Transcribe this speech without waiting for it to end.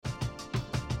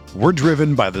We're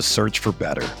driven by the search for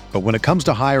better. But when it comes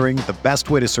to hiring, the best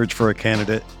way to search for a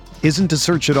candidate isn't to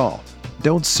search at all.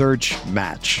 Don't search,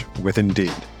 match with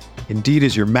Indeed. Indeed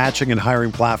is your matching and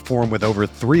hiring platform with over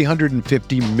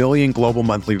 350 million global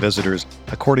monthly visitors,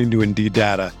 according to Indeed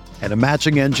data, and a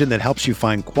matching engine that helps you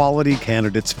find quality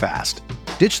candidates fast.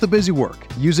 Ditch the busy work.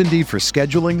 Use Indeed for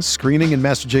scheduling, screening, and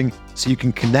messaging so you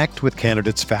can connect with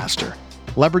candidates faster.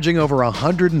 Leveraging over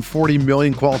 140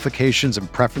 million qualifications and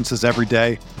preferences every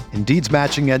day, Indeed's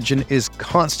matching engine is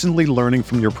constantly learning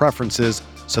from your preferences,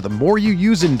 so the more you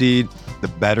use Indeed, the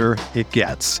better it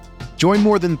gets. Join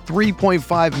more than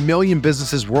 3.5 million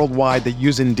businesses worldwide that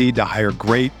use Indeed to hire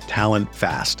great talent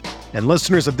fast. And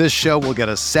listeners of this show will get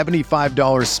a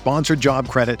 $75 sponsored job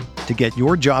credit to get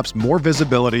your jobs more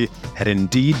visibility at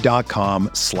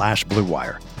Indeed.com/Blue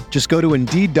Wire. Just go to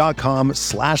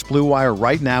Indeed.com/Blue Wire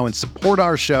right now and support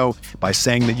our show by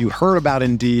saying that you heard about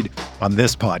Indeed on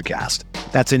this podcast.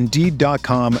 That's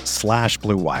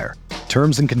Indeed.com/Blue Wire.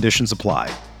 Terms and conditions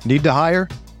apply. Need to hire?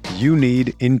 You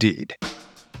need Indeed.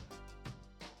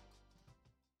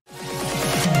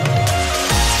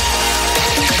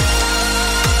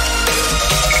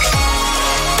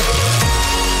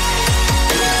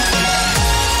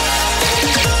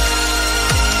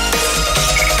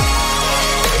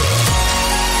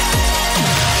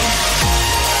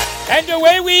 And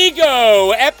away we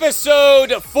go,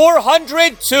 episode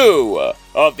 402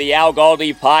 of the Al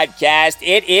Galdi podcast.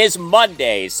 It is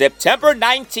Monday, September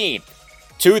 19th,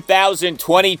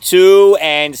 2022,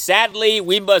 and sadly,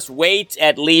 we must wait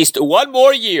at least one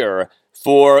more year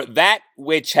for that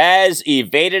which has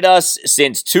evaded us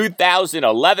since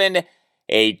 2011,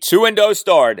 a 2-0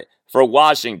 start for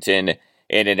Washington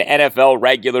in an NFL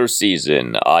regular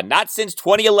season. Not since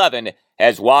 2011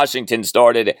 has Washington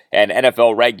started an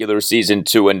NFL regular season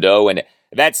 2-0, and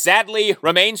that sadly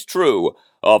remains true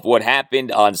of what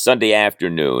happened on Sunday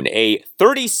afternoon. A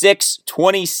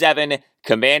 36-27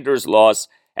 Commanders loss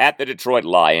at the Detroit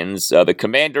Lions. The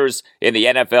Commanders in the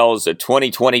NFL's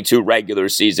 2022 regular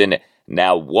season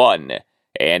now 1-1.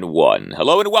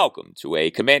 Hello and welcome to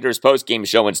a Commanders postgame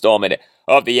show installment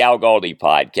of the Al Galdi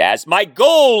podcast. My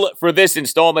goal for this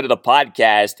installment of the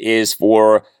podcast is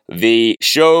for the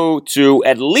show to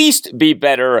at least be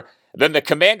better than the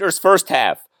Commanders' first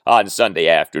half on Sunday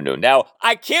afternoon. Now,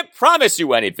 I can't promise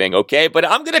you anything, okay? But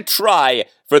I'm going to try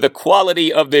for the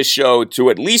quality of this show to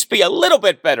at least be a little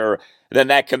bit better than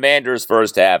that Commanders'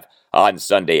 first half on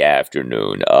Sunday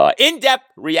afternoon. In-depth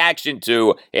reaction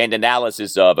to and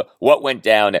analysis of what went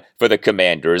down for the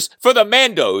Commanders, for the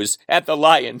Mandos at the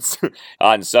Lions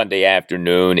on Sunday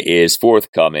afternoon is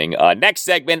forthcoming. Next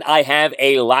segment, I have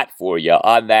a lot for you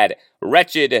on that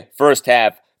wretched first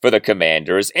half for the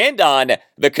Commanders and on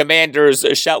the Commanders',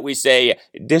 shall we say,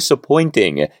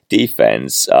 disappointing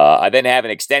defense. I then have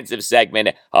an extensive segment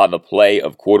on the play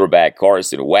of quarterback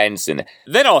Carson Wentz, and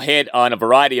then I'll hit on a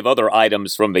variety of other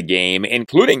items from the game,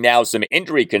 including now some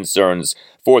injury concerns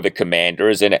for the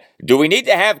Commanders. And do we need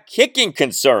to have kicking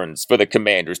concerns for the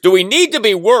Commanders? Do we need to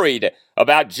be worried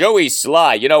about Joey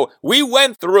Sly? You know, we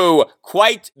went through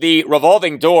quite the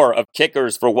revolving door of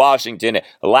kickers for Washington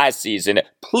last season.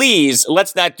 Please,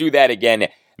 let's not do that again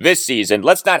this season.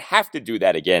 Let's not have to do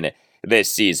that again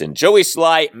this season. Joey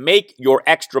Sly, make your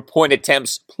extra point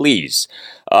attempts, please.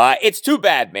 It's too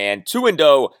bad, man.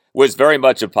 2-0 was very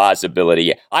much a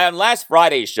possibility. I, on last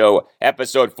Friday's show,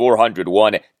 episode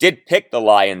 401, did pick the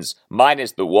Lions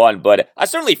minus the 1, but I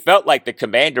certainly felt like the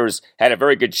Commanders had a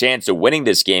very good chance of winning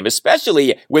this game,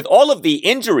 especially with all of the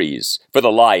injuries for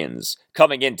the Lions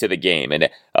coming into the game. And,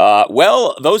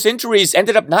 well, those injuries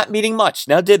ended up not meaning much,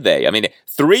 now did they? I mean,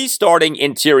 3 starting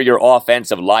interior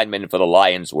offensive linemen for the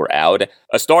Lions were out.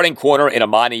 A starting corner in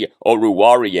Amani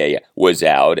Oruwariye was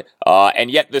out.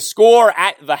 And yet the score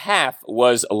at the half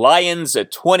was Lions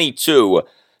 22,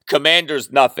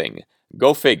 Commanders nothing.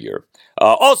 Go figure.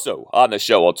 Also on the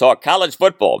show, we'll talk college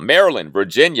football, Maryland,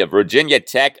 Virginia, Virginia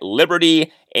Tech,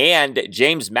 Liberty, and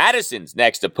James Madison's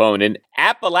next opponent,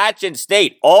 Appalachian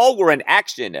State. All were in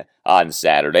action on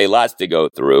Saturday. Lots to go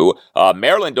through.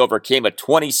 Maryland overcame a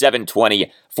 27-20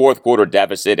 fourth quarter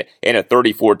deficit in a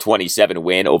 34-27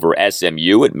 win over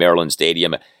SMU at Maryland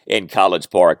Stadium in College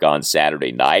Park on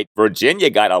Saturday night. Virginia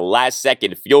got a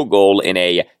last-second field goal in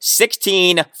a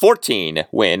 16-14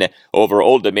 win over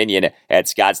Old Dominion at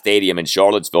Scott Stadium in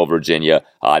Charlottesville, Virginia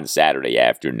on Saturday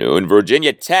afternoon.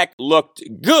 Virginia Tech looked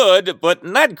good, but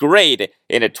not great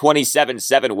in a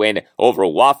 27-7 win over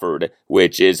Wofford,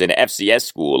 which is an FCS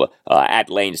school at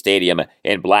Lane Stadium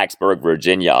in Blacksburg,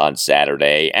 Virginia on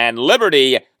Saturday. And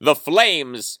Liberty, the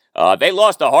Flames, they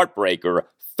lost a heartbreaker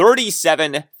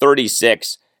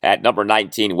 37-36 at number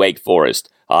 19 Wake Forest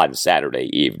on Saturday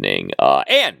evening.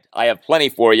 And I have plenty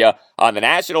for you on the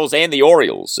Nationals and the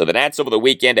Orioles. So the Nats over the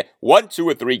weekend won 2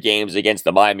 or 3 games against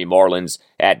the Miami Marlins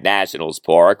at Nationals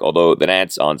Park, although the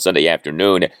Nats on Sunday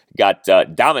afternoon got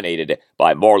dominated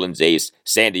by Marlins ace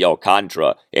Sandy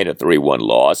Alcantara in a 3-1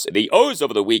 loss. The O's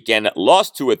over the weekend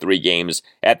lost 2 or 3 games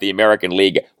at the American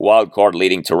League wildcard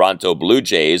leading Toronto Blue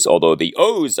Jays, although the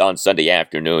O's on Sunday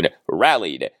afternoon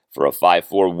rallied for a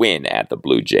 5-4 win at the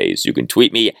Blue Jays. You can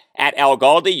tweet me at Al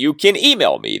Galdi. You can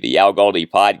email me, the Al Galdi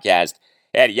podcast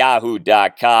at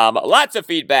yahoo.com. Lots of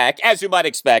feedback, as you might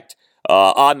expect,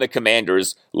 on the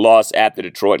Commanders' loss at the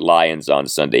Detroit Lions on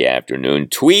Sunday afternoon.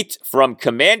 Tweet from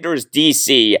Commanders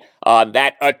DC on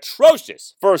that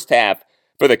atrocious first half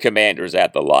for the Commanders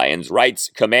at the Lions.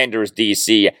 Writes Commanders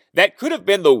DC, that could have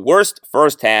been the worst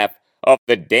first half of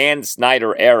the Dan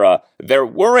Snyder era. There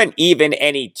weren't even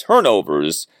any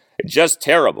turnovers. Just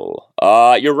terrible.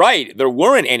 You're right. There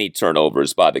weren't any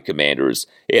turnovers by the Commanders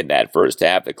in that first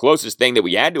half. The closest thing that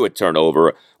we had to a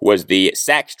turnover was the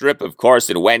sack strip of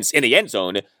Carson Wentz in the end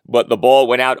zone, but the ball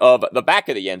went out of the back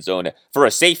of the end zone for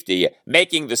a safety,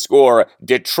 making the score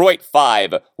Detroit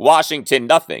 5, Washington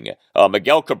nothing.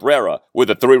 Miguel Cabrera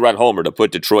with a 3-run homer to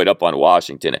put Detroit up on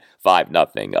Washington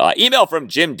 5-0. Email from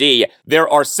Jim D. There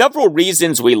are several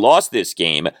reasons we lost this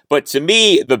game, but to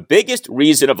me, the biggest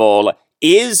reason of all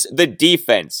is the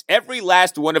defense. Every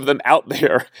last one of them out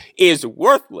there is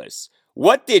worthless.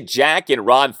 What did Jack and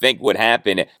Ron think would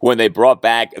happen when they brought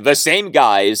back the same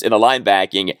guys in the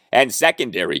linebacking and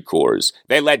secondary cores?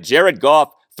 They let Jared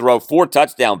Goff throw 4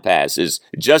 touchdown passes.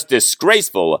 Just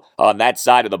disgraceful on that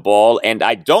side of the ball, and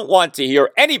I don't want to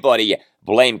hear anybody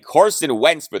blame Carson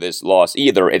Wentz for this loss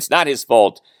either. It's not his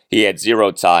fault. He had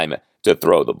 0 time to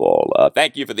throw the ball.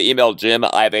 Thank you for the email, Jim.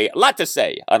 I have a lot to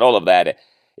say on all of that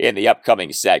in the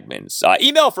upcoming segments.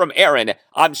 Email from Aaron.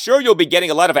 I'm sure you'll be getting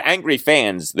a lot of angry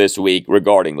fans this week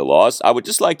regarding the loss. I would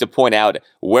just like to point out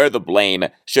where the blame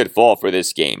should fall for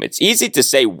this game. It's easy to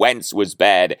say Wentz was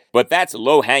bad, but that's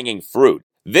low-hanging fruit.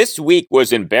 This week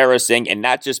was embarrassing, and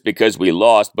not just because we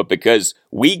lost, but because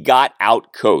we got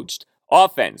out-coached.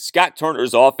 Offense. Scott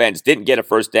Turner's offense didn't get a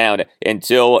first down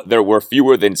until there were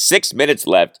fewer than 6 minutes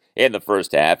left in the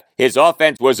first half. His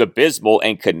offense was abysmal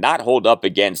and could not hold up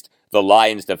against the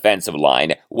Lions' defensive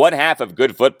line. One half of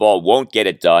good football won't get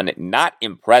it done. Not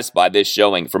impressed by this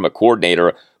showing from a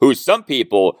coordinator who some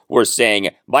people were saying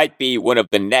might be one of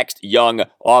the next young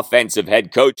offensive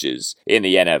head coaches in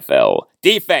the NFL.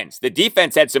 Defense. The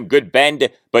defense had some good bend,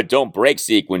 but don't break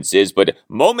sequences, but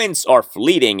moments are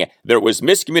fleeting. There was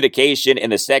miscommunication in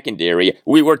the secondary.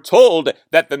 We were told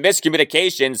that the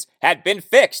miscommunications had been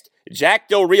fixed. Jack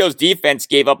Del Rio's defense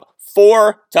gave up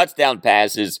 4 touchdown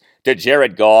passes to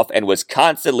Jared Goff and was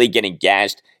constantly getting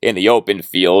gashed in the open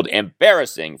field.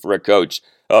 Embarrassing for a coach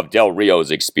of Del Rio's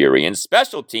experience.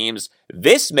 Special teams,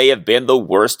 this may have been the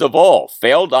worst of all.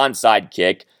 Failed onside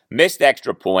kick, missed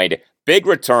extra point, big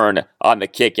return on the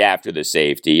kick after the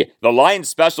safety. The Lions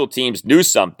special teams knew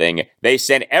something. They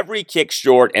sent every kick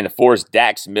short and forced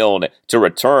Dax Milne to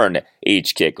return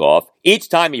each kickoff. Each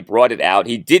time he brought it out,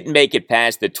 he didn't make it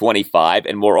past the 25,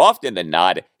 and more often than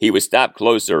not, he was stopped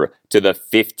closer to the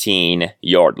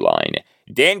 15-yard line.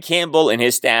 Dan Campbell and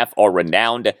his staff are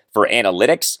renowned for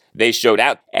analytics. They showed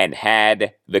out and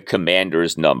had the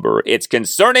Commanders' number. It's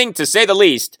concerning, to say the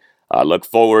least. I look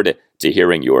forward to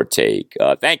hearing your take.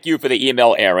 Thank you for the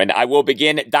email, Aaron. I will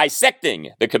begin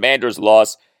dissecting the Commanders'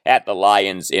 loss at the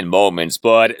Lions in moments,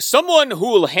 but someone who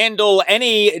will handle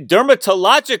any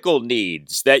dermatological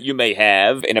needs that you may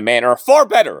have in a manner far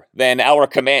better than our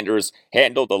Commanders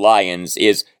handled the Lions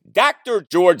is Dr.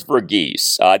 George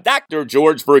Verghese. Dr.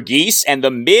 George Verghese and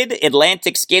the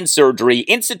Mid-Atlantic Skin Surgery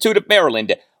Institute of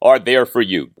Maryland are there for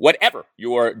you. Whatever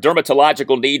your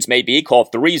dermatological needs may be, call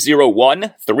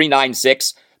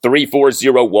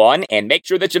 301-396-3401 and make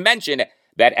sure that you mention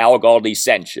that Al Galdi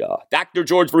sent you. Dr.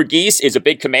 George Verghese is a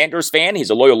big Commanders fan. He's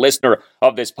a loyal listener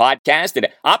of this podcast, and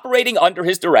operating under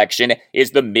his direction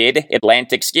is the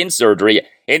Mid-Atlantic Skin Surgery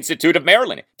Institute of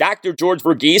Maryland. Dr. George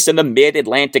Verghese and the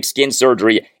Mid-Atlantic Skin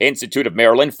Surgery Institute of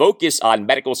Maryland focus on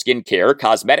medical skin care,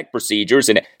 cosmetic procedures,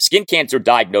 and skin cancer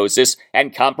diagnosis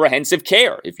and comprehensive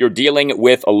care. If you're dealing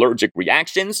with allergic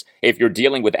reactions, if you're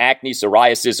dealing with acne,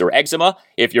 psoriasis, or eczema,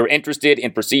 if you're interested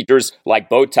in procedures like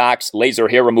Botox, laser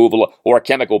hair removal, or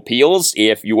chemical peels,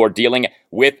 if you are dealing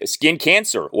with skin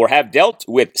cancer or have dealt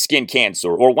with skin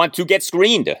cancer or want to get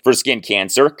screened for skin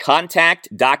cancer, contact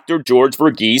Dr. George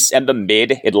Verghese and the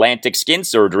Mid-Atlantic Skin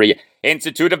Surgery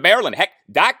Institute of Maryland. Heck,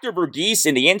 Dr. Verghese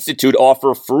and the Institute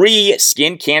offer free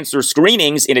skin cancer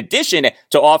screenings in addition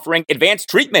to offering advanced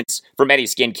treatments for many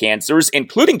skin cancers,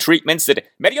 including treatments that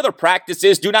many other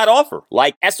practices do not offer,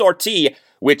 like SRT,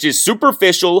 which is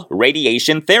superficial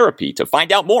radiation therapy. To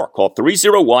find out more, call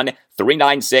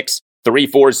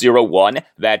 301-396-3401.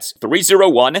 That's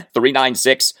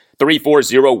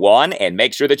 301-396-3401. And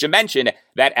make sure that you mention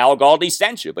that Al Galdi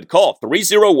sent you. But call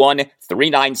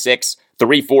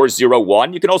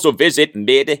 301-396-3401. You can also visit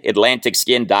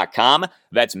midatlanticskin.com.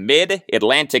 That's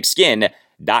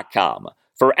midatlanticskin.com.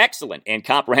 For excellent and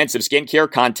comprehensive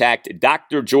skincare, contact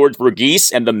Dr. George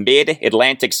Verghese and the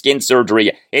Mid-Atlantic Skin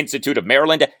Surgery Institute of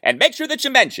Maryland, and make sure that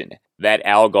you mention that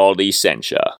Al Galdi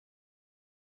sent you.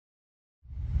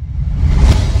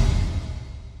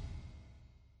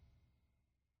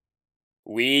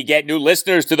 We get new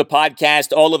listeners to the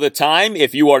podcast all of the time.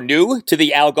 If you are new to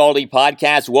the Al Galdi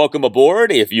podcast, welcome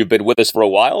aboard. If you've been with us for a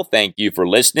while, thank you for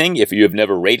listening. If you have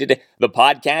never rated the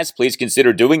podcast, please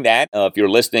consider doing that. If you're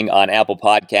listening on Apple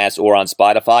Podcasts or on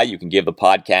Spotify, you can give the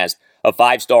podcast a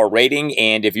 5-star rating.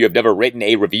 And if you have never written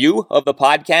a review of the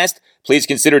podcast, please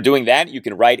consider doing that. You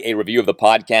can write a review of the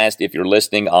podcast if you're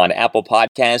listening on Apple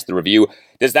Podcasts. The review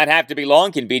does not have to be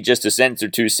long, can be just a sentence or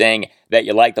two saying that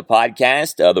you like the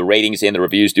podcast. The ratings and the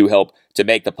reviews do help to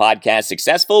make the podcast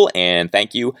successful, and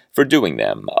thank you for doing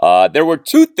them. There were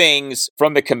two things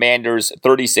from the Commanders'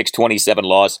 36-27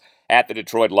 loss at the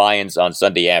Detroit Lions on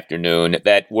Sunday afternoon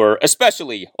that were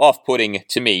especially off-putting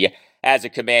to me as a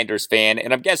Commanders fan,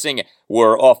 and I'm guessing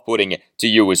were off-putting to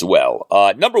you as well.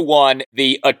 Number one,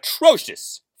 the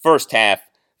atrocious first half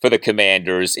for the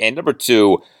Commanders, and number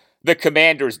two, the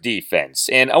Commanders' defense.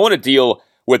 And I want to deal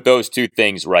with those two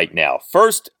things right now.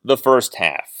 First, the first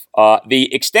half.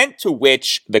 The extent to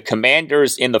which the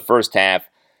Commanders in the first half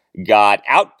got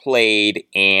outplayed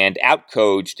and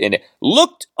outcoached and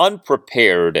looked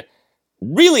unprepared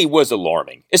really was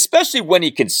alarming, especially when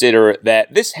you consider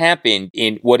that this happened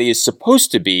in what is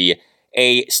supposed to be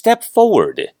a step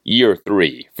forward year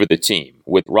 3 for the team,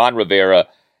 with Ron Rivera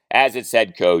as its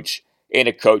head coach in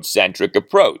a coach-centric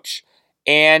approach.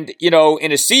 And, you know,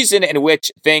 in a season in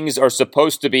which things are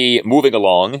supposed to be moving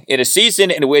along, in a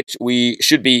season in which we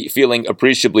should be feeling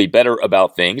appreciably better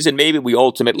about things, and maybe we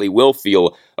ultimately will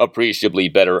feel appreciably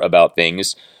better about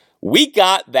things, we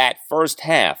got that first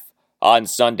half on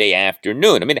Sunday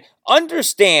afternoon. I mean,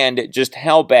 understand just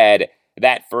how bad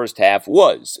that first half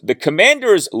was. The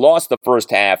Commanders lost the first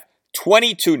half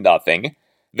 22-0.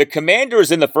 The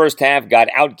Commanders in the first half got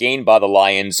outgained by the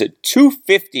Lions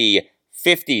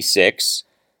 250-56.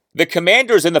 The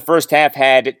Commanders in the first half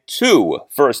had 2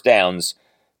 first downs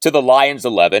to the Lions'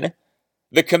 11.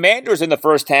 The Commanders in the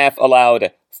first half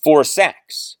allowed 4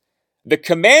 sacks. The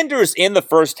Commanders in the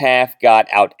first half got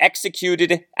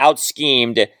out-executed,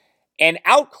 out-schemed, and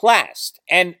outclassed.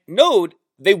 And note,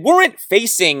 they weren't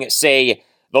facing, say,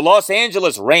 the Los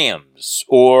Angeles Rams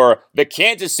or the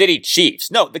Kansas City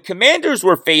Chiefs. No, the Commanders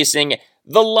were facing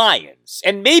the Lions.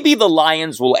 And maybe the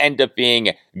Lions will end up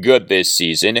being good this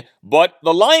season, but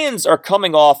the Lions are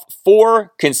coming off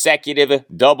 4 consecutive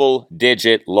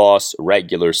double-digit loss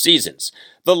regular seasons.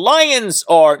 The Lions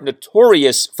are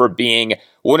notorious for being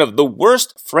one of the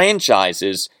worst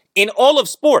franchises in all of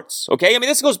sports, okay? I mean,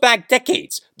 this goes back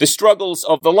decades, the struggles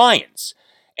of the Lions.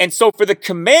 And so for the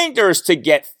Commanders to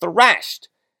get thrashed,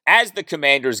 as the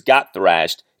Commanders got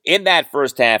thrashed in that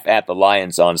first half at the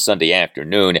Lions on Sunday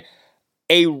afternoon,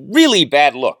 a really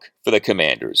bad look for the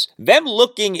Commanders. Them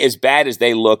looking as bad as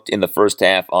they looked in the first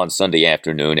half on Sunday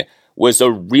afternoon was a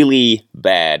really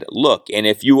bad look. And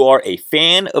if you are a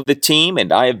fan of the team,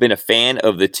 and I have been a fan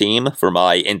of the team for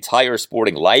my entire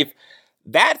sporting life,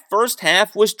 that first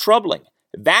half was troubling.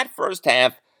 That first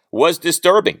half was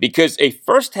disturbing because a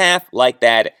first half like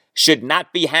that should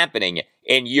not be happening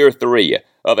in year 3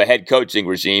 of a head coaching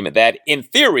regime that, in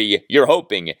theory, you're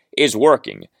hoping is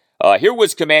working. Here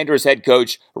was Commanders head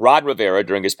coach Ron Rivera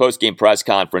during his postgame press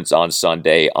conference on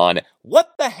Sunday on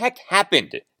what the heck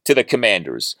happened to the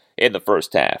Commanders in the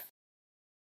first half.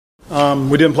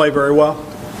 We didn't play very well.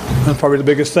 That's probably the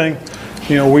biggest thing.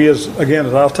 You know, as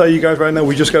I'll tell you guys right now,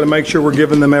 we just got to make sure we're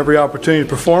giving them every opportunity to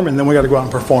perform, and then we got to go out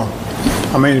and perform.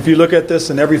 I mean, if you look at this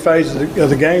in every phase of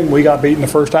the game, we got beat in the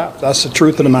first half. That's the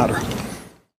truth of the matter.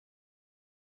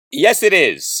 Yes, it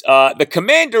is. The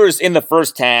Commanders in the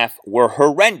first half were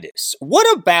horrendous.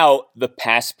 What about the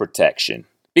pass protection?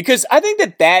 Because I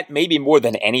think that maybe more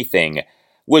than anything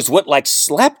was what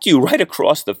slapped you right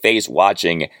across the face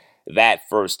watching that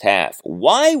first half.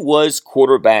 Why was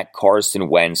quarterback Carson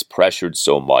Wentz pressured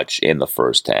so much in the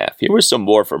first half? Here was some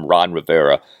more from Ron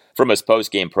Rivera from his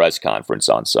postgame press conference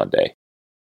on Sunday.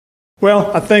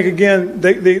 Well, I think, again,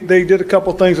 they did a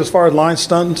couple things as far as line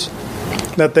stunts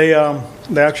that they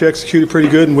actually executed pretty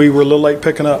good, and we were a little late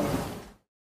picking up.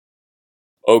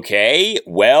 Okay,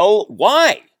 well,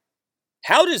 why?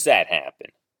 How does that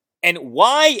happen? And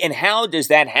why and how does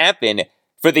that happen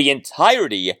for the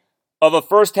entirety of a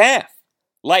first half?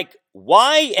 Like,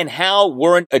 why and how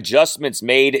weren't adjustments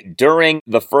made during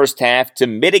the first half to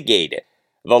mitigate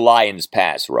the Lions'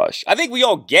 pass rush? I think we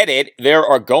all get it. There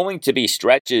are going to be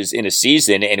stretches in a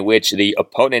season in which the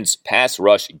opponent's pass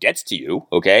rush gets to you,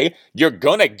 okay? You're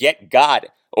gonna get God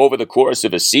over the course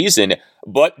of a season,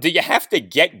 but do you have to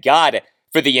get God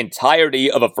for the entirety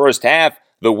of a first half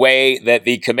the way that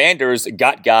the Commanders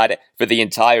got God for the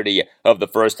entirety of the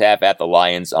first half at the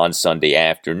Lions on Sunday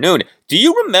afternoon? Do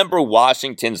you remember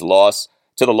Washington's loss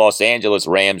to the Los Angeles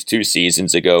Rams 2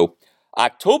 seasons ago?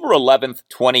 October 11th,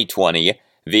 2020,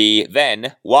 the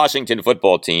then Washington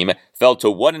football team fell to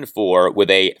 1-4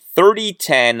 with a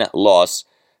 30-10 loss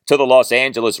to the Los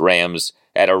Angeles Rams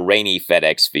at a rainy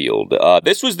FedEx Field.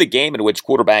 This was the game in which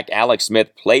quarterback Alex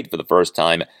Smith played for the first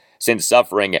time since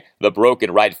suffering the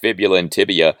broken right fibula and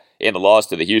tibia in the loss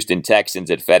to the Houston Texans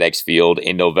at FedEx Field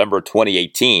in November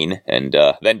 2018, and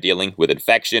then dealing with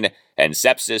infection and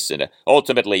sepsis and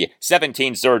ultimately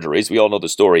 17 surgeries. We all know the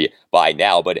story by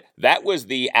now, but that was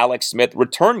the Alex Smith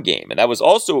return game, and that was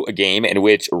also a game in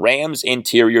which Rams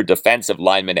interior defensive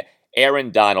lineman Aaron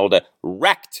Donald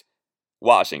wrecked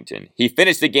Washington. He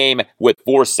finished the game with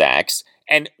 4 sacks.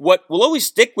 And what will always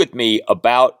stick with me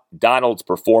about Donald's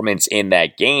performance in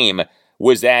that game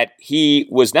was that he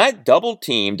was not double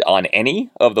teamed on any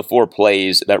of the 4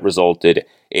 plays that resulted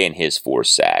in his 4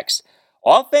 sacks.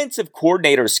 Offensive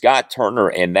coordinator Scott Turner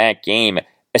in that game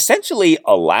essentially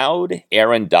allowed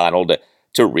Aaron Donald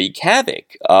to wreak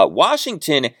havoc.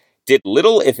 Washington did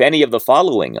little, if any, of the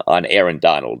following on Aaron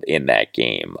Donald in that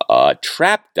game.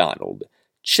 Trap Donald,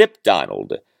 chip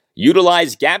Donald,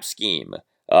 utilize gap scheme,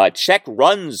 check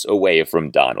runs away from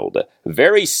Donald,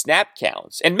 vary snap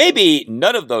counts. And maybe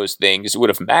none of those things would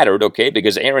have mattered, okay,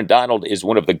 because Aaron Donald is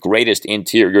one of the greatest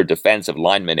interior defensive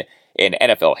linemen in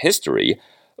NFL history.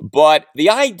 But the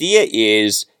idea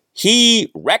is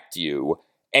he wrecked you,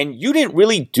 and you didn't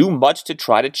really do much to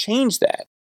try to change that.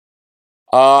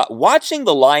 Watching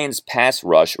the Lions pass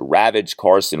rush ravage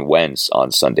Carson Wentz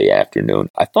on Sunday afternoon,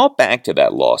 I thought back to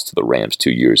that loss to the Rams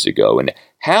 2 years ago and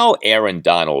how Aaron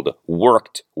Donald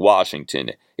worked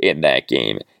Washington in that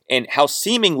game and how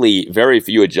seemingly very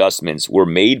few adjustments were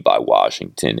made by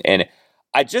Washington. And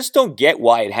I just don't get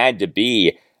why it had to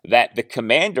be that the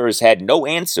Commanders had no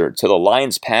answer to the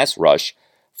Lions pass rush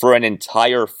for an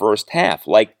entire first half.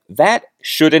 Like, that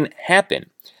shouldn't happen.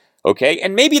 Okay,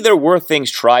 and maybe there were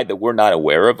things tried that we're not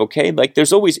aware of, okay? Like,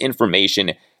 there's always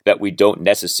information that we don't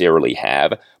necessarily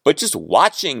have, but just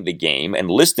watching the game and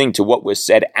listening to what was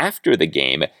said after the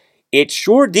game, it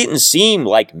sure didn't seem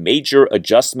like major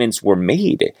adjustments were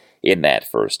made in that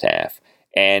first half.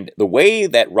 And the way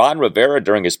that Ron Rivera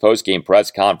during his post-game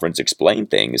press conference explained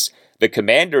things, the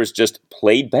Commanders just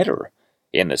played better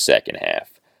in the second half.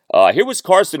 Here was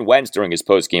Carson Wentz during his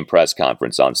post-game press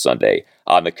conference on Sunday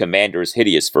on the Commanders'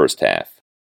 hideous first half.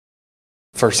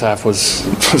 First half was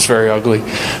very ugly.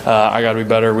 I got to be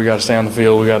better. We got to stay on the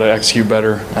field. We got to execute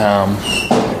better.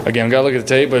 Again, we got to look at the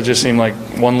tape, but it just seemed like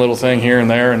one little thing here and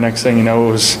there, and next thing you know,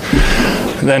 it was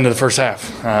the end of the first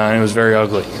half. And it was very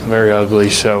ugly, very ugly.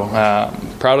 So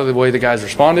proud of the way the guys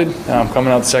responded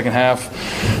coming out the second half.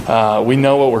 We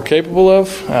know what we're capable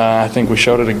of. I think we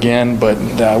showed it again, but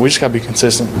we just got to be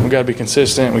consistent. We got to be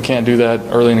consistent. We can't do that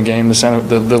early in the game.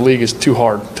 The league is too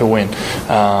hard to win,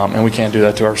 and we can't do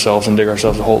that to ourselves and dig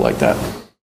ourselves a hole like that.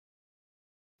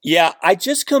 Yeah, I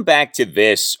just come back to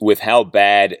this with how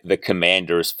bad the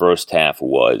Commanders' first half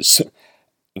was.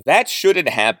 That shouldn't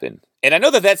happen. And I know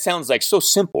that sounds like so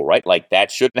simple, right? Like, that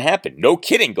shouldn't happen. No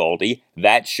kidding, Goldie.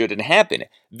 That shouldn't happen.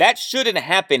 That shouldn't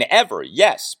happen ever,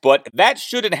 yes. But that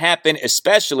shouldn't happen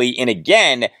especially in,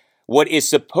 again, what is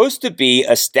supposed to be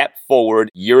a step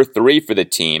forward year 3 for the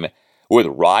team with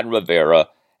Ron Rivera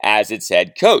as its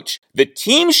head coach. The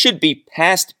team should be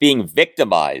past being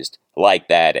victimized like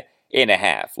that in a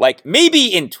half. Like, maybe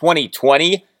in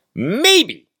 2020,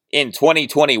 maybe in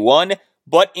 2021,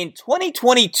 but in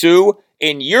 2022,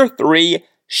 in year 3,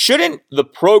 shouldn't the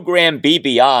program be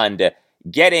beyond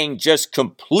getting just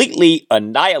completely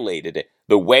annihilated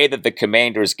the way that the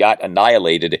Commanders got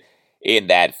annihilated in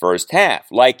that first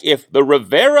half? Like, if the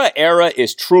Rivera era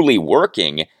is truly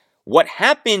working, what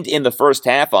happened in the first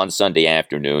half on Sunday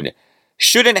afternoon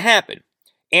shouldn't happen.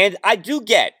 And I do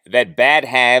get that bad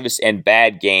halves and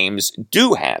bad games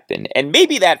do happen. And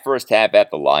maybe that first half at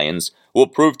the Lions will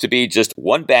prove to be just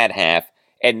one bad half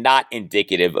and not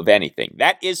indicative of anything.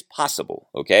 That is possible,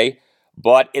 okay?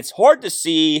 But it's hard to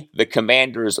see the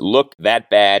Commanders look that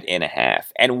bad in a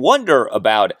half and wonder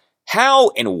about how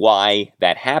and why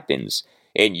that happens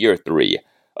in year 3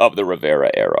 of the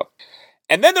Rivera era.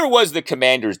 And then there was the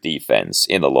Commanders' defense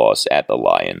in the loss at the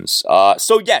Lions.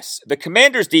 So yes, the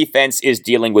Commanders' defense is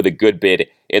dealing with a good bit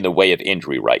in the way of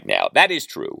injury right now. That is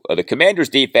true. The Commanders'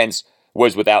 defense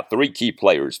was without 3 key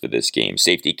players for this game.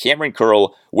 Safety Cameron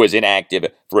Curl was inactive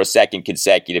for a second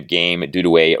consecutive game due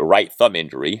to a right thumb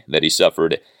injury that he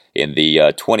suffered in the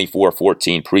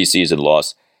 24-14 preseason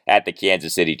loss at the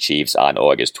Kansas City Chiefs on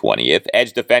August 20th.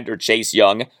 Edge defender Chase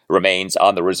Young remains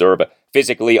on the reserve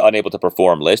physically unable to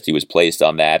perform list. He was placed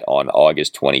on that on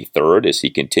August 23rd as he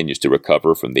continues to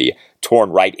recover from the torn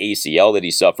right ACL that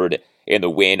he suffered in the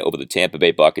win over the Tampa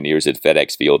Bay Buccaneers at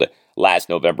FedEx Field last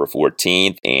November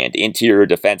 14th. And interior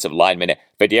defensive lineman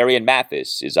Phidarian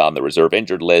Mathis is on the reserve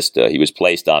injured list. He was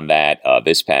placed on that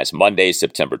this past Monday,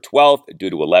 September 12th, due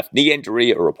to a left knee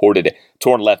injury, a reported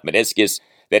torn left meniscus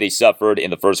that he suffered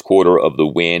in the first quarter of the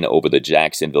win over the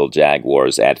Jacksonville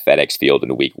Jaguars at FedEx Field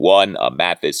in Week 1.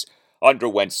 Mathis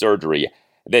underwent surgery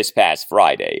this past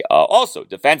Friday. Also,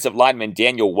 defensive lineman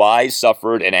Daniel Wise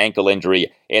suffered an ankle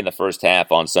injury in the first half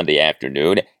on Sunday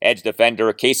afternoon. Edge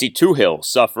defender Casey Toohill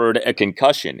suffered a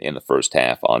concussion in the first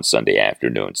half on Sunday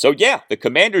afternoon. So yeah, the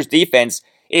Commanders' defense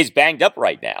is banged up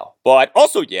right now. But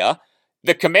also, yeah,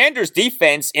 the Commanders'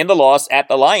 defense in the loss at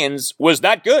the Lions was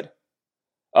not good.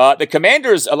 The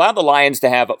Commanders allowed the Lions to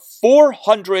have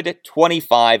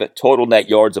 425 total net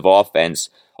yards of offense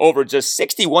over just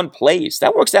 61 plays.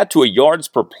 That works out to a yards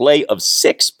per play of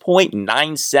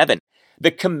 6.97.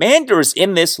 The Commanders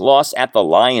in this loss at the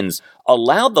Lions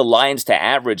allowed the Lions to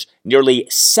average nearly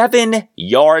 7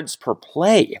 yards per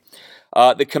play.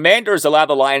 The Commanders allowed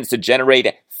the Lions to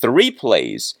generate 3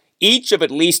 plays, each of at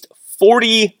least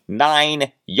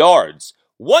 49 yards.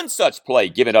 One such play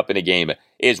given up in a game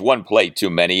is 1 play too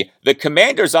many. The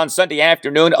Commanders on Sunday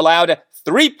afternoon allowed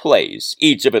 3 plays,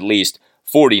 each of at least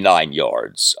 49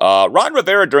 yards. Ron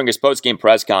Rivera, during his postgame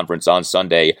press conference on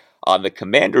Sunday on the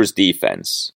Commanders'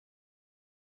 defense.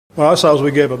 Well, I saw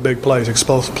we gave up big plays,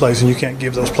 explosive plays, and you can't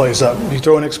give those plays up.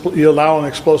 You allow an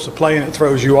explosive play, and it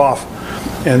throws you off.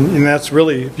 And that's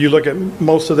really, if you look at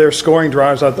most of their scoring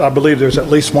drives, I believe there's at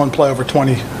least 1 play over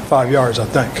 25 yards, I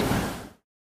think.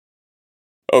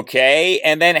 Okay,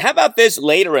 and then how about this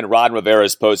later in Ron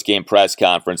Rivera's postgame press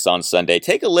conference on Sunday?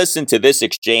 Take a listen to this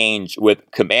exchange with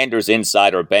Commanders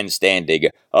insider Ben Standig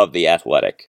of The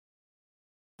Athletic.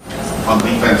 On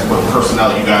defense, what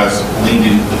personnel you guys leaned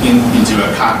into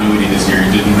a continuity this year?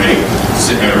 You didn't make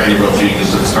any real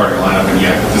changes to the starting lineup, and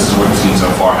yet this is what you've seen so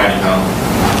far. How do you kind of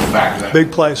factor that? Big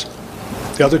plays.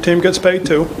 The other team gets paid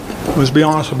too. Let's be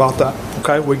honest about that.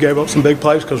 Okay, we gave up some big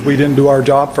plays because we didn't do our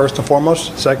job, first and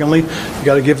foremost. Secondly, you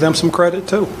got to give them some credit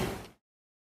too.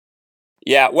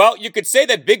 Yeah, well, you could say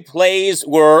that big plays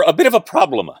were a bit of a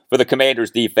problem for the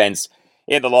Commanders' defense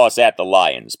in the loss at the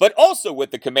Lions. But also with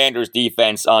the Commanders'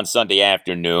 defense on Sunday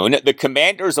afternoon, the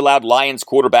Commanders allowed Lions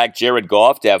quarterback Jared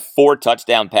Goff to have 4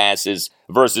 touchdown passes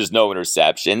versus no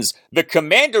interceptions. The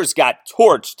Commanders got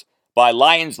torched by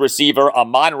Lions receiver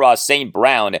Amon-Ra St.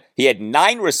 Brown. He had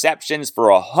 9 receptions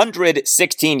for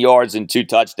 116 yards and 2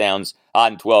 touchdowns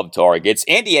on 12 targets,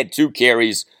 and he had 2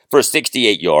 carries for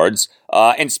 68 yards.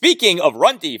 And speaking of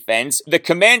run defense, the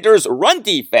Commanders' run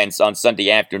defense on Sunday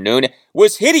afternoon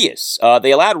was hideous.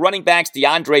 They allowed running backs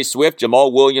DeAndre Swift,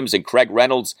 Jamal Williams, and Craig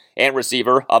Reynolds, and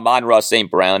receiver Amon-Ra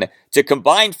St. Brown to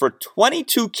combine for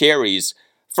 22 carries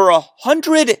for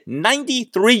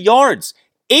 193 yards.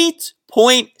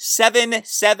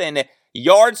 8.77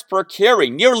 yards per carry,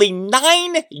 nearly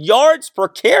 9 yards per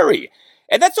carry.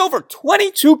 And that's over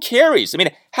 22 carries. I mean,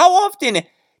 how often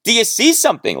do you see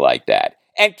something like that?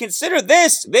 And consider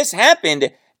this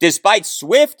happened despite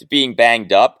Swift being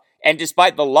banged up and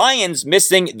despite the Lions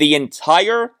missing the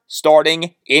entire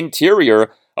starting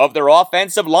interior of their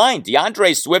offensive line.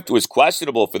 DeAndre Swift was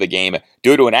questionable for the game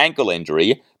due to an ankle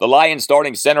injury. The Lions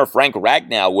starting center Frank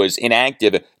Ragnow was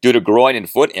inactive due to groin and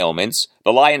foot ailments.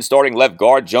 The Lions starting left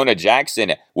guard Jonah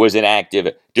Jackson was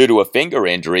inactive due to a finger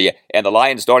injury. And the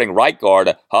Lions starting right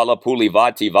guard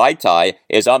Halapoulivaati Vaitai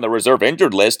is on the reserve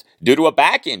injured list due to a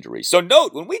back injury. So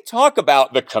note, when we talk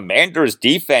about the Commanders'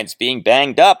 defense being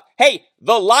banged up, hey,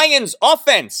 the Lions'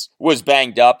 offense was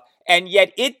banged up, and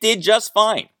yet it did just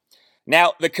fine.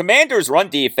 Now, the Commanders' run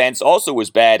defense also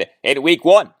was bad in Week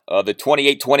 1 of the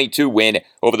 28-22 win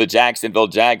over the Jacksonville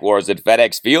Jaguars at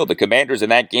FedEx Field. The Commanders in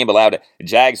that game allowed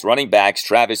Jags running backs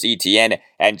Travis Etienne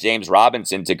and James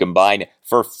Robinson to combine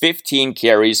for 15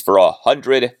 carries for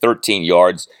 113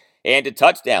 yards and a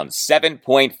touchdown,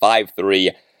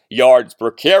 7.53 yards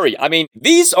per carry. I mean,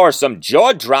 these are some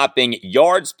jaw-dropping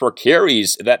yards per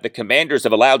carries that the Commanders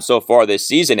have allowed so far this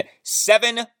season.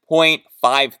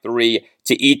 7.53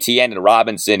 to Etienne and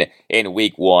Robinson in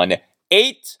week 1.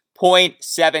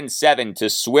 8.77 to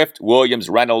Swift, Williams,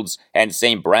 Reynolds, and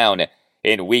St. Brown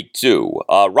in week 2.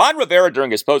 Ron Rivera,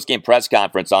 during his postgame press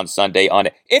conference on Sunday, on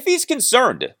if he's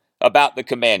concerned about the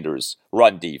Commanders'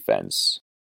 run defense.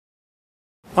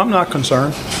 I'm not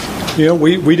concerned. You know,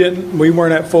 we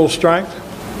weren't at full strength,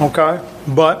 okay?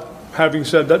 But having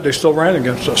said that, they still ran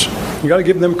against us. You got to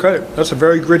give them credit. That's a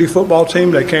very gritty football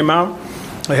team. They came out.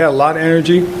 They had a lot of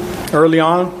energy early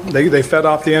on. They fed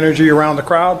off the energy around the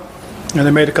crowd, and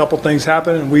they made a couple things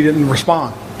happen, and we didn't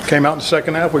respond. Came out in the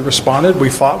second half. We responded. We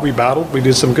fought. We battled. We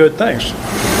did some good things.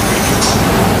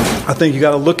 I think you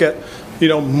got to look at,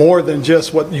 more than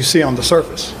just what you see on the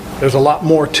surface. There's a lot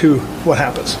more to what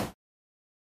happens.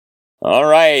 All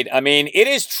right. I mean, it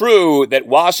is true that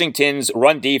Washington's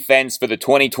run defense for the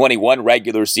 2021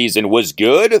 regular season was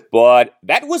good, but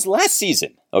that was last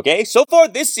season, okay? So far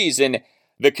this season,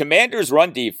 the Commanders'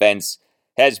 run defense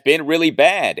has been really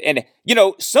bad. And,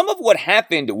 some of what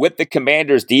happened with the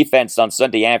Commanders' defense on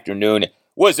Sunday afternoon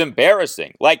was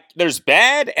embarrassing. Like, there's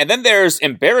bad, and then there's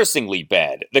embarrassingly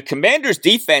bad. The Commanders'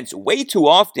 defense, way too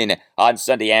often on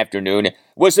Sunday afternoon,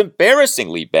 was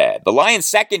embarrassingly bad. The Lions'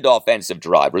 second offensive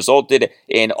drive resulted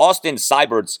in Austin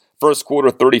Seibert's first quarter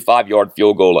 35-yard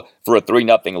field goal for a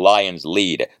 3-0 Lions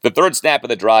lead. The third snap of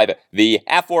the drive, the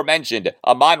aforementioned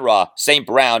Amon-Ra St.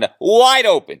 Brown wide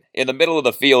open in the middle of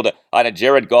the field on a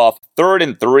Jared Goff 3rd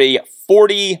and 3,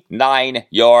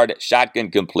 49-yard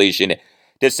shotgun completion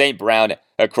to St. Brown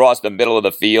across the middle of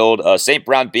the field. St.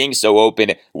 Brown being so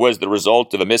open was the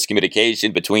result of a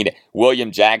miscommunication between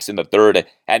William Jackson III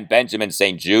and Benjamin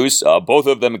St-Juste. Both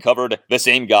of them covered the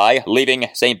same guy, leaving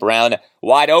St. Brown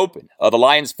wide open. The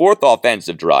Lions' fourth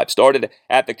offensive drive started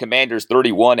at the Commanders'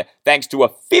 31 thanks to a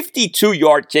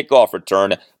 52-yard kickoff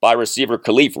return by receiver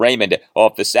Khalif Raymond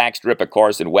off the sack strip of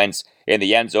Carson Wentz in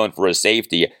the end zone for a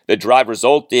safety. The drive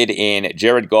resulted in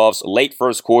Jared Goff's late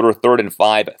first quarter 3rd and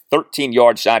 5,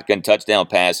 13-yard shotgun touchdown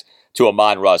pass to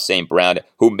Amon-Ra St. Brown,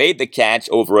 who made the catch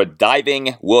over a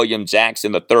diving William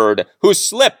Jackson III, who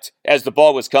slipped as the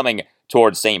ball was coming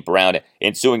towards St. Brown.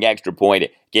 Ensuing extra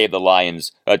point gave the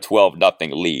Lions a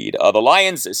 12-0 lead. The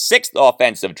Lions' sixth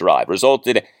offensive drive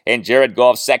resulted in Jared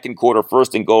Goff's second quarter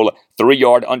 1st and goal,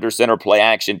 3-yard under center play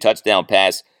action touchdown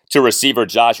pass to receiver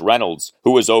Josh Reynolds,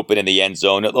 who was open in the end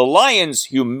zone. The Lions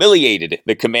humiliated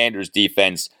the Commanders'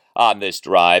 defense on this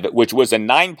drive, which was a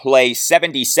 9-play,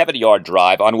 77-yard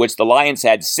drive on which the Lions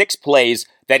had 6 plays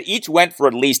that each went for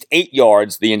at least 8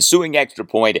 yards. The ensuing extra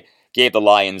point gave the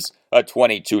Lions a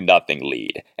 22-0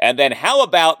 lead. And then how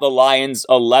about the Lions'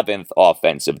 11th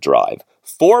offensive drive?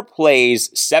 4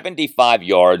 plays, 75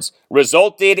 yards,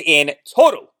 resulted in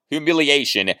total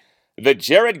humiliation. The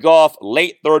Jared Goff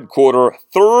late third quarter,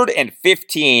 3rd and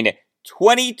 15,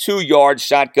 22-yard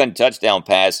shotgun touchdown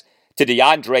pass to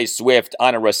DeAndre Swift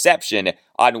on a reception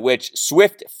on which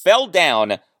Swift fell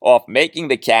down off making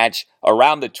the catch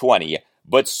around the 20,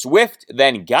 but Swift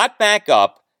then got back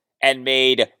up and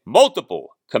made multiple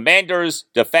Commanders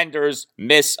defenders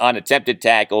miss on attempted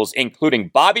tackles, including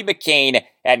Bobby McCain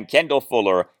and Kendall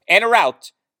Fuller, and a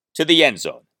route to the end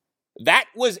zone. That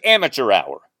was amateur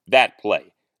hour, that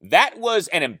play. That was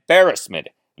an embarrassment,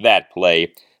 that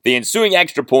play. The ensuing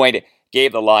extra point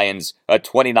gave the Lions a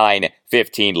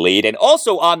 29-15 lead. And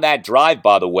also on that drive,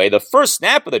 by the way, the first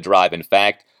snap of the drive, in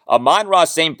fact, Amon-Ra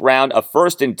St. Brown, a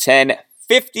 1st and 10,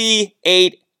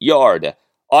 58-yard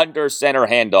under center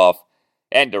handoff,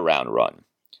 end around run.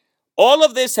 All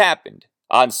of this happened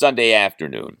on Sunday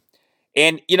afternoon.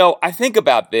 And, I think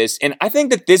about this, and I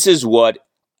think that this is what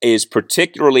is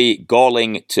particularly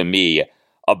galling to me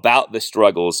about the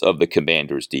struggles of the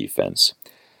Commanders' defense.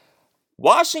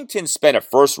 Washington spent a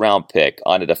first-round pick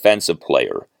on a defensive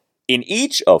player in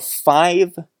each of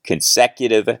 5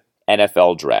 consecutive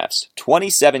NFL drafts,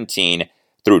 2017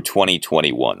 through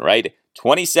 2021, right?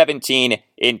 2017,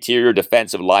 interior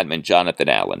defensive lineman Jonathan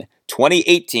Allen.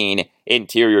 2018,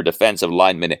 interior defensive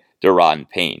lineman Daron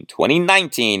Payne.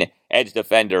 2019, edge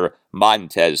defender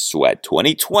Montez Sweat.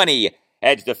 2020,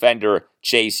 edge defender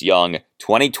Chase Young.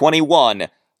 2021,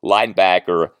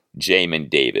 linebacker Jamin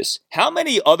Davis. How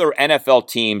many other NFL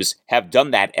teams have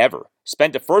done that ever?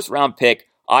 Spent a first-round pick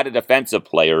on a defensive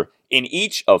player in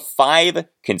each of 5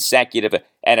 consecutive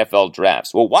NFL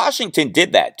drafts. Well, Washington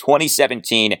did that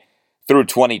 2017 through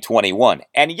 2021,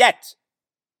 and yet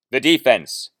the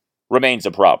defense remains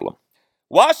a problem.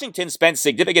 Washington spent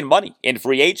significant money in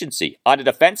free agency on a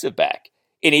defensive back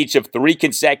in each of 3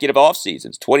 consecutive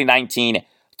offseasons, 2019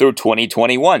 through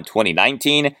 2021.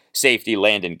 2019, safety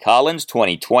Landon Collins.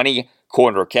 2020,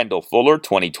 corner Kendall Fuller.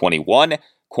 2021,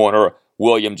 corner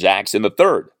William Jackson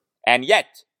III. And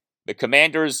yet, the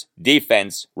Commanders'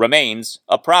 defense remains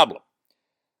a problem.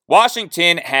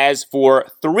 Washington has, for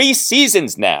 3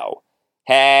 seasons now,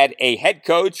 had a head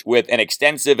coach with an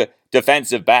extensive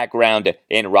defensive background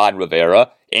in Ron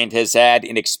Rivera and has had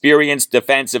an experienced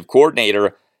defensive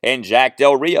coordinator in Jack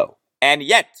Del Rio. And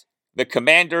yet, the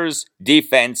Commanders'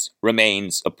 defense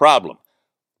remains a problem.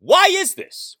 Why is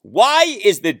this? Why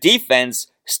is the defense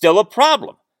still a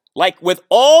problem? Like, with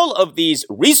all of these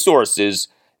resources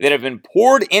that have been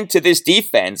poured into this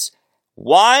defense,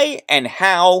 why and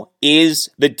how is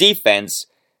the defense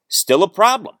still a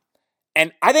problem?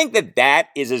 And I think that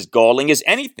is as galling as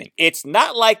anything. It's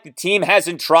not like the team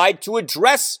hasn't tried to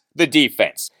address the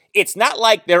defense. It's not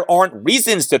like there aren't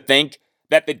reasons to think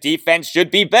that the defense should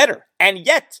be better. And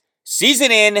yet,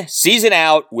 season in, season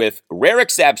out, with rare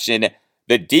exception,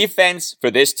 the defense for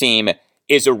this team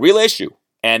is a real issue.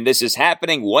 And this is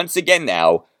happening once again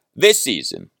now this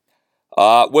season.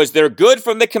 Was there good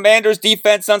from the Commanders'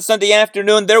 defense on Sunday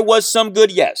afternoon? There was some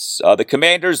good, yes. The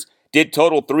Commanders did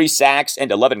total 3 sacks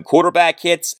and 11 quarterback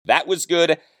hits. That was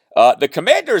good. The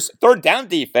Commanders' third down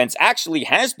defense actually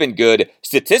has been good,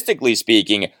 statistically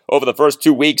speaking, over the first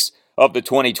 2 weeks of the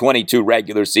 2022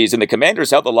 regular season. The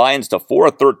Commanders held the Lions to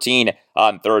 4-13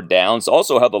 on third downs,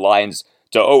 also held the Lions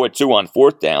to 0-2 on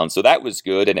fourth down, so that was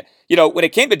good. And, when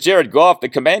it came to Jared Goff, the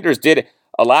Commanders did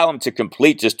allow him to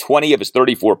complete just 20 of his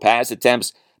 34 pass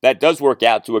attempts. That does work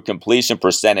out to a completion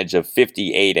percentage of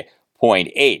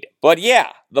 58.8. But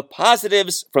yeah, the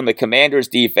positives from the Commanders'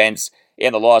 defense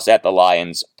in the loss at the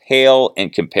Lions pale in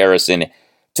comparison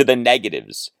to the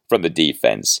negatives from the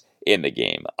defense in the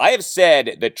game. I have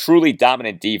said that truly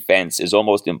dominant defense is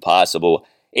almost impossible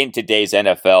in today's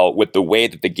NFL with the way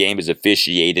that the game is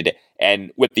officiated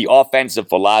and with the offensive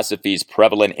philosophies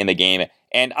prevalent in the game.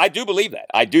 And I do believe that.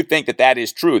 I do think that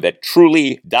is true, that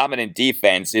truly dominant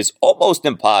defense is almost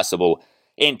impossible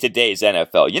in today's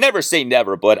NFL. You never say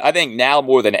never, but I think now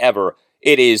more than ever,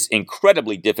 it is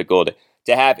incredibly difficult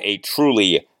to have a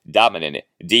truly dominant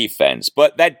defense.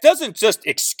 But that doesn't just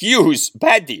excuse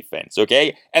bad defense,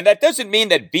 okay? And that doesn't mean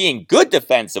that being good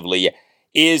defensively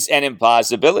is an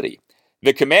impossibility.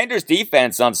 The Commanders'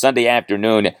 defense on Sunday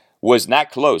afternoon was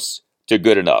not close to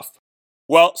good enough.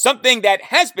 Well, something that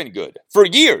has been good for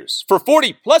years, for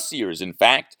 40 plus years, in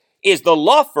fact, is the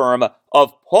law firm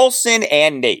of Paulson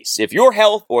and Nace. If your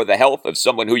health or the health of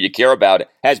someone who you care about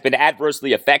has been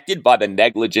adversely affected by the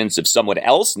negligence of someone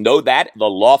else, know that the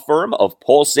law firm of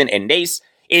Paulson and Nace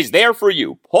is there for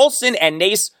you. Paulson and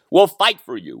Nace will fight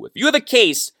for you. If you have a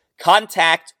case,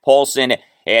 contact Paulson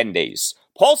and Nace.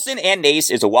 Paulson and Nace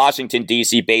is a Washington,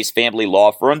 D.C.-based family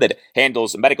law firm that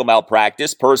handles medical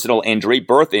malpractice, personal injury,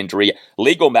 birth injury,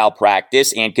 legal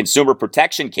malpractice, and consumer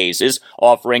protection cases,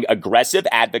 offering aggressive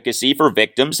advocacy for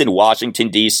victims in Washington,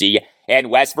 D.C.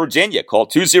 and West Virginia. Call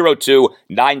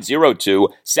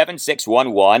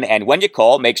 202-902-7611, and when you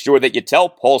call, make sure that you tell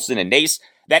Paulson and Nace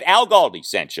that Al Galdi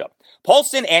sent you.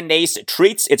 Paulson and Nace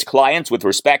treats its clients with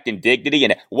respect and dignity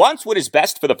and wants what is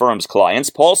best for the firm's clients.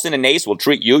 Paulson and Nace will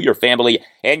treat you, your family,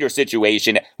 and your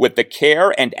situation with the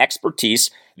care and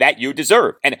expertise that you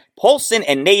deserve. And Paulson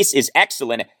and Nace is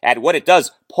excellent at what it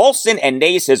does. Paulson and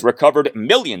Nace has recovered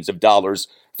millions of dollars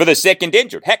for the sick and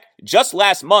injured. Heck, just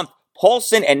last month,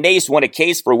 Paulson and Nace won a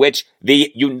case for which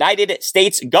the United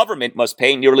States government must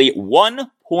pay nearly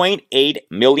 $1.8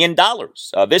 million.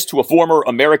 This to a former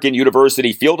American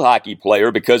University field hockey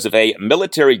player because of a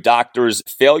military doctor's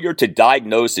failure to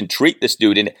diagnose and treat the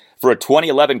student for a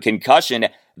 2011 concussion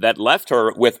that left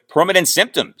her with permanent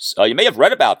symptoms. You may have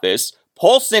read about this.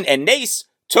 Paulson and Nace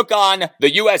took on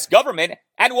the U.S. government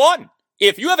and won.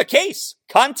 If you have a case,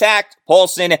 contact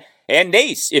Paulson and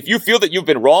Nace. If you feel that you've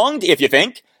been wronged, if you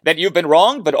think that you've been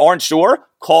wronged but aren't sure,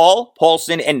 call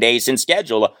Paulson and Nace and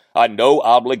schedule a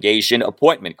no-obligation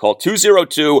appointment. Call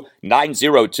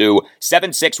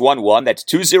 202-902-7611. That's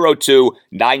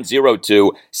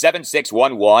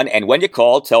 202-902-7611. And when you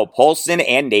call, tell Paulson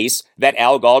and Nace that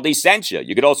Al Galdi sent you.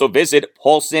 You can also visit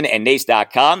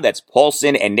paulsonandnace.com. That's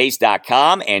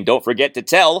paulsonandnace.com. And don't forget to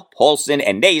tell Paulson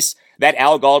and Nace that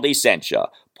Al Galdi sent you.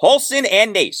 Paulson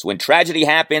and Nace. When tragedy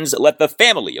happens, let the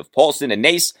family of Paulson and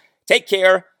Nace take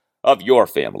care of your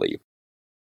family.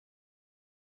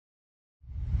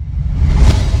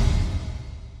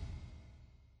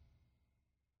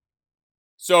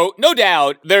 So, no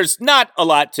doubt, there's not a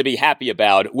lot to be happy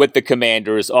about with the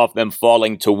Commanders off them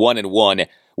falling to 1-1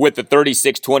 with the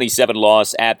 36-27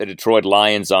 loss at the Detroit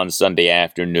Lions on Sunday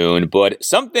afternoon. But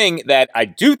something that I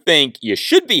do think you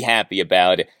should be happy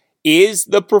about is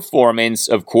the performance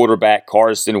of quarterback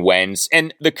Carson Wentz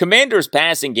and the Commanders'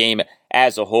 passing game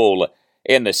as a whole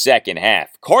in the second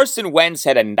half. Carson Wentz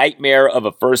had a nightmare of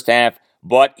a first half,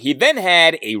 but he then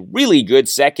had a really good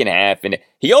second half, and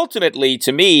he ultimately,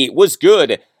 to me, was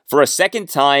good for a second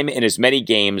time in as many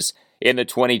games in the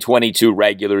 2022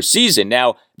 regular season.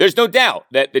 Now, there's no doubt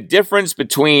that the difference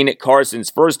between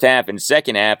Carson's first half and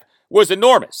second half was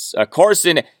enormous.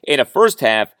 Carson, in a first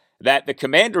half that the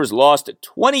Commanders lost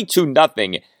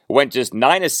 22-0, went just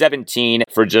 9 of 17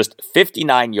 for just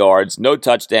 59 yards, no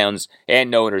touchdowns, and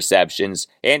no interceptions,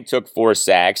 and took 4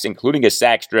 sacks, including a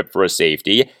sack strip for a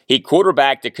safety. He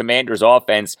quarterbacked the Commanders'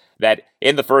 offense that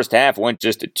in the first half went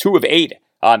just 2 of 8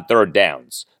 on third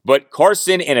downs. But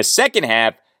Carson, in a second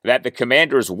half that the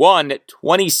Commanders won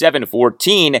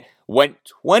 27-14, went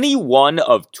 21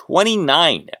 of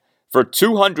 29 for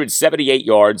 278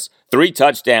 yards, 3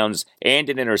 touchdowns, and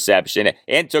an interception,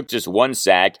 and took just 1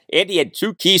 sack, and he had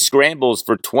 2 key scrambles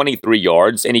for 23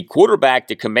 yards, and he quarterbacked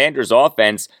the Commanders'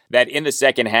 offense that in the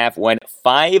second half went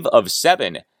 5 of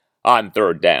 7 on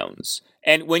third downs.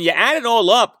 And when you add it all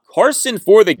up, Carson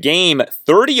for the game,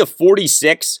 30 of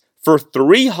 46 for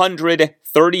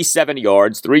 337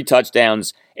 yards, 3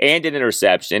 touchdowns, and an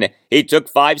interception. He took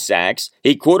 5 sacks.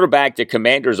 He quarterbacked the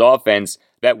Commanders' offense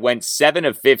that went 7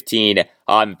 of 15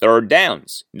 on third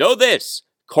downs. Know this,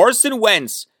 Carson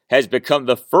Wentz has become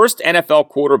the first NFL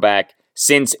quarterback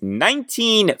since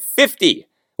 1950,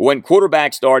 when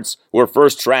quarterback starts were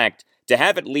first tracked, to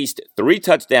have at least 3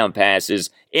 touchdown passes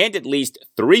and at least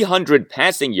 300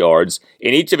 passing yards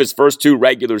in each of his first 2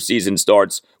 regular season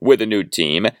starts with a new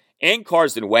team. And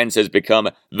Carson Wentz has become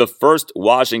the first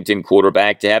Washington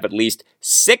quarterback to have at least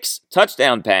 6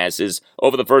 touchdown passes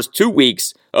over the first 2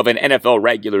 weeks of an NFL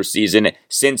regular season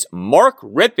since Mark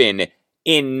Rypien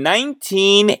in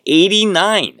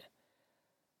 1989.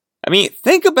 I mean,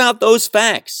 think about those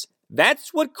facts.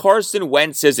 That's what Carson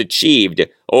Wentz has achieved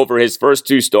over his first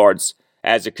 2 starts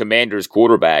as a Commanders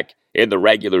quarterback in the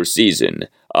regular season.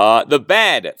 The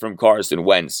bad from Carson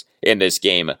Wentz in this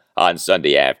game on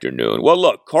Sunday afternoon. Well,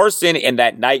 look, Carson in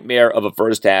that nightmare of a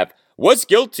first half was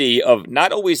guilty of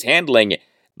not always handling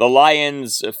the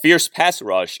Lions' fierce pass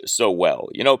rush so well.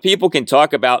 You know, people can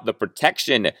talk about the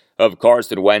protection of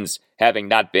Carson Wentz having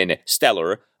not been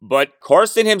stellar, but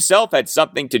Carson himself had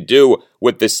something to do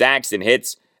with the sacks and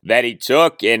hits that he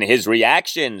took, and his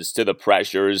reactions to the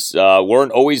pressures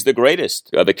weren't always the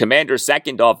greatest. The Commanders'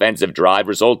 second offensive drive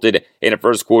resulted in a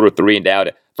first quarter 3-and-out.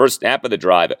 First snap of the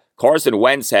drive, Carson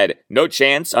Wentz had no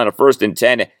chance on a 1st and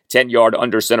 10, 10-yard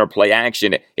under center play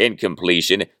action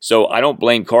incompletion. So I don't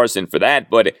blame Carson for that,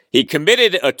 but he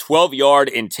committed a 12-yard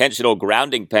intentional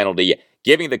grounding penalty,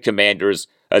 giving the Commanders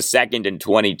a 2nd and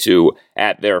 22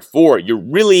 at their 4. You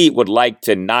really would like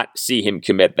to not see him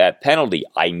commit that penalty.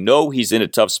 I know he's in a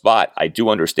tough spot. I do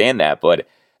understand that, but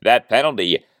that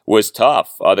penalty was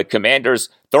tough. The Commanders'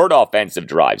 third offensive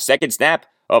drive, second snap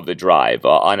of the drive.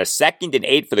 On a 2nd and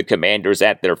 8 for the Commanders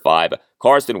at their 5,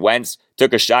 Carson Wentz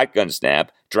took a shotgun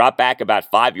snap, dropped back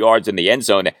about 5 yards in the end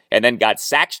zone, and then got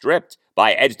sack stripped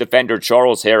by edge defender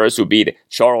Charles Harris, who beat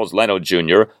Charles Leno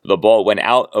Jr. The ball went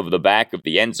out of the back of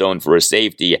the end zone for a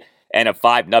safety and a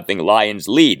 5-0 Lions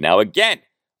lead. Now again,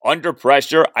 under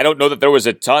pressure, I don't know that there was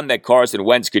a ton that Carson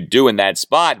Wentz could do in that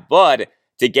spot, but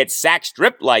to get sack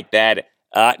stripped like that,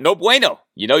 no bueno.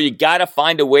 You know, you got to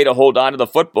find a way to hold on to the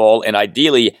football and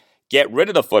ideally get rid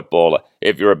of the football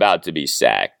if you're about to be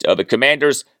sacked. The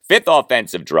Commanders' 5th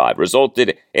offensive drive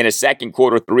resulted in a second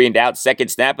quarter 3-and-out. Second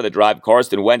snap of the drive,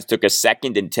 Carson Wentz took a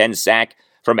 2nd and 10 sack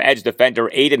from edge defender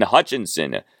Aiden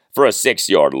Hutchinson for a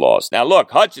 6-yard loss. Now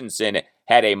look, Hutchinson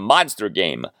had a monster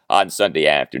game on Sunday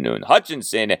afternoon.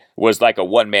 Hutchinson was like a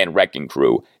one-man wrecking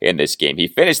crew in this game. He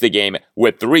finished the game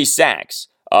with 3 sacks.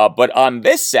 But on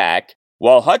this sack,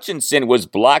 while Hutchinson was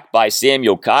blocked by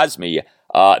Samuel Cosmi,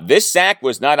 this sack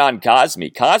was not on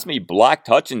Cosmi. Cosmi blocked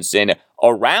Hutchinson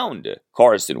around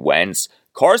Carson Wentz.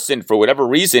 Carson, for whatever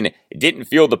reason, didn't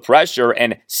feel the pressure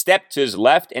and stepped to his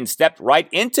left and stepped right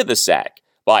into the sack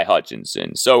by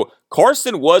Hutchinson. So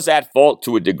Carson was at fault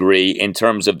to a degree in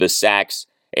terms of the sacks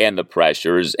and the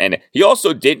pressures, and he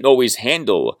also didn't always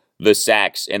handle the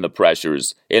sacks and the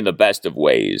pressures in the best of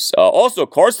ways. Also,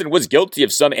 Carson was guilty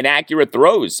of some inaccurate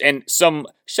throws and some,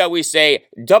 shall we say,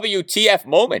 WTF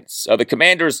moments. The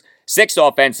Commanders' 6th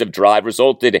offensive drive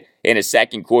resulted in a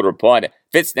second quarter punt.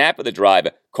 5th snap of the drive,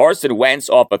 Carson Wentz,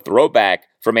 off a throwback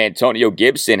from Antonio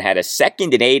Gibson, had a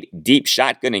 2nd and 8 deep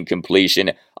shotgunning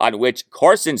completion on which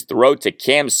Carson's throw to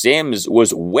Cam Sims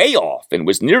was way off and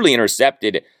was nearly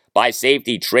intercepted by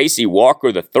safety Tracy Walker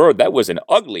III. That was an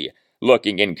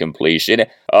ugly-looking incompletion.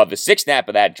 The 6th snap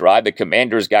of that drive, the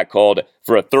Commanders got called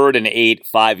for a 3rd and 8,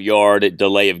 5-yard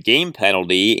delay of game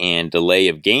penalty, and delay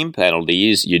of game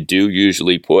penalties you do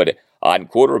usually put on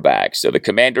quarterbacks. So the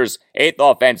Commanders' 8th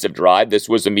offensive drive, this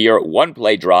was a mere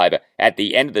one-play drive at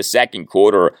the end of the 2nd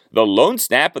quarter. The lone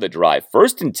snap of the drive,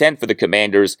 1st and 10 for the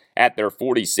Commanders at their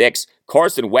 46.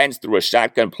 Carson Wentz threw a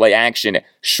shotgun play-action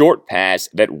short pass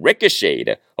that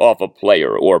ricocheted off a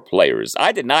player or players.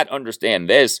 I did not understand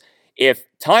this. If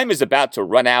time is about to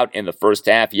run out in the first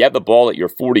half, you have the ball at your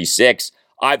 46,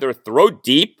 either throw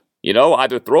deep,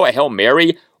 either throw a Hail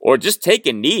Mary or just take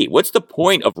a knee. What's the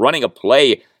point of running a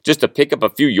play just to pick up a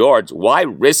few yards? Why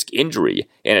risk injury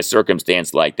in a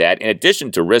circumstance like that, in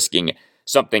addition to risking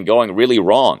something going really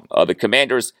wrong? The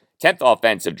Commanders' 10th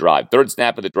offensive drive, 3rd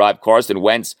snap of the drive, Carson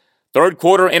Wentz, 3rd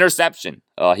quarter interception.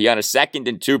 He on a 2nd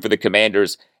and 2 for the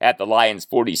Commanders at the Lions'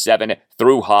 47,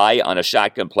 threw high on a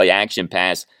shotgun play action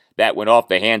pass that went off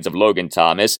the hands of Logan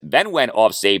Thomas, then went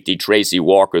off safety Tracy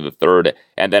Walker III,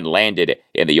 and then landed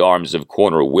in the arms of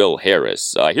corner Will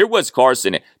Harris. Here was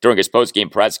Carson during his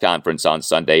postgame press conference on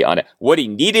Sunday on what he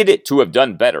needed to have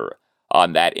done better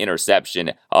on that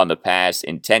interception on the pass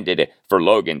intended for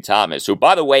Logan Thomas, who,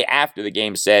 by the way, after the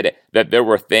game said that there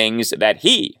were things that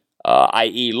he,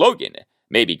 i.e. Logan,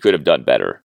 maybe could have done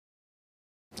better.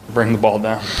 Bring the ball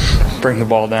down. Bring the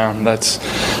ball down. That's,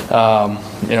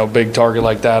 big target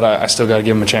like that. I still got to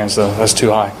give him a chance, though. That's too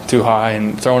high.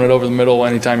 And throwing it over the middle,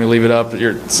 anytime you leave it up,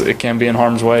 it can be in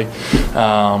harm's way,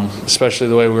 especially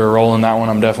the way we were rolling that one.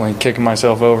 I'm definitely kicking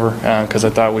myself over because I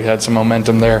thought we had some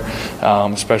momentum there,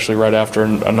 especially right after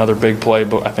another big play,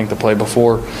 but I think the play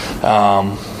before.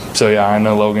 So, yeah, I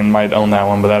know Logan might own that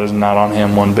one, but that is not on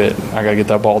him one bit. I got to get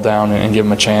that ball down and give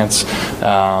him a chance.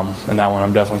 And that one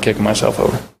I'm definitely kicking myself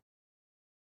over.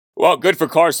 Well, good for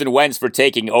Carson Wentz for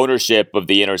taking ownership of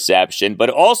the interception,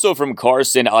 but also from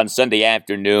Carson on Sunday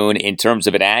afternoon in terms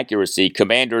of an accuracy.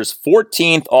 Commanders'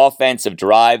 14th offensive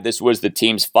drive. This was the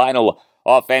team's final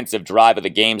offensive drive of the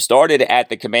game. Started at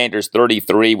the Commanders'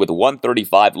 33 with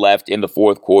 1:35 left in the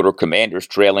 4th quarter. Commanders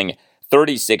trailing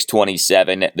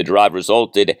 36-27. The drive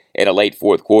resulted in a late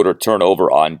 4th quarter turnover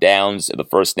on downs. The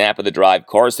first snap of the drive,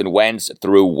 Carson Wentz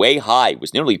threw way high,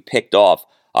 was nearly picked off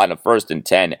on a 1st and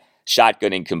 10.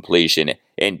 Shotgunning completion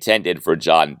intended for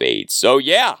John Bates. So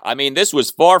yeah, this was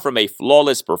far from a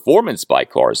flawless performance by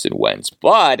Carson Wentz,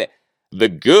 but the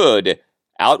good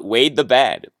outweighed the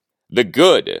bad. The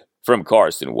good from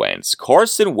Carson Wentz.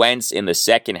 Carson Wentz in the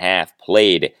second half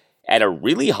played at a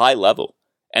really high level,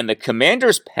 and the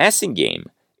Commanders' passing game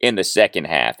in the second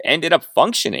half ended up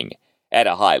functioning at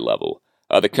a high level.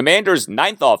 The Commanders'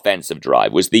 9th offensive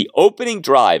drive was the opening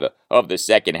drive of the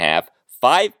second half.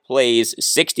 5 plays,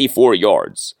 64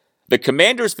 yards. The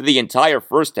Commanders for the entire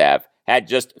first half had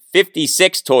just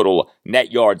 56 total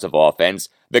net yards of offense.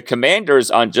 The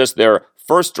Commanders on just their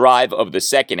first drive of the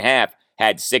second half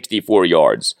had 64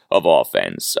 yards of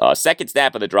offense. Second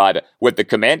snap of the drive with the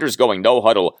Commanders going no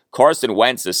huddle. Carson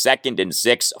Wentz, a 2nd and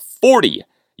 6,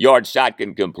 40-yard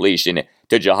shotgun completion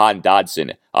to Jahan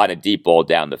Dotson on a deep ball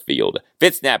down the field.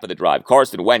 Fifth snap of the drive,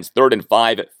 Carson Wentz, 3rd and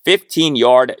 5,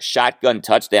 15-yard shotgun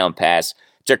touchdown pass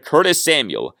to Curtis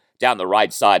Samuel down the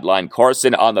right sideline.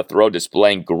 Carson on the throw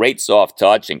displaying great soft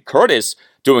touch, and Curtis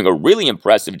doing a really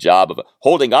impressive job of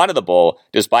holding onto the ball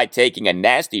despite taking a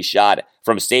nasty shot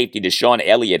from safety Deshaun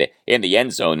Elliott in the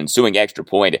end zone. Ensuing extra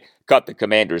point cut the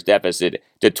Commanders' deficit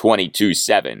to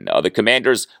 22-7. The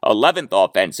Commanders' 11th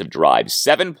offensive drive,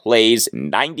 7 plays,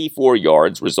 94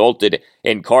 yards, resulted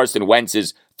in Carson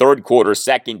Wentz's 3rd quarter,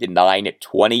 2nd and 9,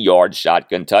 20-yard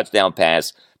shotgun touchdown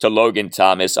pass to Logan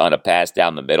Thomas on a pass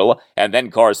down the middle, and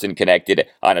then Carson connected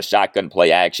on a shotgun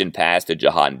play action pass to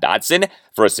Jahan Dotson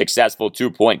for a successful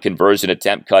 2-point conversion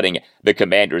attempt, cutting the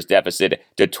Commanders' deficit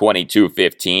to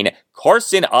 22-15.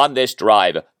 Carson on this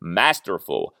drive,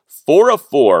 masterful, 4 of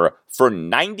 4 for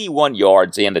 91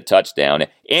 yards and the touchdown,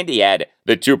 and he had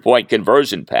the 2-point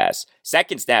conversion pass.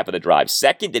 Second snap of the drive,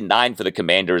 2nd and 9 for the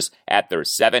Commanders at their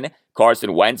 7.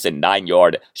 Carson Wentz, a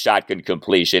 9-yard shotgun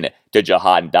completion to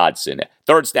Jahan Dotson.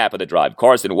 Third snap of the drive,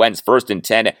 Carson Wentz, 1st and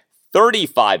 10,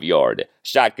 35-yard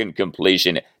shotgun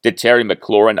completion to Terry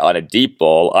McLaurin on a deep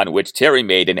ball on which Terry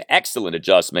made an excellent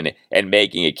adjustment and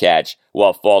making a catch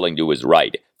while falling to his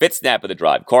right. Fifth snap of the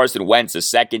drive, Carson Wentz, a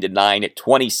 2nd and 9,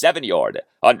 27-yard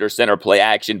under center play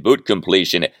action boot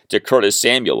completion to Curtis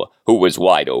Samuel, who was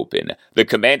wide open. The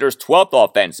Commanders' 12th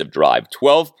offensive drive,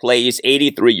 12 plays,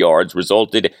 83 yards,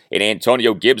 resulted in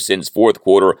Antonio Gibson's fourth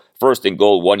quarter 1st and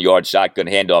goal, 1-yard shotgun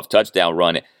handoff touchdown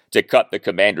run to cut the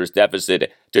Commanders'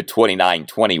 deficit to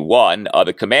 29-21.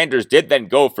 The Commanders did then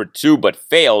go for 2 but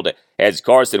failed as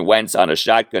Carson Wentz on a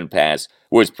shotgun pass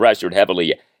was pressured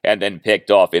heavily and then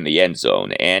picked off in the end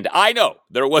zone. And I know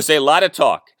there was a lot of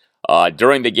talk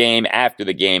during the game, after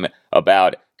the game,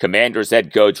 about Commanders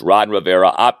head coach Ron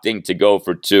Rivera opting to go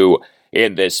for 2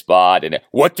 in this spot. And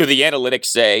what do the analytics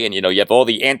say? And, you have all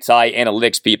the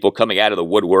anti-analytics people coming out of the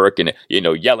woodwork and,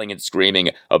 yelling and screaming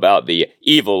about the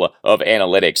evil of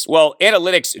analytics. Well,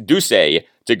 analytics do say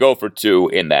to go for 2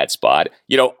 in that spot.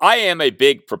 I am a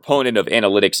big proponent of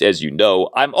analytics, as you know.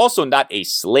 I'm also not a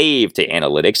slave to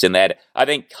analytics in that I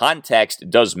think context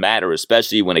does matter,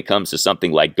 especially when it comes to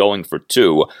something like going for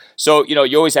 2. So,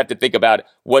 you always have to think about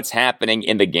what's happening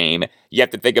in the game. You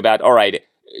have to think about, all right,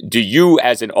 do you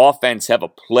as an offense have a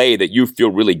play that you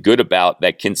feel really good about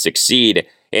that can succeed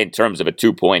in terms of a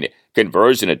 2-point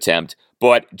conversion attempt?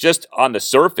 But just on the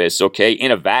surface, okay, in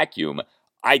a vacuum,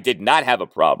 I did not have a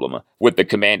problem with the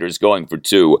Commanders going for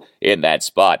 2 in that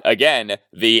spot. Again,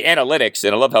 the analytics,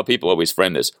 and I love how people always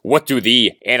frame this, what do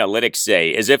the analytics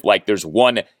say? As if like there's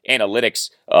one analytics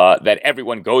that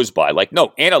everyone goes by. Like,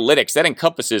 no, analytics, that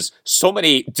encompasses so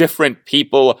many different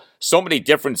people, so many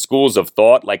different schools of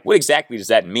thought. Like, what exactly does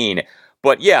that mean?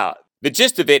 But yeah, the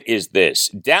gist of it is this.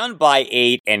 Down by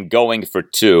 8 and going for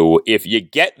 2, if you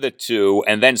get the 2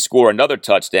 and then score another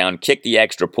touchdown, kick the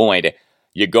extra point,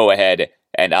 you go ahead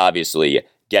and obviously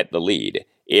get the lead.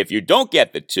 If you don't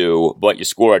get the 2, but you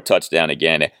score a touchdown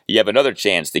again, you have another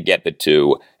chance to get the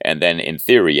 2, and then, in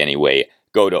theory anyway,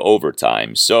 go to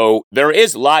overtime. So there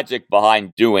is logic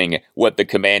behind doing what the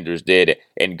Commanders did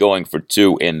and going for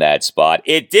 2 in that spot.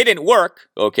 It didn't work,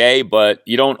 okay, but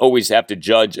you don't always have to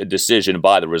judge a decision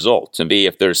by the result. To me,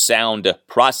 if there's sound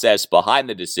process behind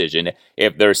the decision,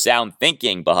 if there's sound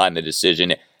thinking behind the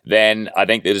decision, then I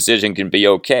think the decision can be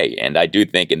okay. And I do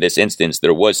think in this instance,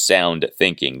 there was sound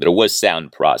thinking. There was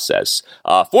sound process.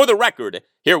 For the record,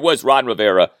 here was Ron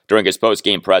Rivera during his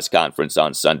post-game press conference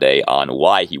on Sunday on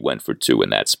why he went for 2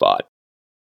 in that spot.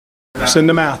 It's in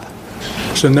the math.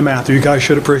 It's in the math. You guys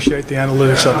should appreciate the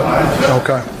analytics of it.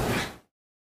 Okay.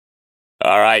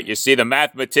 All right, you see the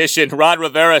mathematician, Ron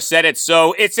Rivera said it,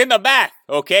 so it's in the math,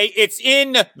 okay? It's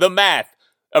in the math.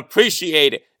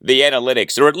 Appreciate the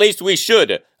analytics, or at least we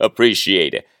should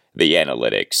appreciate the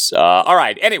analytics. All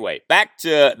right, anyway, back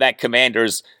to that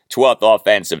Commanders' 12th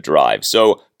offensive drive.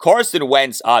 So Carson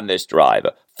Wentz on this drive.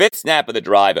 5th snap of the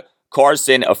drive,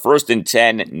 Carson, a 1st and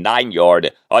 10,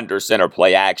 9-yard under center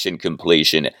play action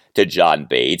completion to John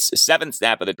Bates. 7th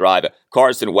snap of the drive,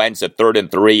 Carson Wentz, a 3rd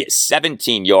and 3,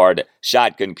 17-yard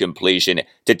shotgun completion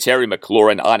to Terry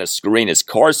McLaurin on a screen as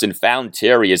Carson found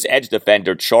Terry as edge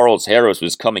defender Charles Harris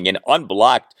was coming in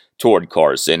unblocked toward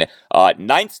Carson.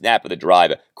 9th snap of the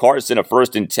drive, Carson, a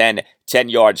 1st and 10,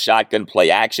 10-yard shotgun play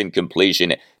action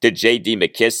completion to J.D.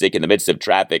 McKissick in the midst of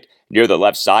traffic near the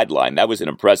left sideline. That was an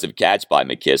impressive catch by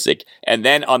McKissick. And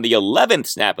then on the 11th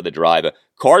snap of the drive,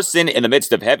 Carson, in the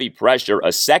midst of heavy pressure, a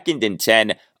 2nd and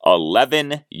 10,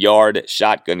 11-yard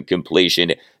shotgun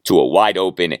completion to a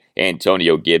wide-open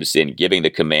Antonio Gibson, giving the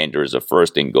Commanders a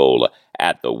 1st and goal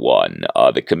at the 1.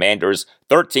 The Commanders'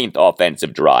 13th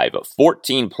offensive drive,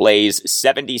 14 plays,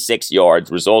 76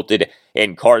 yards, resulted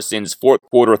in Carson's fourth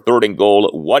quarter 3rd and goal,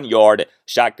 1-yard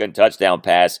shotgun touchdown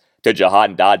pass to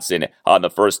Jahan Dotson on the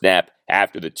first snap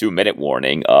after the 2-minute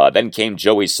warning. Then came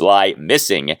Joey Sly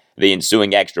missing the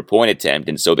ensuing extra point attempt,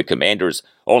 and so the Commanders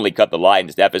only cut the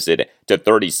Lions' deficit to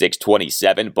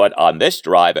 36-27. But on this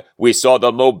drive, we saw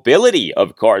the mobility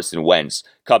of Carson Wentz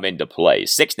come into play.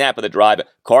 6th snap of the drive,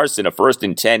 Carson, a 1st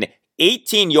and 10,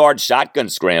 18-yard shotgun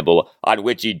scramble on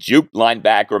which he juked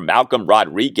linebacker Malcolm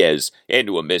Rodriguez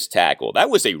into a missed tackle.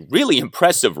 That was a really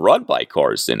impressive run by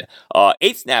Carson.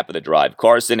 8th snap of the drive,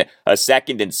 Carson, a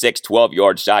 2nd and 6,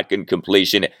 12-yard shotgun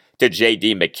completion to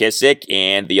J.D. McKissick.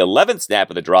 And the 11th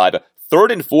snap of the drive,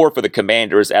 3rd and 4 for the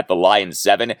Commanders at the Lions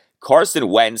 7. Carson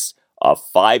Wentz, a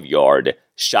 5-yard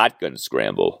shotgun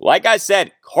scramble. Like I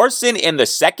said, Carson in the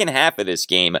second half of this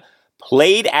game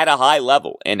played at a high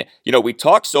level. And, we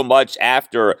talked so much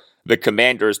after the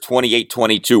Commanders'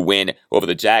 28-22 win over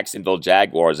the Jacksonville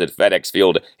Jaguars at FedEx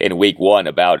Field in Week 1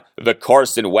 about the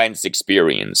Carson Wentz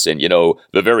experience and,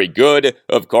 the very good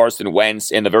of Carson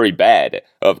Wentz and the very bad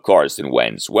of Carson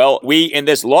Wentz. Well, we, in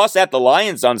this loss at the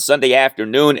Lions on Sunday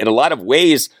afternoon, in a lot of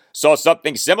ways, saw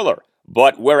something similar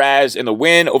But whereas in the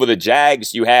win over the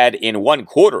Jags, you had in one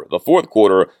quarter, the fourth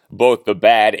quarter, both the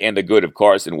bad and the good of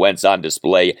Carson Wentz on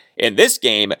display. In this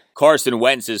game, Carson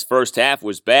Wentz's first half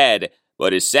was bad,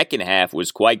 but his second half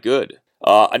was quite good.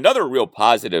 Another real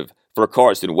positive for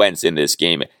Carson Wentz in this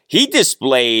game, he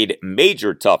displayed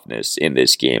major toughness in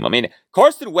this game. I mean,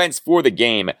 Carson Wentz for the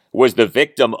game was the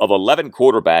victim of 11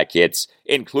 quarterback hits,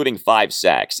 including 5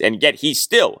 sacks, and yet he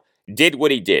still did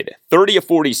what he did. 30 of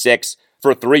 46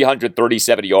 for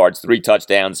 337 yards, 3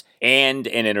 touchdowns, and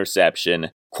an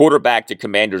interception. Quarterback to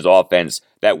Commanders offense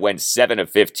that went 7 of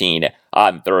 15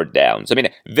 on third downs. I mean,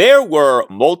 there were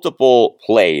multiple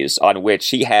plays on which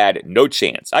he had no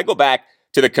chance. I go back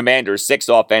to the Commanders' 6th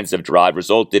offensive drive,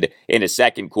 resulted in a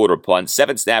second quarter punt,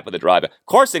 7th snap of the drive.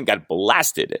 Carson got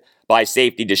blasted by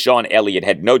safety. Deshaun Elliott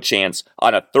had no chance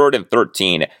on a 3rd and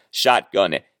 13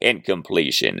 shotgun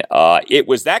incompletion. It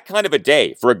was that kind of a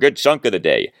day for a good chunk of the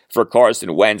day for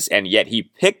Carson Wentz, and yet he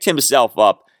picked himself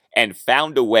up and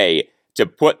found a way to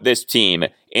put this team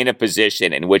in a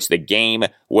position in which the game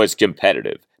was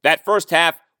competitive. That first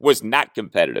half was not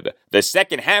competitive. The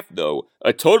second half, though,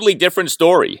 a totally different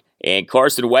story, and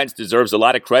Carson Wentz deserves a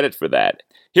lot of credit for that.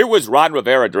 Here was Ron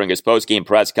Rivera during his post-game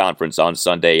press conference on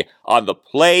Sunday on the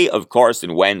play of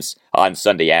Carson Wentz on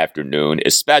Sunday afternoon,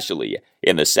 especially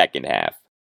in the second half.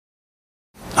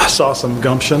 I saw some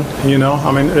gumption, you know.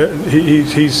 I mean,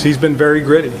 he's been very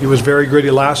gritty. He was very gritty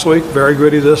last week, very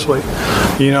gritty this week.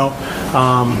 You know,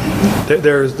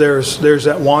 there's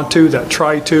that want to, that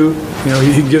try to. You know,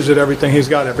 he gives it everything he's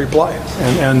got every play.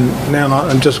 And man,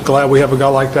 I'm just glad we have a guy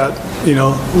like that. You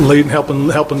know, helping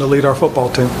to lead our football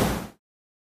team.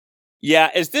 Yeah,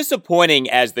 as disappointing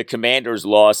as the Commanders'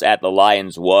 loss at the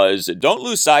Lions was, don't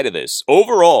lose sight of this.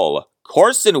 Overall,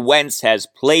 Carson Wentz has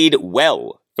played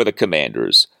well for the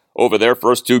Commanders over their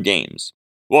first 2 games.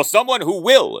 Well, someone who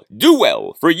will do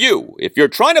well for you if you're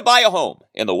trying to buy a home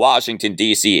in the Washington,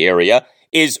 D.C. area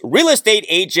is real estate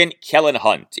agent Kellen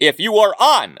Hunt. If you are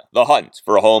on the hunt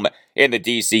for a home in the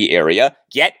D.C. area,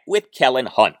 get with Kellen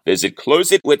Hunt. Visit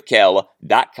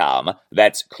closeitwithkel.com.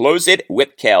 That's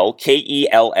closeitwithkel,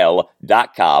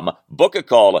 Kell.com. Book a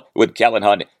call with Kellen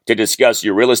Hunt to discuss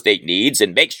your real estate needs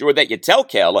and make sure that you tell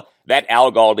Kell that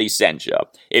Al Galdi sent you.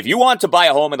 If you want to buy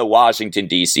a home in the Washington,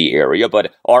 D.C. area,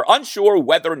 but are unsure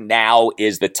whether now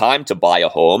is the time to buy a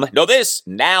home, know this,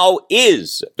 now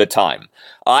is the time.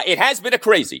 It has been a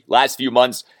crazy last few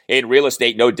months in real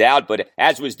estate, no doubt, but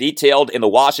as was detailed in the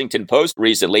Washington Post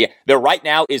recently, there right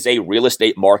now is a real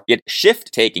estate market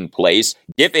shift taking place,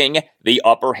 giving the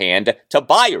upper hand to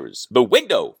buyers. The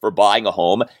window for buying a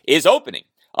home is opening.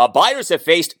 Buyers have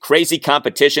faced crazy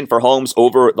competition for homes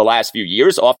over the last few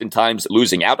years, oftentimes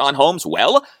losing out on homes.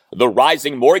 Well, the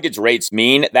rising mortgage rates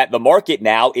mean that the market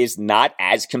now is not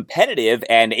as competitive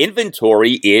and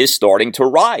inventory is starting to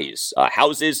rise.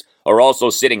 Houses are also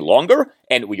sitting longer,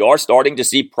 and we are starting to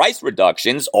see price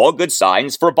reductions, all good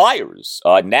signs for buyers.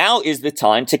 Now is the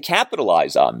time to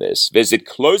capitalize on this. Visit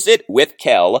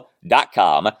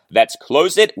closeitwithkel.com. That's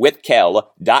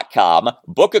closeitwithkel.com.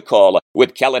 Book a call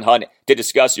with Kellen Hunt to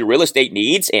discuss your real estate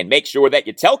needs and make sure that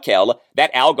you tell Kell that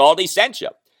Al Galdi sent you.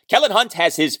 Kellen Hunt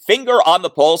has his finger on the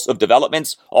pulse of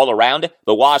developments all around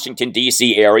the Washington,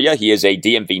 D.C. area. He is a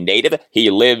DMV native. He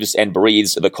lives and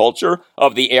breathes the culture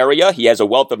of the area. He has a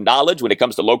wealth of knowledge when it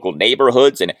comes to local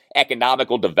neighborhoods and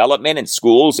economical development and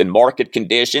schools and market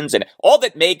conditions and all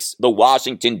that makes the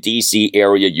Washington, D.C.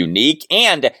 area unique.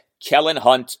 And Kellen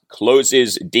Hunt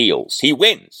closes deals. He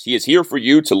wins. He is here for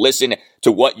you to listen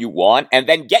to what you want and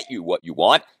then get you what you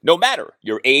want, no matter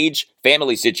your age,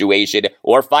 family situation,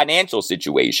 or financial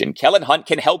situation. Kellen Hunt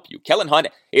can help you. Kellen Hunt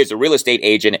is a real estate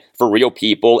agent for real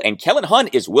people, and Kellen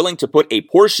Hunt is willing to put a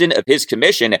portion of his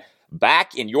commission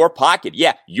back in your pocket.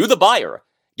 Yeah, you, the buyer,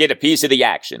 get a piece of the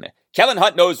action. Kellen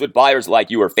Hunt knows what buyers like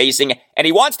you are facing, and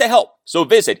he wants to help. So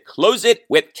visit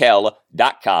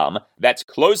closeitwithkel.com. That's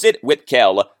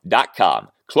closeitwithkel.com.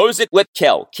 Close it with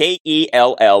Kell,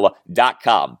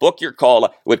 Kell.com. Book your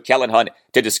call with Kellen Hunt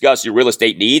to discuss your real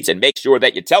estate needs and make sure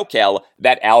that you tell Kell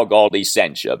that Al Galdi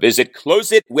sent you. Visit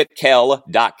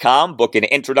closeitwithkel.com. Book an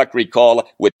introductory call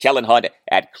with Kellen Hunt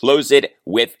at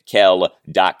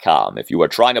closeitwithkel.com. If you are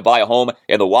trying to buy a home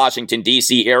in the Washington,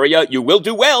 D.C. area, you will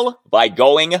do well by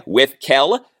going with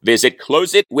Kell. Visit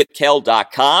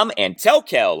closeitwithkel.com and tell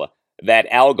Kell that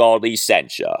Al Galdi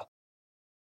sent you.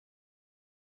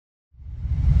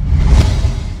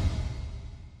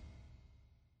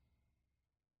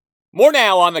 More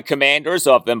now on the Commanders,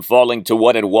 of them falling to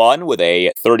 1-1 with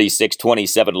a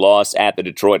 36-27 loss at the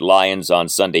Detroit Lions on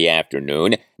Sunday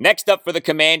afternoon. Next up for the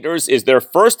Commanders is their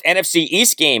first NFC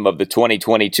East game of the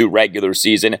 2022 regular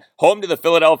season, home to the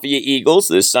Philadelphia Eagles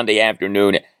this Sunday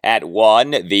afternoon at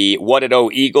 1. The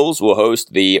 1-0 Eagles will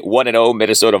host the 1-0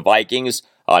 Minnesota Vikings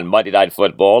on Monday Night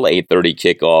Football, 8:30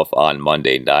 kickoff on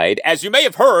Monday night. As you may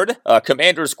have heard,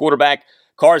 Commanders quarterback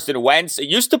Carson Wentz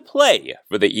used to play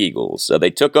for the Eagles. They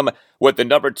took him with the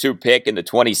number 2 pick in the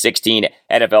 2016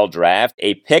 NFL Draft,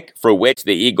 a pick for which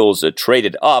the Eagles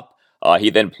traded up.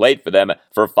 He then played for them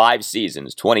for 5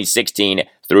 seasons, 2016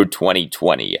 through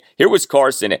 2020. Here was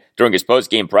Carson during his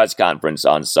post-game press conference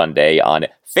on Sunday on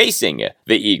facing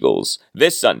the Eagles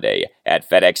this Sunday at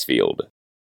FedEx Field.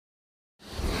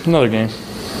 Another game.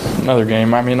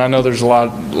 I mean, I know there's a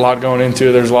lot going into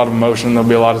it. There's a lot of emotion. There'll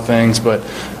be a lot of things, but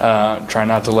try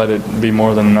not to let it be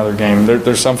more than another game.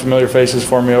 There's some familiar faces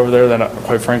for me over there that,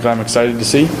 quite frankly, I'm excited to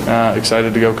see,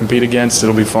 excited to go compete against.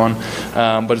 It'll be fun,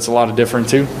 but it's a lot of different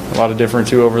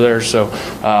too over there. So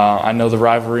I know the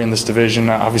rivalry in this division.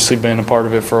 I've obviously been a part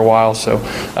of it for a while, so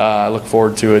I look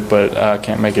forward to it, but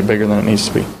can't make it bigger than it needs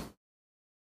to be.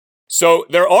 So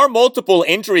there are multiple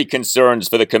injury concerns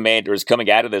for the Commanders coming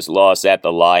out of this loss at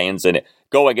the Lions and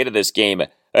going into this game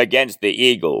against the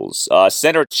Eagles.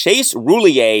 Center Chase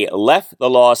Roulier left the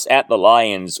loss at the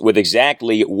Lions with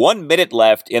exactly 1 minute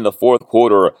left in the fourth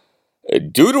quarter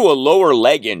due to a lower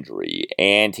leg injury,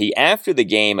 and he, after the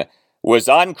game, was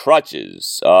on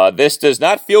crutches. This does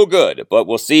not feel good, but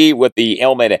we'll see what the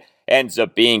ailment ends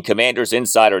up being. Commanders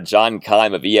insider John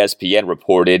Keim of ESPN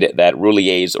reported that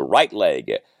Roulier's right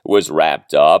leg was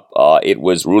wrapped up. It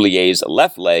was Roulier's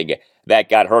left leg that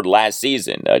got hurt last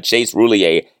season. Chase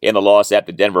Roulier, in the loss at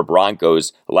the Denver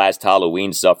Broncos last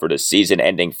Halloween, suffered a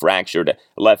season-ending fractured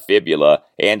left fibula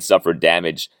and suffered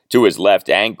damage to his left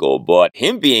ankle, but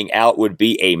him being out would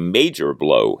be a major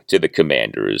blow to the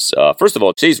Commanders. First of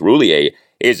all, Chase Roulier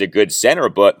is a good center,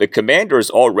 but the Commanders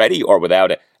already are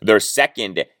without their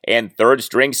second and third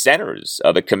string centers.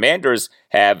 The Commanders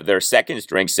have their second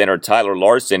string center, Tyler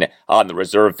Larson, on the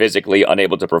reserve physically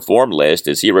unable to perform list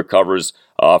as he recovers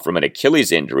from an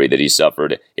Achilles injury that he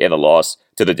suffered in the loss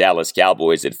to the Dallas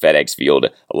Cowboys at FedEx Field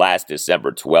last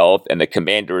December 12th. And the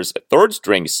Commanders' third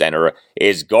string center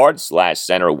is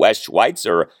guard/center Wes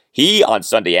Schweitzer. He, on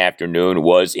Sunday afternoon,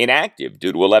 was inactive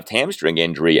due to a left hamstring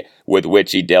injury with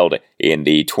which he dealt in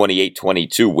the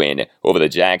 28-22 win over the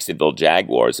Jacksonville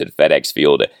Jaguars at FedEx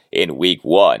Field in Week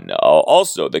 1.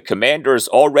 Also, the Commanders'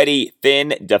 already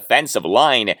thin defensive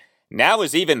line now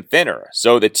is even thinner,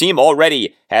 so the team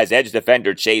already has edge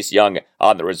defender Chase Young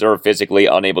on the reserve physically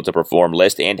unable to perform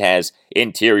list and has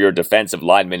interior defensive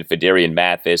lineman Phidarian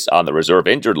Mathis on the reserve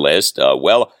injured list.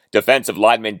 Defensive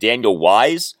lineman Daniel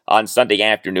Wise on Sunday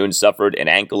afternoon suffered an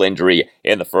ankle injury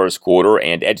in the first quarter,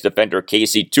 and edge defender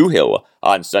Casey Tuhill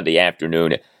on Sunday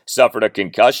afternoon suffered a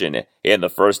concussion in the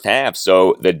first half,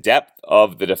 so the depth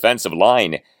of the defensive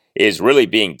line is really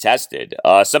being tested.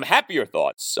 Some happier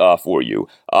thoughts for you.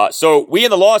 So we in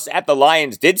the loss at the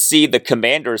Lions did see the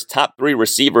Commanders' top 3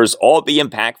 receivers all be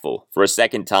impactful for a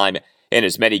second time in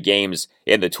as many games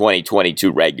in the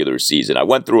 2022 regular season. I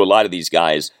went through a lot of these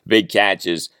guys' big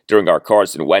catches during our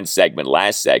Carson Wentz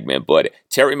last segment, but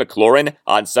Terry McLaurin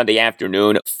on Sunday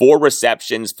afternoon, 4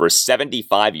 receptions for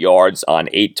 75 yards on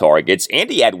 8 targets, and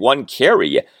he had 1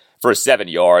 carry for 7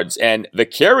 yards, and the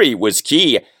carry was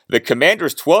key. The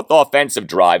Commanders' 12th offensive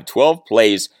drive, 12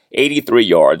 plays, 83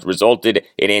 yards, resulted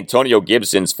in Antonio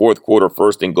Gibson's fourth quarter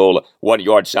first and goal,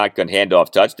 1-yard shotgun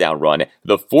handoff touchdown run.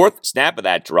 The fourth snap of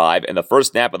that drive and the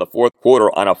first snap of the fourth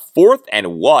quarter on a 4th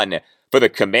and 1 for the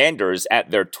Commanders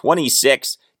at their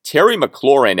 26, Terry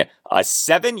McLaurin, a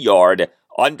 7-yard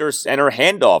under center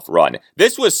handoff run.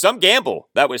 This was some gamble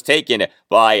that was taken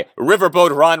by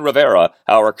Riverboat Ron Rivera,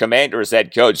 our Commanders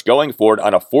head coach, going for it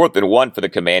on a 4th and 1 for the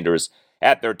Commanders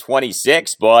at their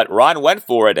 26, but Ron went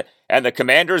for it, and the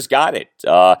Commanders got it.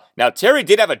 Now, Terry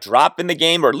did have a drop in the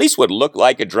game, or at least what looked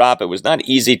like a drop. It was not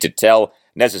easy to tell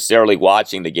necessarily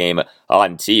watching the game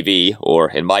on TV, or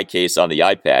in my case, on the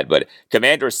iPad, but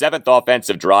Commanders' 7th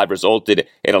offensive drive resulted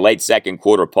in a late second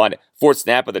quarter punt. 4th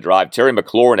snap of the drive, Terry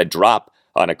McLaurin a drop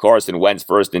on a Carson Wentz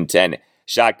 1st and 10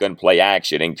 shotgun play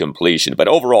action and completion. But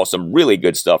overall, some really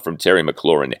good stuff from Terry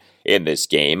McLaurin in this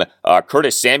game.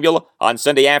 Curtis Samuel on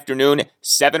Sunday afternoon,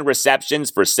 7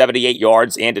 receptions for 78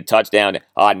 yards and a touchdown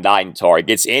on 9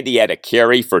 targets. Andy had a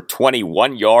carry for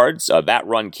 21 yards. That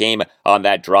run came on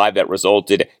that drive that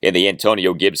resulted in the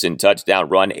Antonio Gibson touchdown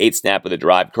run. 8th snap of the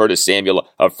drive, Curtis Samuel,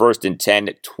 a 1st and 10,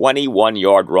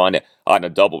 21-yard run on a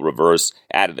double reverse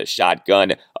out of the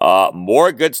shotgun.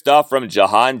 More good stuff from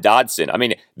Jahan Dotson. I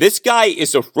mean, this guy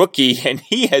is a rookie, and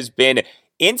he has been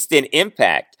instant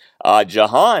impact.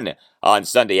 Jahan on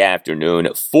Sunday afternoon,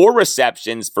 4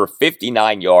 receptions for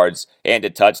 59 yards and a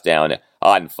touchdown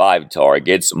on 5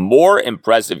 targets. More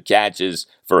impressive catches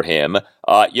for him.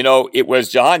 It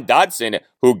was Jahan Dotson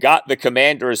who got the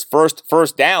Commanders'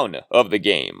 first down of the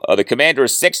game. The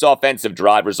Commanders' 6th offensive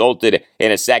drive resulted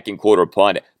in a second quarter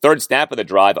punt. 3rd snap of the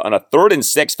drive on a 3rd and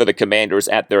 6 for the Commanders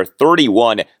at their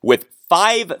 31 with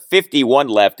 5:51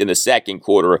 left in the second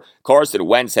quarter. Carson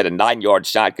Wentz had a 9-yard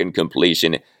shotgun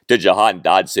completion to Jahan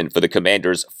Dotson for the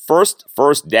Commanders'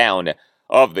 first down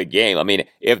of the game. I mean,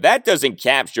 if that doesn't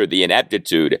capture the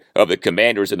ineptitude of the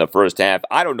Commanders in the first half,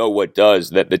 I don't know what does.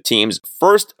 That the team's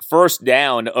first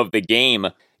down of the game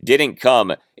didn't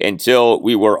come until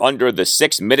we were under the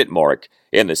 6-minute mark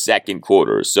in the second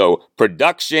quarter. So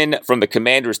production from the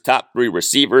Commanders' top 3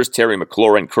 receivers, Terry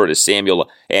McLaurin, Curtis Samuel,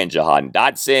 and Jahan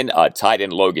Dotson. Tight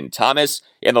end Logan Thomas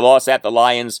in the loss at the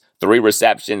Lions, 3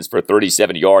 receptions for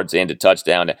 37 yards and a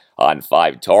touchdown on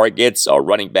 5 targets.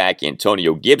 Running back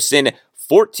Antonio Gibson,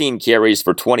 14 carries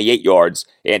for 28 yards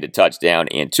and a touchdown,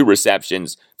 and 2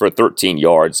 receptions for 13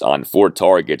 yards on 4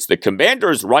 targets. The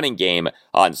Commanders' running game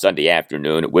on Sunday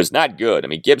afternoon was not good. I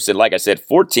mean, Gibson, like I said,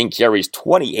 14 carries,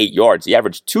 28 yards. He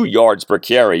averaged 2 yards per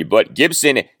carry, but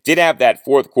Gibson did have that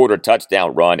 4th quarter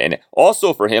touchdown run, and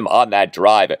also for him on that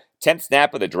drive, 10th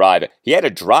snap of the drive, he had a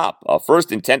drop.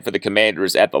 1st and 10 for the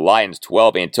Commanders at the Lions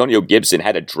 12. Antonio Gibson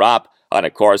had a drop on a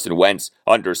Carson Wentz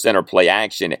under center play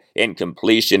action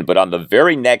incompletion. But on the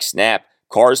very next snap,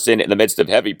 Carson, in the midst of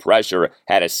heavy pressure,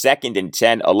 had a 2nd and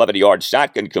 10, 11-yard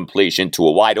shotgun completion to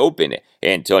a wide open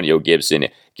Antonio Gibson,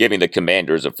 giving the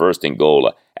Commanders a 1st and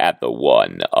goal at the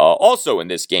 1. Also in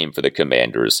this game for the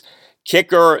Commanders,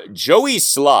 kicker Joey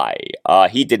Sly.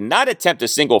 He did not attempt a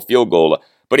single field goal,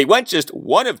 but he went just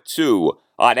 1 of 2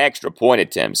 on extra point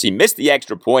attempts. He missed the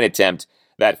extra point attempt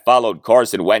that followed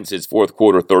Carson Wentz's 4th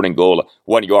quarter 3rd and goal,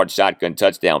 1-yard shotgun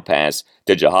touchdown pass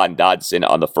to Jahan Dotson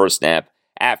on the first snap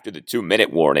after the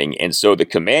 2-minute warning. And so the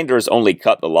Commanders only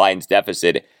cut the Lions'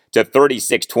 deficit to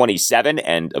 36-27,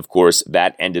 and of course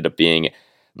that ended up being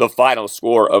the final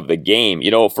score of the game.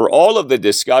 For all of the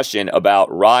discussion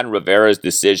about Ron Rivera's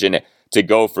decision to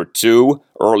go for 2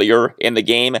 earlier in the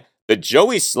game, the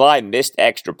Joey Sly missed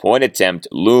extra point attempt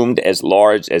loomed as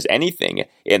large as anything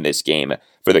in this game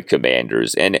for the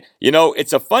Commanders. And,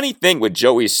 it's a funny thing with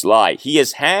Joey Sly. He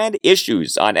has had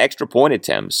issues on extra point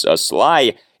attempts.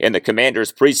 Sly, in the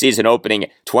Commanders' preseason opening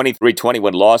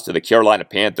 23-21 loss to the Carolina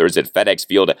Panthers at FedEx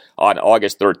Field on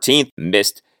August 13th,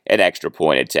 missed an extra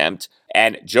point attempt.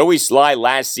 And Joey Sly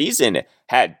last season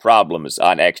had problems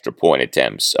on extra point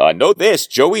attempts. Note this,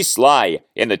 Joey Sly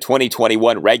in the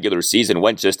 2021 regular season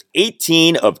went just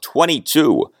 18 of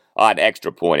 22 on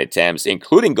extra point attempts,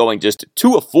 including going just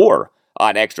 2 of 4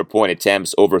 on extra point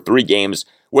attempts over 3 games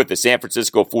with the San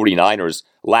Francisco 49ers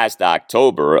last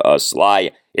October.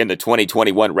 Sly in the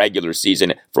 2021 regular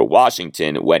season for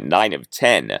Washington went 9 of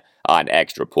 10 on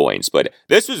extra points. But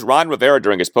this was Ron Rivera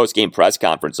during his post-game press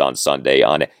conference on Sunday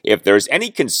on if there's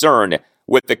any concern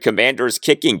with the Commanders'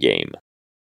 kicking game.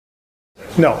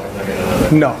 No,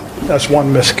 that's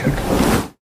 1 missed kick.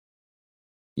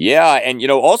 Yeah, and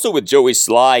also with Joey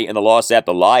Sly in the loss at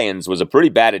the Lions was a pretty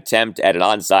bad attempt at an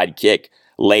onside kick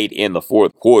late in the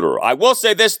 4th quarter. I will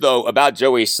say this, though, about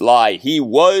Joey Sly. He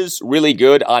was really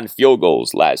good on field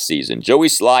goals last season. Joey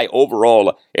Sly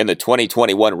overall in the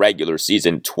 2021 regular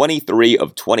season, 23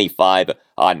 of 25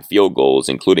 on field goals,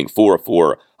 including 4 of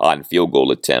 4 on field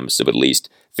goal attempts of at least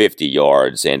 50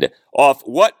 yards. And off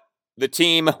what the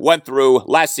team went through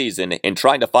last season in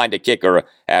trying to find a kicker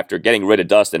after getting rid of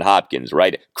Dustin Hopkins,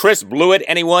 right? Chris Blewett,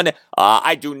 anyone?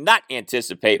 I do not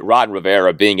anticipate Ron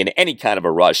Rivera being in any kind of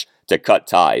a rush to cut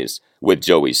ties with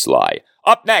Joey Sly.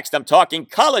 Up next, I'm talking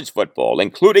college football,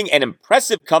 including an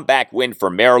impressive comeback win for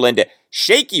Maryland,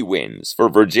 shaky wins for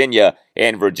Virginia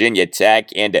and Virginia Tech,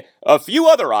 and a few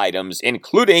other items,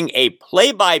 including a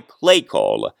play-by-play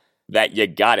call that you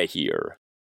gotta hear.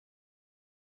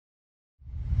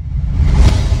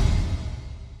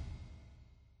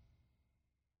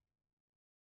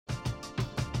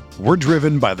 We're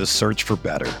driven by the search for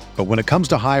better. But when it comes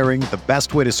to hiring, the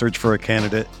best way to search for a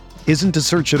candidate isn't to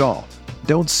search at all.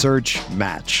 Don't search,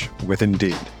 match with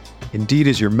Indeed. Indeed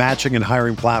is your matching and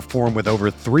hiring platform with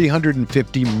over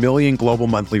 350 million global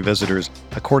monthly visitors,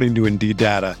 according to Indeed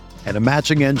data, and a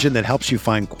matching engine that helps you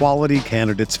find quality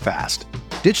candidates fast.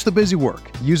 Ditch the busy work.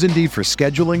 Use Indeed for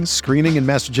scheduling, screening, and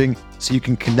messaging so you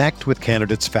can connect with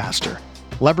candidates faster.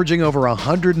 Leveraging over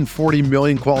 140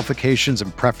 million qualifications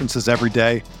and preferences every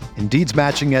day, Indeed's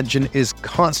matching engine is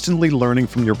constantly learning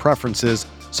from your preferences,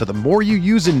 so the more you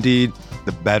use Indeed,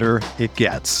 the better it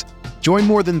gets. Join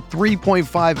more than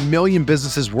 3.5 million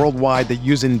businesses worldwide that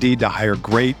use Indeed to hire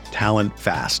great talent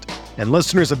fast. And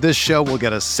listeners of this show will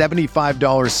get a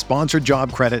 $75 sponsored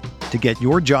job credit to get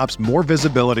your jobs more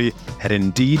visibility at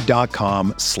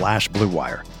Indeed.com/Blue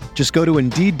Wire. Just go to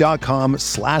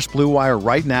Indeed.com/Blue Wire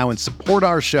right now and support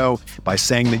our show by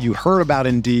saying that you heard about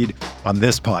Indeed on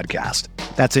this podcast.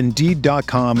 That's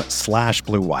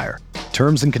Indeed.com/Blue Wire.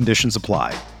 Terms and conditions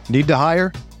apply. Need to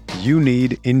hire? You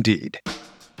need Indeed.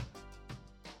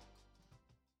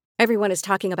 Everyone is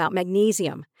talking about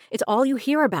magnesium. It's all you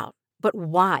hear about. But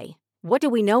why? What do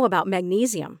we know about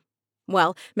magnesium?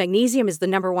 Well, magnesium is the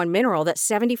number one mineral that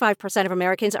 75% of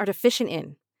Americans are deficient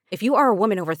in. If you are a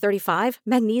woman over 35,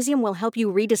 magnesium will help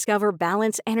you rediscover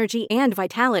balance, energy, and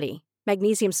vitality.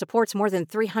 Magnesium supports more than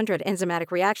 300 enzymatic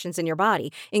reactions in your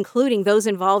body, including those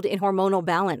involved in hormonal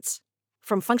balance.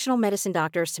 From functional medicine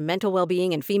doctors to mental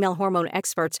well-being and female hormone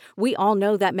experts, we all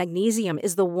know that magnesium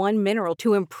is the one mineral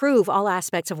to improve all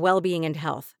aspects of well-being and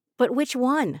health. But which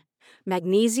one?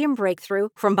 Magnesium Breakthrough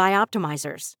from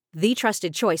Bioptimizers, the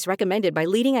trusted choice recommended by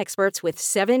leading experts with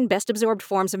 7 best-absorbed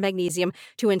forms of magnesium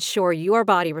to ensure your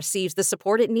body receives the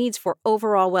support it needs for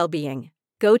overall well-being.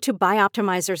 Go to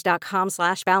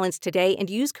bioptimizers.com/balance today and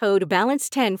use code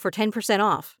BALANCE10 for 10%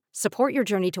 off. Support your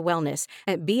journey to wellness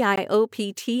at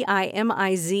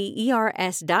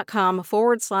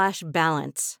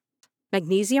bioptimizers.com/balance.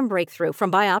 Magnesium Breakthrough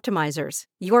from Bioptimizers,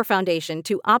 your foundation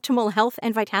to optimal health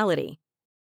and vitality.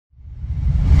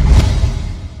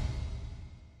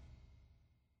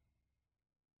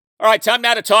 All right, time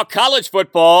now to talk college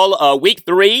football. Week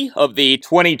 3 of the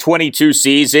 2022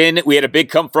 season. We had a big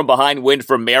come-from-behind win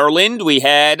from Maryland. We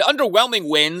had underwhelming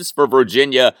wins for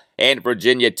Virginia and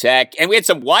Virginia Tech. And we had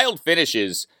some wild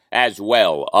finishes as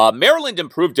well. Maryland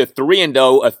improved to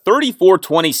 3-0, a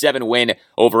 34-27 win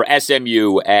over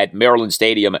SMU at Maryland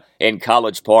Stadium in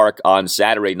College Park on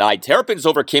Saturday night. Terrapins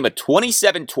overcame a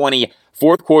 27-20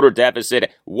 fourth-quarter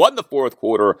deficit, won the fourth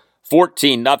quarter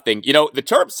 14-0. You know, the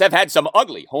Terps have had some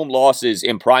ugly home losses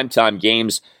in primetime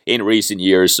games in recent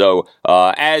years. So,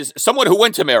 as someone who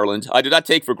went to Maryland, I do not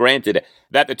take for granted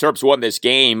that the Terps won this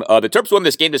game. The Terps won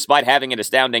this game despite having an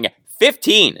astounding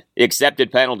 15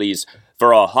 accepted penalties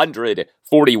for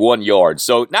 141 yards.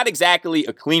 So not exactly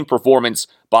a clean performance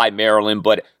by Maryland,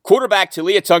 but quarterback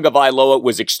Taulia Tagovailoa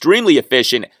was extremely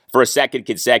efficient for a second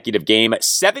consecutive game.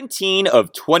 17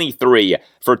 of 23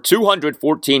 for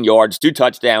 214 yards, 2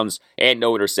 touchdowns, and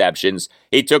no interceptions.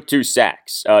 He took 2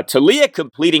 sacks. Taulia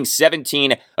completing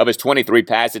 17 of his 23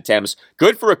 pass attempts,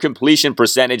 good for a completion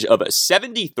percentage of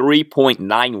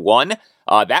 73.91.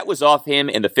 That was off him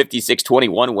in the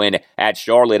 56-21 win at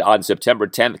Charlotte on September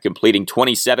 10th, completing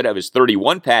 27 of his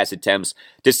 31 pass attempts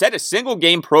to set a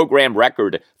single-game program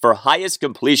record for highest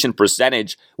completion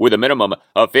percentage with a minimum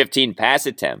of 15 pass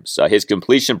attempts. His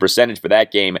completion percentage for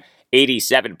that game,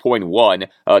 87.1.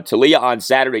 Taulia on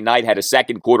Saturday night had a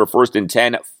second quarter 1st and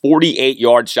 10,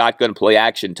 48-yard shotgun play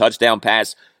action touchdown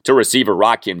pass to receiver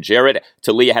Rakim Jarrett.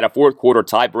 Taulia had a fourth quarter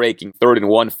tie-breaking 3rd and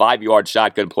 1, 5-yard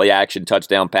shotgun play action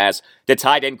touchdown pass to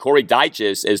tight end Corey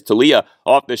Dyches as Taulia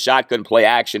off the shotgun play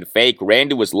action fake ran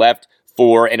to his left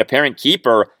for an apparent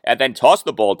keeper and then tossed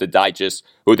the ball to Dyches,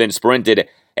 who then sprinted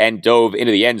and dove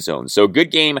into the end zone. So good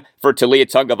game for Taulia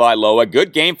Tagovailoa.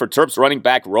 Good game for Terps running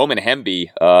back Roman Hemby,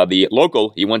 the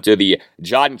local. He went to the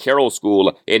John Carroll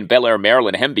School in Bel Air,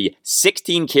 Maryland. Hemby,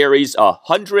 16 carries,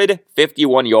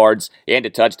 151 yards, and a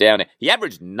touchdown. He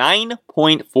averaged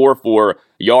 9.44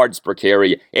 yards per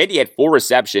carry, and he had 4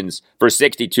 receptions for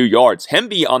 62 yards.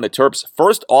 Hemby on the Terps'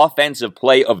 first offensive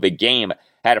play of the game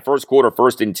had a first quarter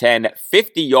 1st and 10,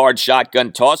 50-yard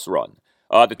shotgun toss run.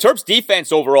 The Terps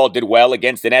defense overall did well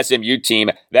against an SMU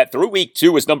team that through week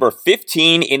 2 was number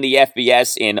 15 in the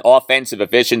FBS in offensive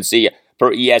efficiency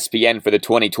per ESPN for the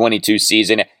 2022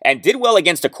 season, and did well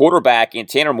against a quarterback in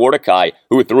Tanner Mordecai,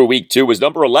 who through week 2 was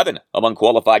number 11 among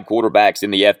qualified quarterbacks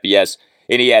in the FBS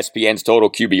in ESPN's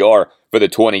total QBR for the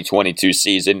 2022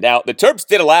 season. Now, the Terps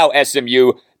did allow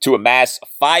SMU to amass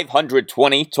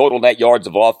 520 total net yards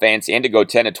of offense and to go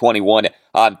 10-21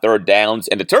 on third downs,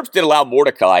 and the Terps did allow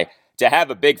Mordecai to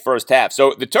have a big first half.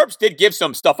 So the Terps did give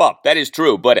some stuff up. That is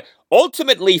true. But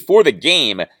ultimately for the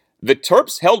game, the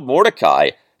Terps held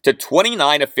Mordecai to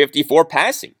 29 of 54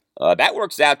 passing. That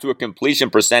works out to a completion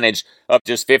percentage of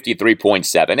just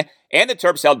 53.7. And the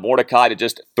Terps held Mordecai to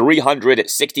just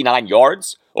 369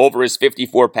 yards over his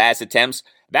 54 pass attempts.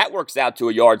 That works out to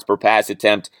a yards per pass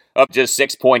attempt of just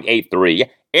 6.83.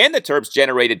 And the Terps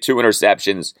generated 2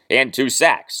 interceptions and 2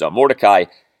 sacks. Mordecai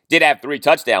did have 3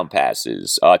 touchdown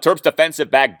passes. Terps defensive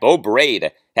back Bo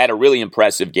Braid had a really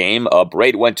impressive game.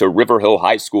 Braid went to River Hill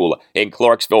High School in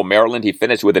Clarksville, Maryland. He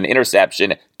finished with an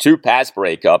interception, 2 pass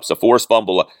breakups, a forced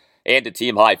fumble, and a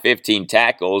team-high 15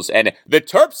 tackles. And the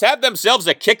Terps have themselves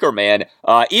a kicker, man.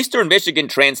 Eastern Michigan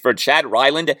transfer Chad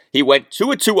Ryland. He went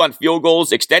 2-2 on field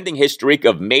goals, extending his streak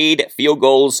of made field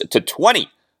goals to 20.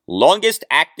 Longest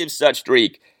active such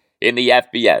streak in the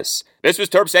FBS. This was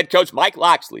Terps head coach Mike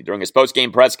Locksley during his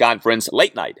post-game press conference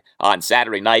late night on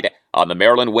Saturday night on the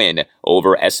Maryland win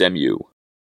over SMU.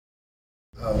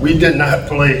 We did not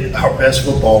play our best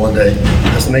football today.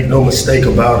 Let's make no mistake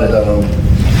about it. A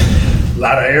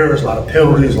lot of errors, a lot of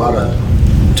penalties, a lot of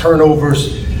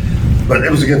turnovers, but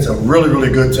it was against a really,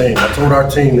 really good team. I told our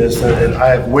team this, and I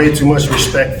have way too much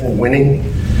respect for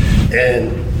winning.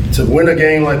 And to win a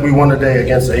game like we won today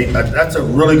against that's a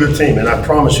really good team. And I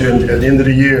promise you, at the end of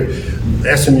the year,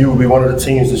 SMU will be one of the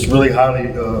teams that's really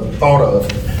highly thought of.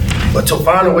 But to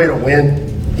find a way to win,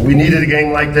 we needed a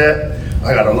game like that.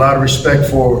 I got a lot of respect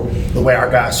for the way our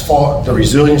guys fought, the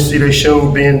resiliency they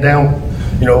showed being down.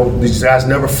 You know, these guys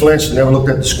never flinched, never looked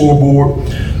at the scoreboard.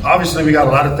 Obviously, we got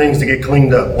a lot of things to get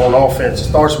cleaned up on offense. It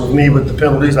starts with me with the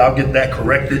penalties. I'll get that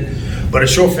corrected. But it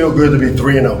sure feels good to be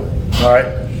 3-0, all right?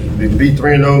 We beat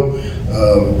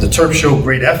 3-0. The Terps showed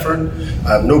great effort.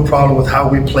 I have no problem with how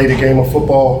we played a game of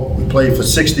football. We played for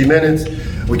 60 minutes.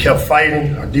 We kept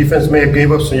fighting. Our defense may have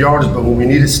gave up some yardage, but when we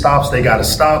needed stops, they got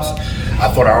us stops. I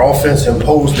thought our offense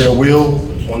imposed their will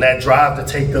on that drive to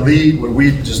take the lead, where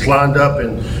we just lined up,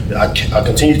 and I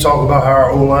continue to talk about how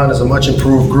our O-line is a much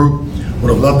improved group.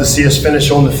 Would have loved to see us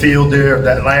finish on the field there,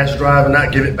 that last drive, and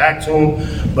not give it back to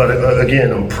them. But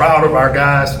again, I'm proud of our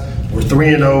guys. We're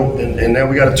 3-0, and now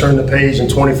we got to turn the page in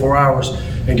 24 hours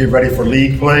and get ready for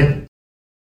league play.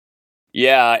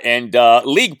 Yeah, and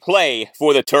league play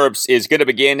for the Terps is going to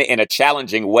begin in a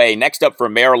challenging way. Next up for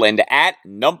Maryland at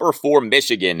number 4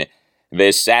 Michigan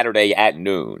this Saturday at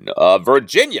noon.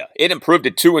 Virginia, it improved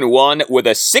to 2-1 with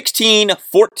a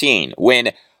 16-14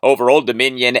 win over Old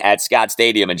Dominion at Scott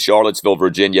Stadium in Charlottesville,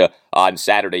 Virginia on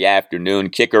Saturday afternoon.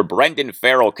 Kicker Brendan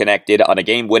Farrell connected on a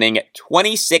game-winning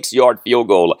 26-yard field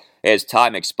goal as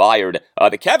time expired.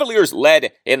 The Cavaliers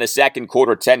led in the second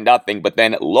quarter 10-0, but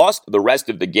then lost the rest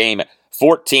of the game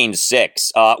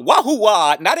 14-6.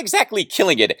 Wahoo, not exactly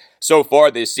killing it so far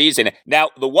this season.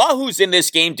 Now, the Wahoos in this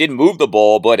game did move the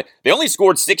ball, but they only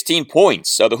scored 16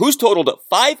 points. So the Hoos totaled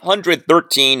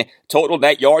 513 total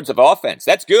net yards of offense.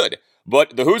 That's good.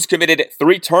 But the Hoos committed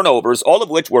 3 turnovers, all of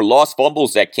which were lost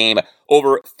fumbles that came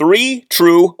over 3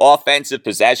 true offensive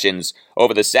possessions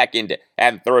over the second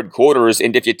and third quarters.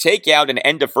 And if you take out an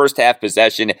end of first half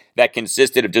possession that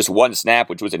consisted of just 1 snap,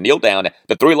 which was a kneel down,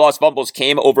 the 3 lost fumbles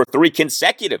came over 3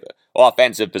 consecutive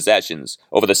offensive possessions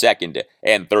over the second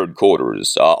and third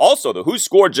quarters. Also, the Hoos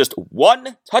scored just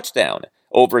 1 touchdown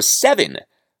over 7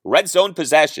 red zone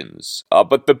possessions.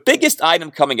 But the biggest item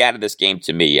coming out of this game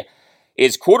to me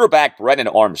is quarterback Brennan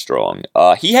Armstrong.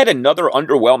 He had another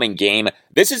underwhelming game.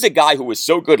 This is a guy who was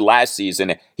so good last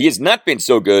season. He has not been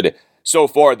so good so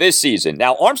far this season.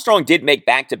 Now, Armstrong did make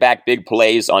back-to-back big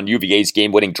plays on UVA's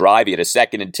game-winning drive. He had a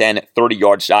 2nd and 10,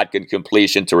 30-yard shotgun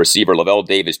completion to receiver Lavelle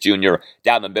Davis Jr.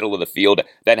 down the middle of the field,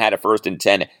 then had a 1st and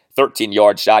 10,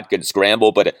 13-yard shotgun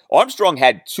scramble. But Armstrong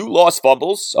had 2 lost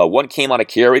fumbles. One came on a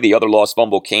carry. The other lost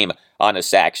fumble came on a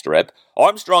sack strip.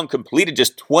 Armstrong completed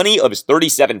just 20 of his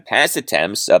 37 pass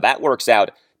attempts. That works out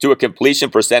to a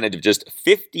completion percentage of just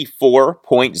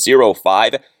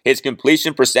 54.05. His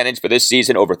completion percentage for this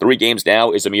season over 3 games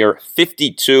now is a mere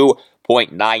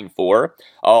 52.94.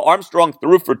 Armstrong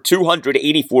threw for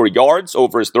 284 yards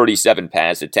over his 37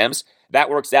 pass attempts.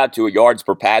 That works out to a yards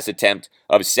per pass attempt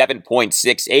of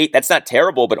 7.68. That's not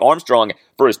terrible, but Armstrong,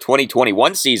 for his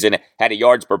 2021 season, had a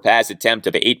yards per pass attempt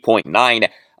of 8.9.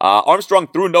 Armstrong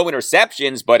threw no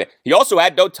interceptions, but he also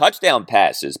had no touchdown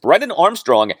passes. Brennan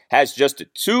Armstrong has just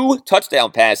 2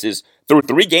 touchdown passes through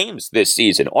 3 games this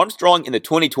season. Armstrong in the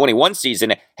 2021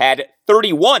 season had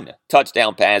 31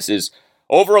 touchdown passes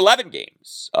over 11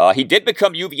 games. He did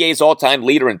become UVA's all-time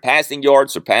leader in passing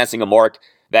yards, surpassing a mark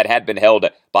that had been held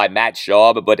by Matt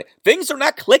Schaub, but things are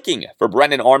not clicking for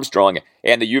Brennan Armstrong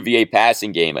and the UVA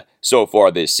passing game so far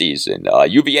this season.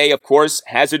 UVA, of course,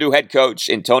 has a new head coach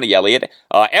in Tony Elliott.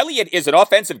 Elliott is an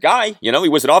offensive guy. He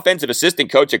was an offensive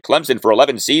assistant coach at Clemson for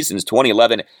 11 seasons,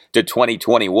 2011 to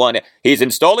 2021. He's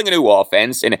installing a new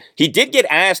offense, and he did get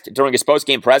asked during his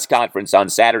post-game press conference on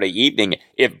Saturday evening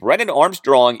if Brennan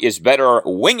Armstrong is better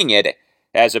winging it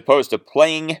as opposed to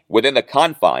playing within the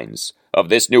confines of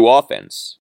this new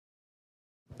offense.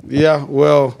 Yeah,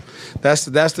 well, that's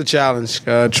the challenge,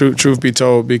 truth be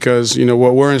told, because,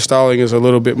 what we're installing is a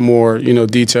little bit more,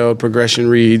 detailed progression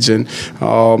reads and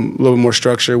a little more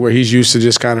structure where he's used to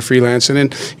just kind of freelancing.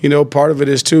 And, part of it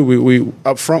is, too, we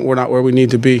up front, we're not where we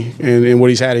need to be in what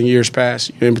he's had in years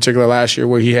past, in particular last year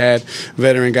where he had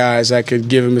veteran guys that could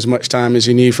give him as much time as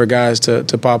he needs for guys to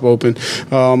pop open.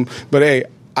 But, hey,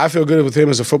 I feel good with him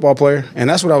as a football player, and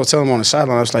that's what I was telling him on the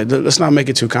sideline. I was like, let's not make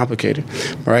it too complicated,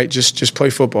 right? Just play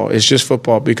football. It's just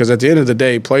football, because at the end of the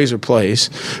day, plays are plays,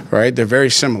 right? They're very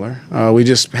similar. We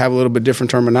just have a little bit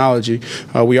different terminology.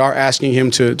 We are asking him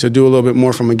to do a little bit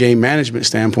more from a game management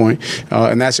standpoint,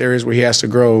 and that's areas where he has to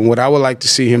grow. And what I would like to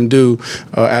see him do,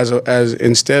 as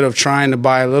instead of trying to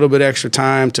buy a little bit extra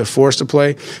time to force the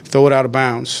play, throw it out of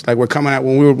bounds. Like we're coming out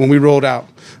when we rolled out.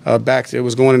 Back, it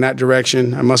was going in that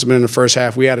direction. I must have been in the first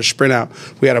half. We had a sprint out.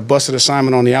 We had a busted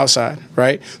assignment on the outside,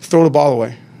 right? Throw the ball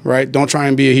away, right? Don't try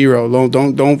and be a hero.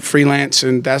 Don't freelance.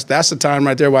 And that's the time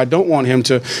right there where I don't want him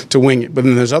to wing it. But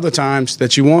then there's other times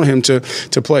that you want him to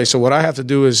play. So what I have to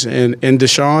do is, and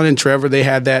Deshaun and Trevor, they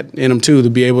had that in them too, to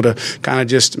be able to kind of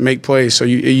just make plays. So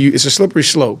it's a slippery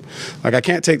slope. Like, I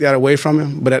can't take that away from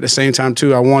him, but at the same time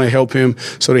too, I want to help him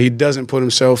so that he doesn't put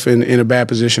himself in a bad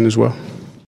position as well.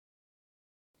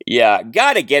 Yeah,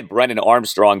 got to get Brennan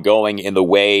Armstrong going in the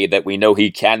way that we know he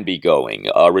can be going.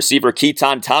 Receiver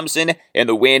Keaton Thompson in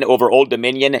the win over Old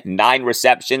Dominion, 9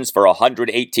 receptions for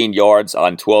 118 yards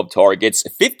on 12 targets.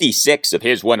 56 of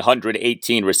his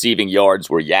 118 receiving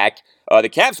yards were yak. The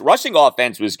Cavs' rushing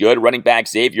offense was good. Running back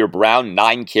Xavier Brown,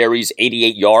 9 carries,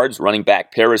 88 yards. Running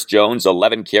back Paris Jones,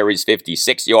 11 carries,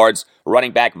 56 yards.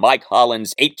 Running back Mike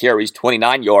Hollins, 8 carries,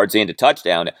 29 yards and a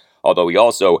touchdown, although he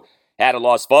also had a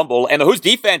lost fumble. And the Who's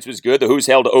defense was good. The Who's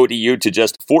held ODU to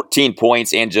just 14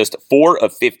 points and just 4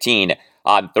 of 15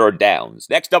 on third downs.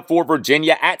 Next up for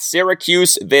Virginia at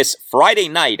Syracuse this Friday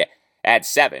night at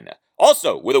 7.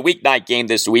 Also, with a weeknight game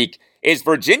this week is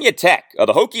Virginia Tech.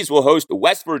 The Hokies will host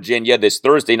West Virginia this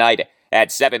Thursday night at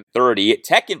 7:30.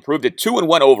 Tech improved to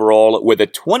 2-1 overall with a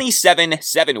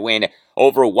 27-7 win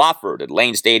over Wofford at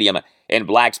Lane Stadium in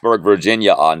Blacksburg,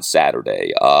 Virginia on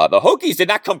Saturday. The Hokies did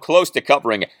not come close to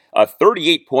covering a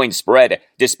 38-point spread,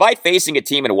 despite facing a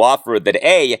team in Wofford that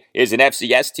A, is an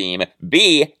FCS team,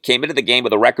 B, came into the game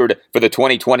with a record for the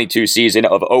 2022 season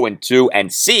of 0-2,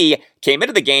 and C, came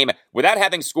into the game without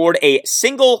having scored a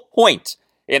single point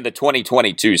in the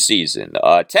 2022 season.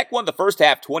 Tech won the first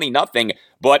half 20-0,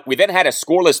 but we then had a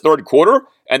scoreless third quarter,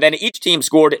 and then each team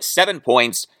scored 7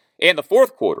 points in the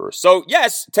fourth quarter. So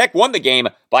yes, Tech won the game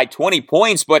by 20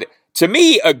 points, but to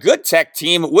me, a good Tech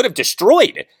team would have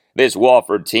destroyed this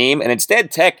Wofford team, and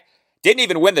instead Tech didn't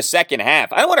even win the second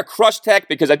half. I don't want to crush Tech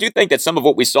because I do think that some of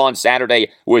what we saw on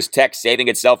Saturday was Tech saving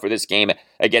itself for this game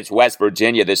against West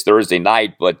Virginia this Thursday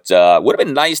night, but would have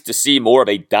been nice to see more of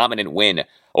a dominant win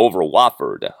over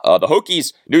Wofford. The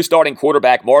Hokies' new starting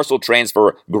quarterback, Marshall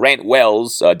transfer Grant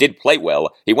Wells, did play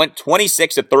well. He went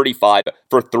 26 of 35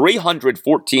 for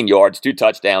 314 yards, 2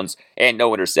 touchdowns, and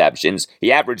no interceptions.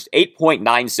 He averaged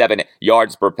 8.97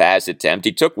 yards per pass attempt.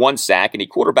 He took 1 sack, and he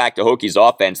quarterbacked a Hokies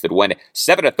offense that went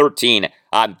 7 of 13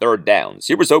 on third downs.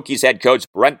 Here was Hokies head coach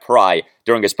Brent Pry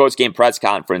during his postgame press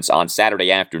conference on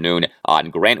Saturday afternoon on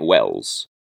Grant Wells.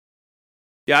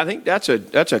 Yeah, I think that's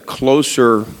a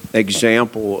closer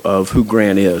example of who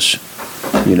Grant is.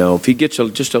 If he gets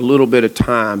just a little bit of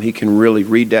time, he can really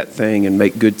read that thing and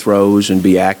make good throws and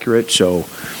be accurate. So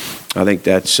I think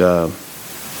that's a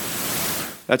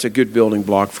good building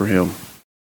block for him.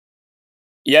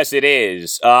 Yes, it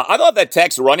is. I thought that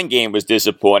Tech's running game was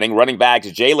disappointing. Running backs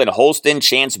Jalen Holston,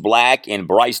 Chance Black, and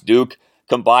Bryce Duke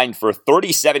combined for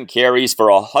 37 carries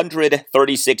for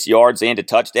 136 yards and a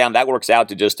touchdown. That works out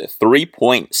to just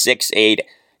 3.68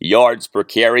 yards per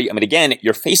carry. I mean, again,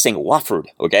 you're facing Wofford,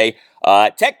 okay?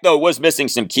 Tech, though, was missing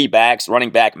some key backs.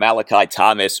 Running back Malachi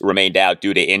Thomas remained out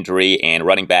due to injury, and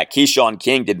running back Keyshawn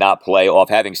King did not play off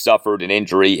having suffered an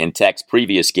injury in Tech's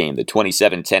previous game, the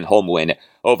 27-10 home win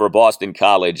over Boston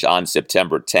College on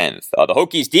September 10th. The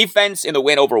Hokies' defense in the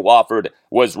win over Wofford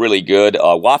was really good.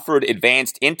 Wofford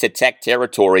advanced into Tech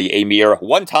territory a mere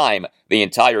one time the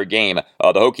entire game.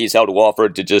 The Hokies held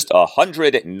Wofford to just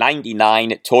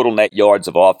 199 total net yards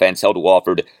of offense, held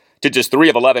Wofford to just 3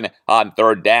 of 11 on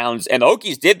third downs. And the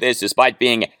Hokies did this despite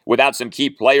being without some key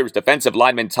players. Defensive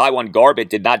lineman Tywan Garbett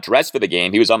did not dress for the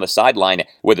game. He was on the sideline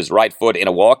with his right foot in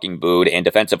a walking boot. And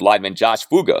defensive lineman Josh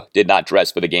Fuga did not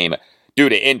dress for the game due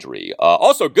to injury.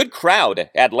 Also, good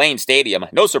crowd at Lane Stadium.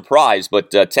 No surprise,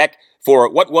 but Tech, for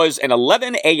what was an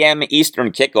 11 a.m.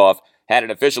 Eastern kickoff, had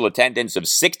an official attendance of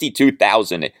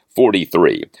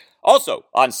 62,043. Also,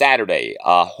 on Saturday,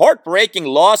 a heartbreaking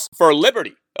loss for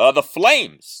Liberty. The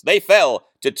Flames, they fell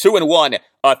to 2-1,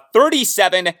 a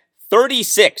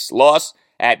 37-36 loss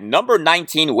at number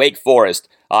 19 Wake Forest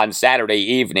on Saturday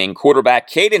evening. Quarterback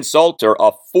Caden Salter,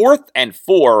 a 4th and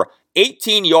 4,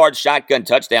 18-yard shotgun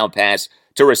touchdown pass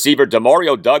to receiver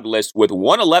Demario Douglas with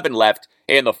 1:11 left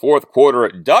in the fourth quarter.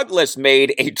 Douglas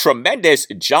made a tremendous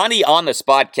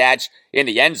Johnny-on-the-spot catch in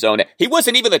the end zone. He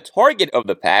wasn't even the target of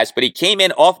the pass, but he came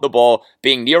in off the ball,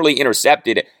 being nearly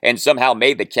intercepted, and somehow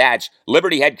made the catch.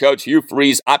 Liberty head coach Hugh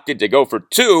Freeze opted to go for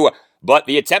 2, but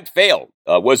the attempt failed.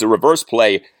 Was a reverse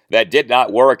play that did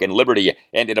not work, and Liberty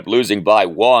ended up losing by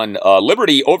 1.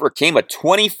 Liberty overcame a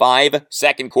 25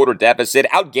 second quarter deficit,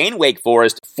 outgained Wake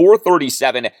Forest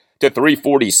 437 to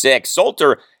 346.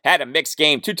 Salter had a mixed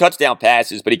game, 2 touchdown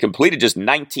passes, but he completed just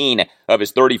 19 of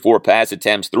his 34 pass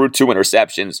attempts, threw 2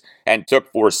 interceptions, and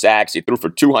took 4 sacks. He threw for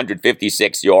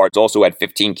 256 yards, also had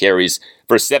 15 carries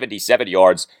for 77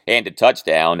 yards and a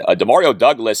touchdown. Demario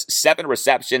Douglas, 7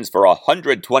 receptions for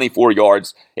 124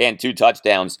 yards and 2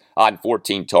 touchdowns on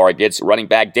 14 targets. Running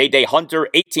back Day Hunter,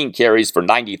 18 carries for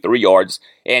 93 yards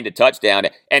and a touchdown.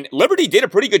 And Liberty did a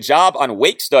pretty good job on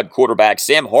Wake stud quarterback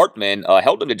Sam Hartman,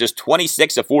 held him to just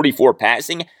 26 of 44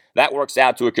 passing. That works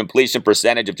out to a completion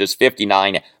percentage of just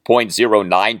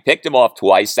 59.09. Picked him off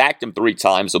twice, sacked him 3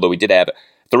 times, although he did have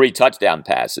 3 touchdown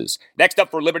passes. Next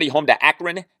up for Liberty, home to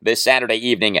Akron this Saturday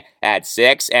evening at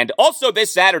 6. And also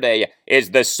this Saturday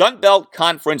is the Sun Belt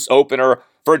Conference opener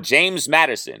for James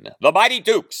Madison. The Mighty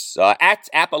Dukes at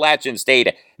Appalachian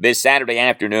State this Saturday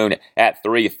afternoon at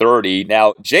 3:30.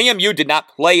 Now, JMU did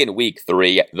not play in Week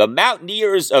 3. The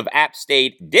Mountaineers of App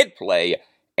State did play.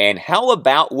 And how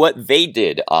about what they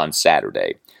did on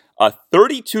Saturday? A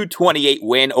 32-28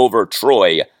 win over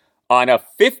Troy on a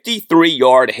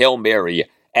 53-yard Hail Mary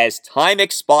as time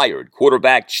expired.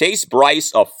 Quarterback Chase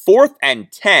Bryce, a 4th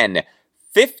and 10,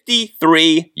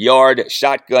 53-yard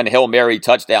shotgun Hail Mary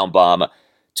touchdown bomb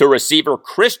to receiver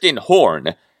Christian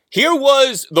Horn. Here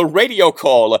was the radio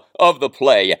call of the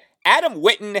play. Adam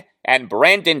Witten and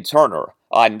Brandon Turner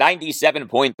on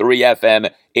 97.3 FM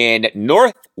in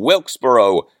North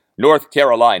Wilkesboro, North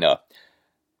Carolina.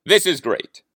 This is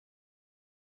great.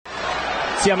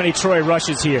 See how many Troy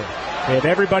rushes here. They have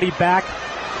everybody back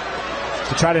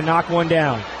to try to knock one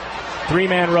down.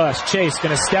 3-man rush. Chase going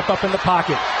to step up in the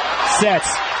pocket.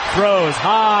 Sets. Throws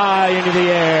high into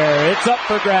the air. It's up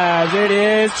for grabs. It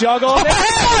is juggled.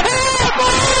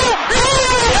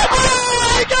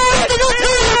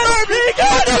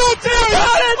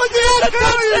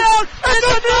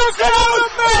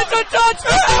 It's a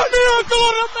touchdown! Miracle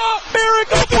on the Mount!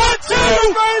 Miracle Part 2!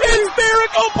 It's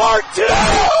Miracle Part 2!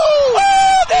 Oh,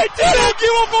 they did it!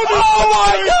 Give up on this! Oh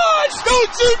my gosh!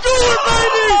 Don't you do it,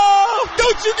 baby!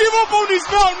 Don't you give up on these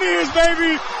Mountaineers,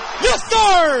 baby! Yes,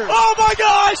 sir! Oh my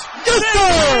gosh! Yes,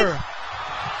 sir!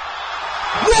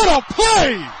 What a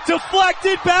play!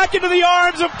 Deflected back into the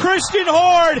arms of Christian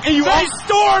Horn. They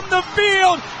storm the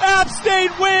field. App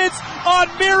State wins on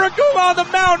Miracle on the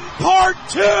Mountain Part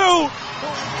 2.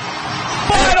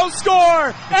 Final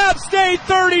score, App State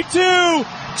 32,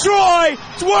 Troy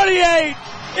 28.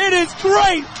 It is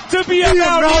great to be a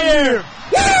Mountaineer.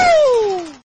 Woo!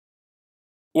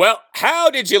 Well, how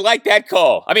did you like that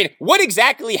call? I mean, what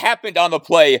exactly happened on the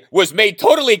play was made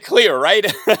totally clear, right?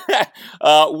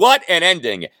 What an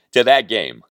ending to that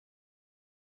game.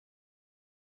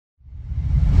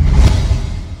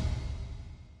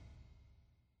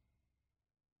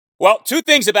 Well, 2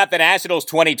 things about the Nationals'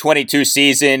 2022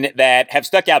 season that have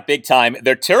stuck out big time.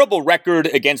 Their terrible record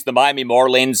against the Miami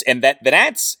Marlins, and that the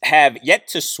Nats have yet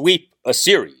to sweep a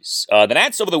series. The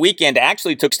Nats over the weekend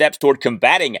actually took steps toward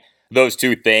combating those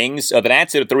 2 things. The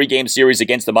Nats had a 3-game series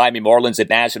against the Miami Marlins at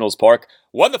Nationals Park.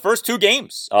 Won the first 2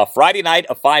 games. Friday night,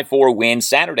 a 5-4 win.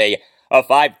 Saturday, a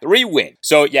 5-3 win.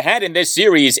 So you had in this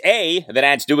series, A, the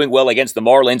Nats doing well against the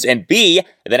Marlins, and B,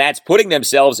 the Nats putting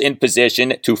themselves in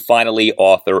position to finally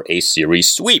author a series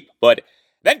sweep. But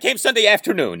then came Sunday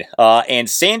afternoon, and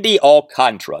Sandy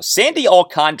Alcantara. Sandy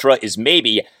Alcantara is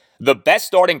maybe the best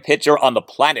starting pitcher on the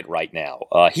planet right now.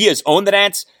 He has owned the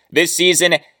Nats this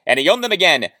season, and he owned them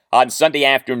again on Sunday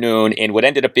afternoon in what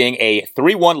ended up being a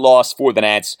 3-1 loss for the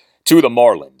Nats to the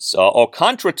Marlins.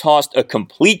 Alcantara tossed a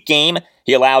complete game.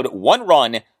 He allowed 1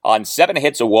 run on 7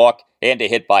 hits, a walk, and a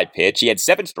hit by pitch. He had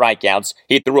 7 strikeouts.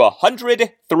 He threw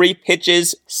 103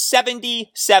 pitches,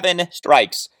 77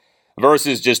 strikes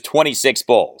versus just 26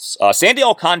 balls. Sandy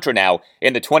Alcantara now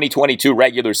in the 2022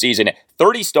 regular season,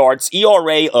 30 starts,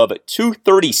 ERA of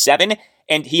 2.37,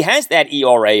 and he has that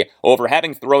ERA over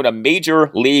having thrown a major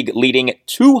league leading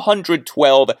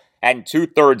 212 and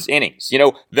 2/3 innings. You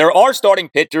know, there are starting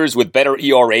pitchers with better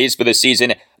ERAs for the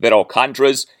season than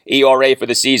Alcantara's ERA for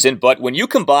the season, but when you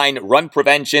combine run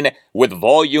prevention with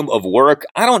volume of work,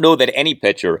 I don't know that any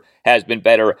pitcher has been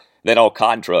better than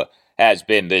Alcantara has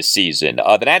been this season.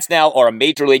 The Nats now are a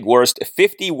major league worst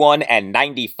 51 and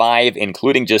 95,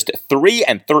 including just 3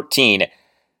 and 13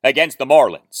 against the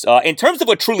Marlins. In terms of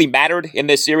what truly mattered in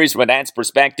this series from a Nats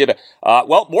perspective,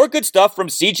 more good stuff from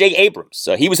C.J. Abrams.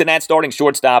 He was a Nats starting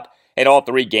shortstop in all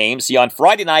 3 games. He, on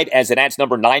Friday night, as the Nats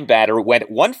number 9 batter, went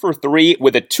 1 for 3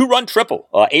 with a 2-run triple.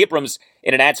 Abrams,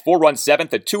 in a Nats 4-run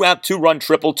 7th, a 2-out, 2-run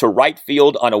triple to right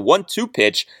field on a 1-2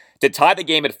 pitch to tie the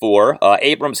game at 4.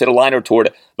 Abrams hit a liner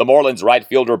toward the Marlins right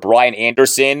fielder Brian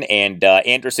Anderson, and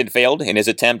Anderson failed in his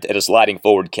attempt at a sliding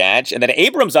forward catch. And then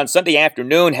Abrams on Sunday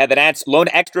afternoon had the Nats' lone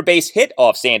extra base hit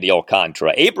off Sandy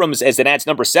Alcantara. Abrams, as the Nats'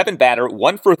 number 7 batter,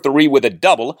 1 for 3 with a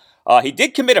double. He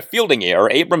did commit a fielding error.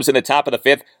 Abrams in the top of the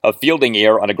 5th, a fielding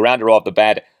error on a grounder off the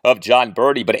bat of John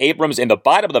Birdie. But Abrams in the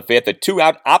bottom of the 5th, a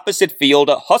 2-out opposite field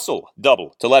hustle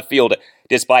double to left field,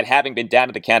 despite having been down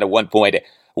to the count at 1.12.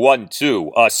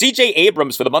 C.J.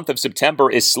 Abrams for the month of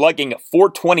September is slugging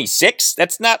 .426.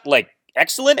 That's not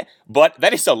excellent, but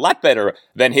that is a lot better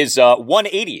than his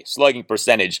 .180 slugging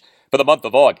percentage for the month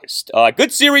of August.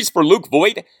 Good series for Luke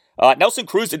Voit. Nelson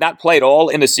Cruz did not play at all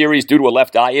in the series due to a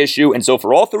left eye issue, and so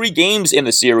for all 3 games in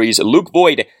the series, Luke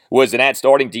Voit was the Nats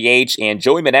starting DH, and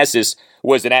Joey Meneses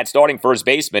was the Nats starting first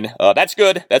baseman. That's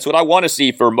good. That's what I want to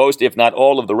see for most, if not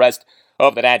all, of the rest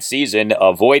of the Nats season.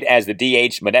 Voit as the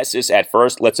DH, Meneses at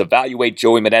first. Let's evaluate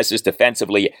Joey Meneses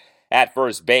defensively at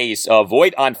first base.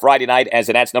 Voit on Friday night as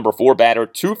the Nats number 4 batter,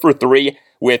 2 for 3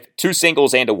 with 2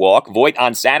 singles and a walk. Voit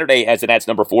on Saturday as the Nats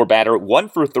number 4 batter, 1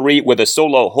 for 3 with a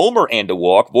solo homer and a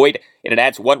walk. Voit in a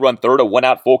Nats 1-run third, a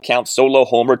 1-out full count solo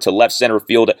homer to left center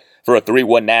field for a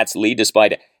 3-1 Nats lead,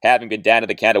 despite having been down to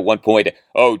the count at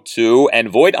 1.02. And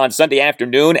Voit on Sunday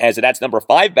afternoon as the Nats number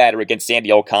 5 batter against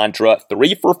Sandy Alcantara,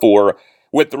 3 for 4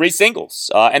 with 3 singles.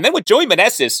 And then with Joey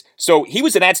Meneses, so he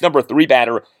was the Nats number 3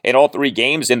 batter in all 3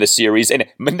 games in the series. And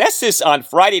Meneses on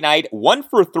Friday night, 1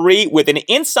 for 3 with an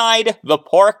inside the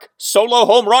park solo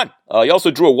home run. He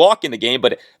also drew a walk in the game,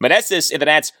 but Meneses in the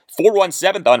Nats 4-1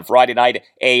 7th on Friday night,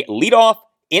 a leadoff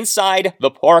inside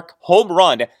the park home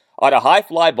run on a high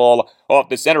fly ball off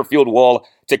the center field wall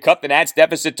to cut the Nats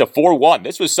deficit to 4-1.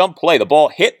 This was some play. The ball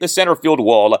hit the center field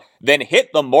wall, then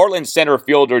hit the Marlins center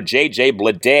fielder J.J.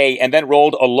 Bleday, and then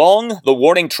rolled along the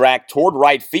warning track toward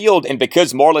right field. And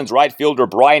because Marlins right fielder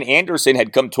Brian Anderson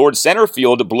had come towards center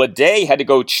field, Bleday had to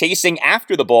go chasing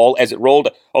after the ball as it rolled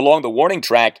along the warning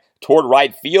track toward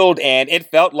right field, and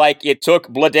it felt like it took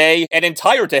Bleday an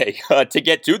entire day to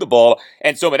get to the ball.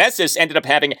 And so Meneses ended up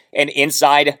having an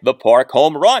inside-the-park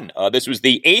home run. This was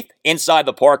the 8th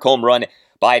inside-the-park home run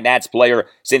by a Nats player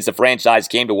since the franchise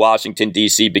came to Washington,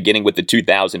 D.C., beginning with the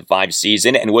 2005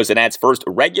 season, and was the Nats' first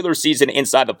regular season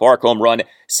inside-the-park home run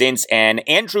since an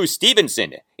Andrew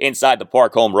Stevenson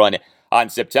inside-the-park home run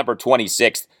on September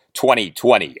 26th,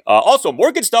 2020. Also,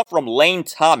 more good stuff from Lane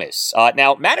Thomas.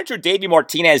 Now, manager Davey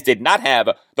Martinez did not have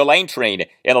the Lane train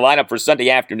in the lineup for Sunday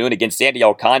afternoon against Sandy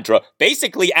Alcantara,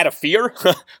 basically out of fear.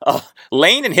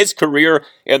 Lane in his career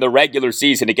in the regular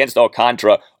season against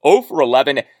Alcantara, 0 for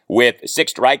 11 with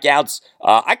 6 strikeouts.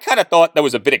 I kind of thought that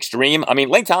was a bit extreme. I mean,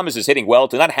 Lane Thomas is hitting well.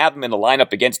 To not have him in the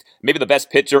lineup against maybe the best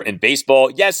pitcher in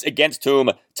baseball, yes, against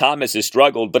whom Thomas has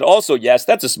struggled, but also, yes,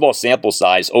 that's a small sample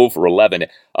size, 0 for 11.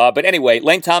 But anyway,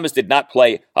 Lane Thomas did not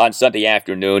play on Sunday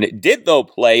afternoon, did, though,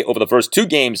 play over the first 2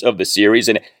 games of the series,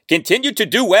 and continued to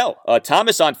do well.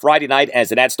 Thomas on Friday night as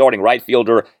an at-starting right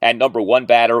fielder and number one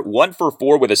batter, 1 for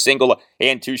 4 with a single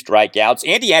and 2 strikeouts.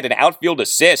 And he had an outfield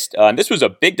assist, and this was a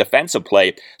big defensive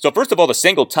play. So first of all, the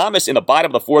single, Thomas in the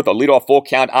bottom of the 4th, a leadoff full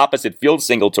count opposite field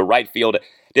single to right field,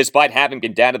 despite having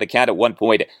been down to the count at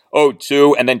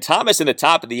 1.02. And then Thomas in the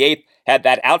top of the 8th had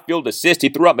that outfield assist. He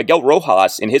threw out Miguel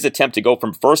Rojas in his attempt to go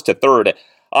from first to third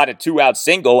on a 2-out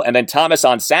single. And then Thomas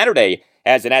on Saturday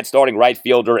as an at-starting right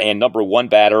fielder and number one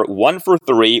batter, 1 for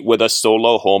 3 with a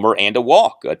solo homer and a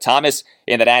walk. Thomas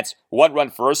in the Nats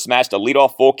 1-run first, smashed a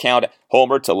leadoff full count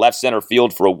homer to left center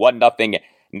field for a 1-0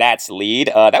 Nats lead.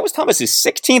 That was Thomas's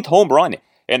 16th home run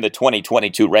in the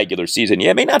 2022 regular season. Yeah,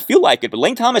 it may not feel like it, but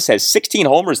Lane Thomas has 16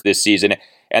 homers this season.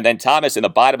 And then Thomas in the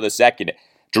bottom of the 2nd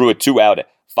drew a 2-out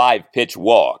 5-pitch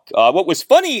walk. What was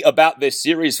funny about this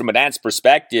series from a Nats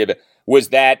perspective was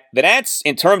that the Nats,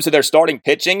 in terms of their starting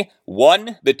pitching,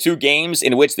 won the 2 games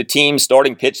in which the team's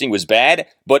starting pitching was bad,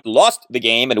 but lost the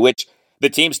game in which the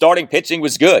team's starting pitching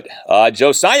was good.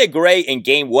 Josiah Gray in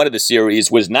Game 1 of the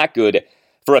series was not good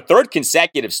for a 3rd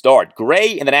consecutive start. Gray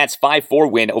in the Nats'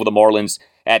 5-4 win over the Marlins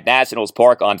at Nationals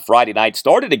Park on Friday night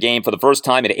started a game for the first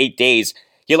time in 8 days.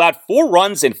 He allowed 4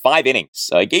 runs in 5 innings.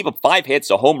 He gave up 5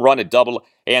 hits, a home run, a double,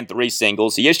 and 3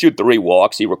 singles. He issued 3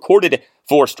 walks. He recorded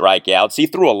 4 strikeouts. He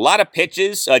threw a lot of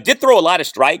pitches, did throw a lot of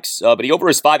strikes, but he over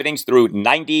his 5 innings threw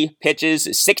 90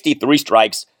 pitches, 63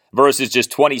 strikes versus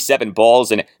just 27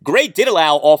 balls. And Gray did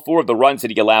allow all 4 of the runs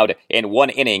that he allowed in 1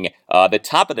 inning, the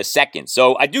top of the 2nd.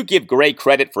 So I do give Gray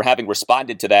credit for having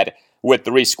responded to that with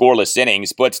 3 scoreless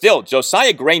innings. But still,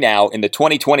 Josiah Gray now in the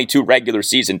 2022 regular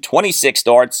season, 26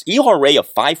 starts, ERA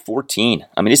of 5.14.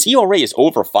 I mean, his ERA is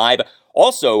over 5.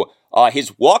 Also,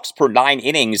 his walks per 9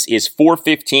 innings is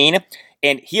 4.15,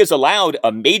 and he has allowed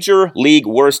a major league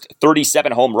worst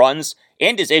 37 home runs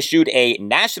and has issued a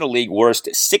National League worst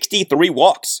 63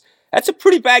 walks. That's a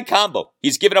pretty bad combo.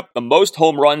 He's given up the most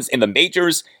home runs in the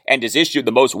majors and has issued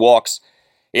the most walks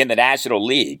in the National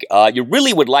League. You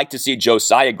really would like to see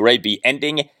Josiah Gray be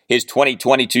ending his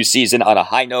 2022 season on a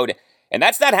high note, and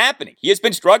that's not happening. He has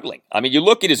been struggling. I mean, you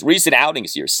look at his recent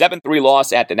outings here. 7-3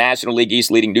 loss at the National League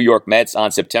East leading New York Mets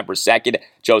on September 2nd.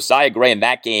 Josiah Gray in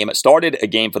that game started a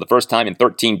game for the first time in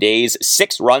 13 days.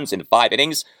 6 runs in 5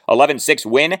 innings. 11-6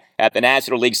 win at the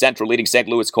National League Central leading St.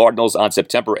 Louis Cardinals on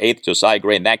September 8th. Josiah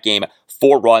Gray in that game,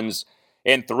 4 runs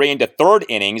in 3 1/3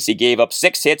 innings. He gave up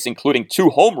 6 hits, including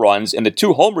 2 home runs, and the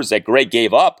 2 homers that Gray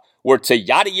gave up were to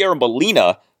Yadier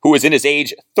Molina, who was in his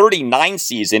age 39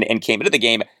 season and came into the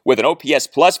game with an OPS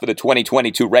plus for the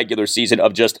 2022 regular season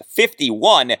of just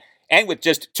 51 and with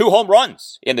just 2 home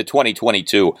runs in the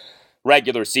 2022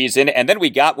 regular season. And then we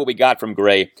got what we got from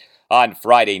Gray on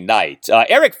Friday night.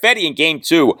 Erick Fedde in Game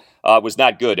 2 was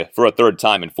not good for a 3rd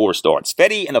time in 4 starts.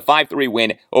 Fedde in the 5-3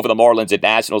 win over the Marlins at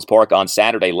Nationals Park on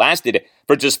Saturday lasted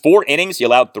for just 4 innings. He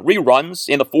allowed 3 runs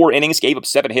in the 4 innings, gave up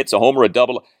 7 hits, a homer, a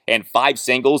double, and 5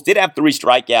 singles. Did have 3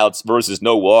 strikeouts versus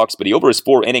no walks, but he over his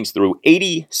 4 innings threw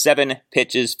 87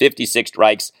 pitches, 56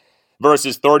 strikes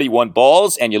versus 31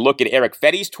 balls. And you look at Erick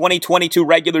Fedde's 2022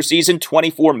 regular season,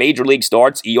 24 major league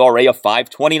starts, ERA of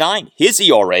 5.29. His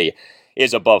ERA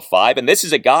is above 5, and this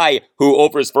is a guy who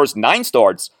over his first 9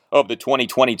 starts of the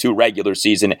 2022 regular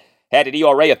season had an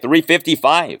ERA of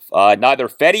 3.55. Neither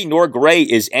Fedde nor Gray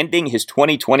is ending his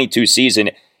 2022 season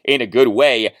in a good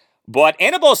way, but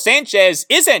Anibal Sanchez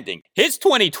is ending his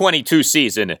 2022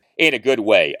 season in a good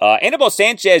way. Anibal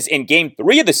Sanchez in Game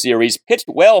 3 of the series pitched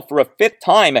well for a 5th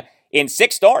time in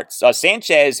 6 starts.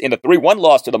 Sanchez in the 3-1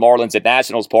 loss to the Marlins at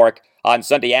Nationals Park on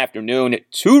Sunday afternoon,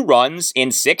 2 runs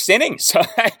in 6 innings.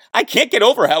 I can't get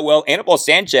over how well Anibal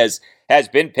Sanchez has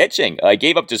been pitching. He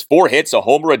gave up just 4 hits, a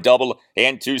homer, a double,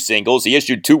 and 2 singles. He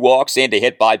issued 2 walks and a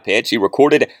hit by pitch. He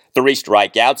recorded 3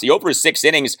 strikeouts. He over his 6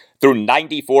 innings threw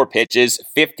 94 pitches,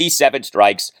 57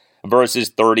 strikes versus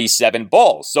 37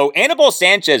 balls. So Anibal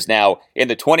Sanchez now in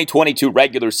the 2022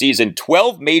 regular season,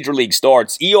 12 major league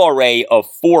starts, ERA of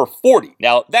 4.40.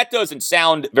 Now, that doesn't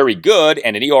sound very good,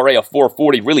 and an ERA of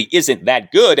 4.40 really isn't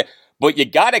that good, but you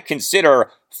got to consider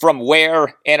from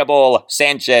where Anibal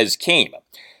Sanchez came.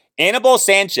 Anibal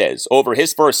Sanchez, over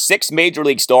his first 6 major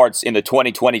league starts in the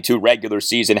 2022 regular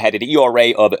season, had an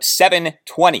ERA of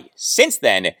 7.20. Since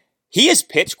then, he has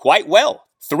pitched quite well.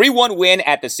 3-1 win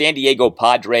at the San Diego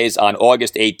Padres on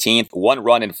August 18th, 1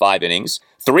 run in 5 innings.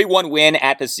 3-1 win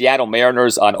at the Seattle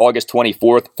Mariners on August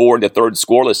 24th, 4 1/3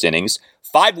 scoreless innings.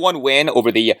 5-1 win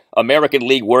over the American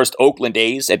League worst Oakland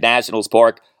A's at Nationals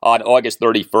Park on August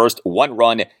 31st, 1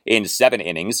 run in 7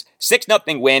 innings.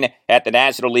 6-0 win at the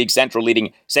National League Central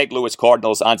leading St. Louis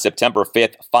Cardinals on September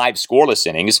 5th, 5 scoreless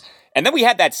innings. And then we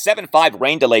had that 7-5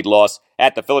 rain-delayed loss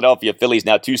at the Philadelphia Phillies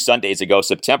now 2 Sundays ago,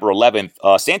 September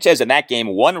 11th. Sanchez in that game,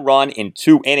 1 run in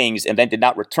 2 innings, and then did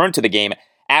not return to the game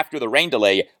after the rain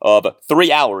delay of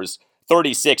 3 hours,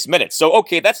 36 minutes. So,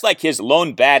 okay, that's like his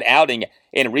lone bad outing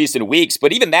in recent weeks,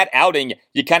 but even that outing,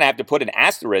 you kind of have to put an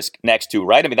asterisk next to,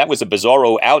 right? I mean, that was a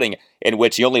bizarro outing in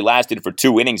which he only lasted for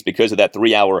 2 innings because of that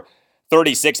 3-hour,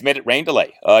 36-minute rain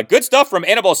delay. Good stuff from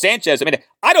Anibal Sanchez. I mean,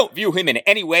 I don't view him in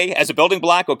any way as a building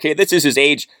block. Okay, this is his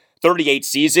age 38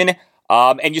 season.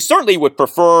 And you certainly would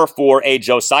prefer for a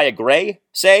Josiah Gray,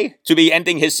 say, to be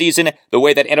ending his season the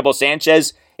way that Anibal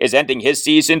Sanchez is ending his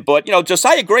season. But,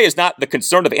 Josiah Gray is not the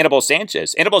concern of Anibal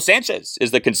Sanchez. Anibal Sanchez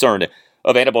is the concern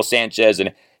of Anibal Sanchez, and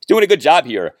he's doing a good job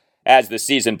here as the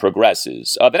season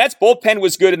progresses. The Nats bullpen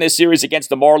was good in this series against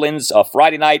the Marlins.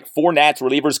 Friday night, 4 Nats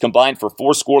relievers combined for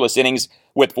 4 scoreless innings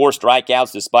with 4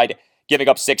 strikeouts despite giving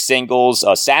up 6 singles.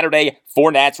 Saturday,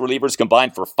 4 Nats relievers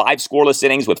combined for 5 scoreless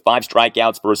innings with 5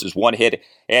 strikeouts versus 1 hit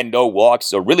and no walks.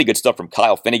 So really good stuff from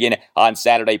Kyle Finnegan on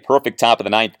Saturday. Perfect top of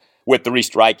the 9th with 3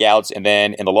 strikeouts. And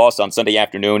then in the loss on Sunday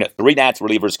afternoon, 3 Nats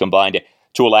relievers combined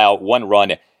to allow 1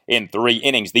 run in 3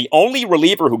 innings. The only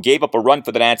reliever who gave up a run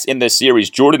for the Nats in this series,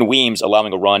 Jordan Weems,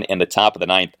 allowing a run in the top of the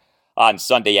 9th on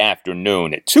Sunday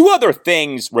afternoon. 2 other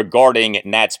things regarding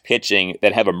Nats pitching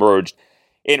that have emerged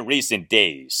in recent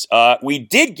days. We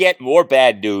did get more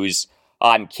bad news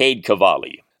on Cade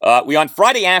Cavalli. We on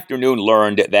Friday afternoon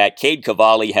learned that Cade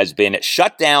Cavalli has been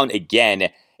shut down again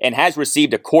and has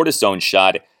received a cortisone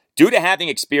shot due to having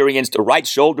experienced right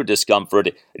shoulder discomfort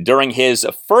during his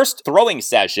first throwing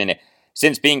session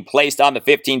since being placed on the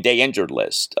 15-day injured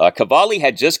list. Cavalli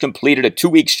had just completed a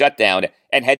 2-week shutdown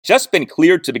and had just been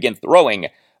cleared to begin throwing,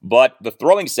 but the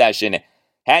throwing session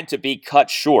had to be cut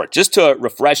short. Just to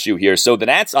refresh you here, so the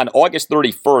Nats on August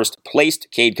 31st placed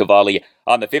Cade Cavalli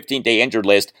on the 15-day injured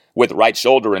list with right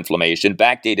shoulder inflammation,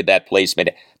 backdated that placement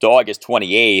to August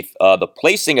 28th. The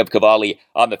placing of Cavalli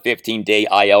on the 15-day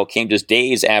IL came just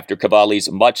days after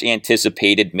Cavalli's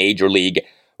much-anticipated Major League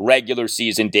regular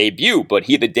season debut, but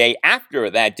he the day after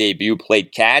that debut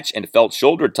played catch and felt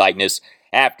shoulder tightness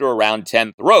after around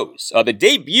 10 throws. The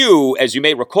debut, as you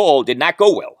may recall, did not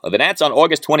go well. The Nats on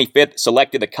August 25th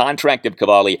selected the contract of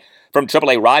Cavalli from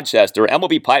AAA Rochester.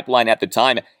 MLB Pipeline at the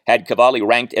time had Cavalli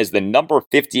ranked as the number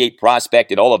 58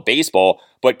 prospect in all of baseball,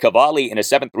 but Cavalli in a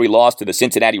 7-3 loss to the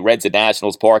Cincinnati Reds at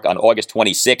Nationals Park on August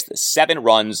 26th, 7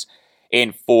 runs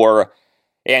in 4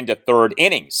 1/3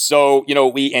 innings. So,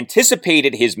 we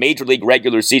anticipated his Major League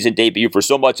regular season debut for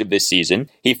so much of this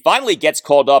season. He finally gets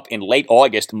called up in late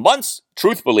August, months,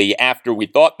 truthfully, after we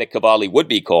thought that Cavalli would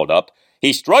be called up.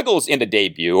 He struggles in the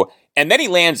debut, and then he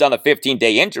lands on the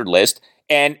 15-day injured list,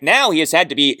 and now he has had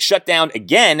to be shut down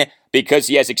again because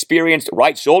he has experienced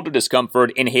right shoulder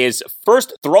discomfort in his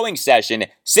first throwing session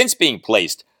since being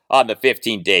placed on the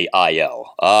 15-day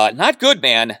IL. Not good,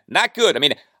 man. Not good. I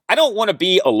mean, I don't want to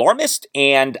be alarmist,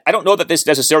 and I don't know that this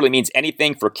necessarily means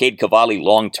anything for Cade Cavalli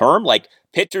long-term. Like,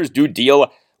 pitchers do deal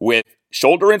with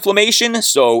shoulder inflammation,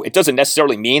 so it doesn't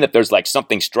necessarily mean that there's,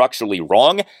 something structurally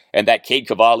wrong, and that Cade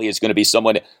Cavalli is going to be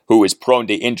someone who is prone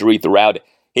to injury throughout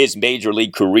his Major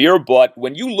League career. But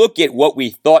when you look at what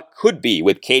we thought could be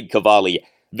with Cade Cavalli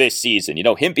this season,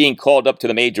 him being called up to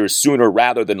the majors sooner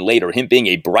rather than later, him being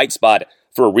a bright spot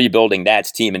for a rebuilding Nats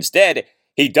team. Instead,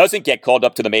 he doesn't get called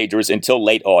up to the majors until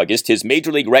late August. His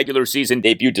Major League regular season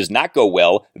debut does not go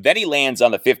well. Then he lands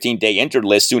on the 15-day injured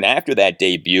list soon after that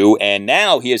debut, and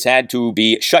now he has had to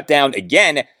be shut down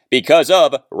again because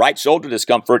of right shoulder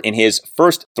discomfort in his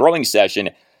first throwing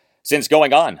session since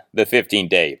going on the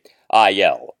 15-day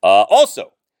IL.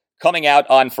 Also, coming out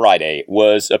on Friday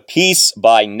was a piece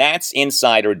by Nats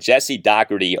insider Jesse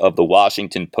Dougherty of the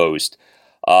Washington Post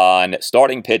on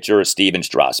starting pitcher Stephen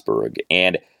Strasburg.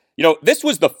 And this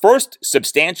was the first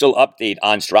substantial update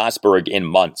on Strasburg in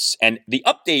months, and the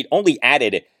update only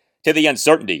added to the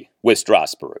uncertainty with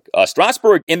Strasburg.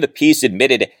 Strasburg in the piece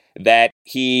admitted that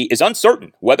he is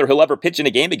uncertain whether he'll ever pitch in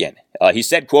a game again. He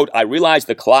said, quote, "I realize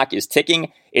the clock is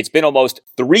ticking. It's been almost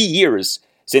 3 years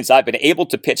since I've been able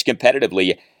to pitch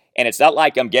competitively, and it's not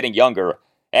like I'm getting younger,"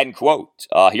 end quote.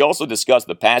 He also discussed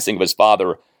the passing of his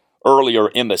father earlier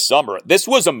in the summer. This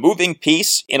was a moving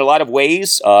piece in a lot of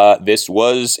ways. This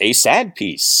was a sad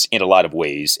piece in a lot of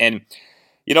ways. And,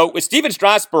 with Stephen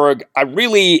Strasburg, I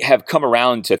really have come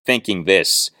around to thinking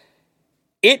this.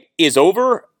 It is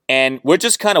over, and we're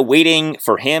just kind of waiting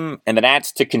for him and the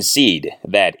Nats to concede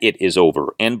that it is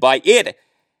over. And by it,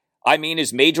 I mean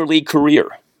his major league career.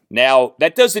 Now,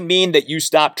 that doesn't mean that you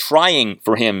stop trying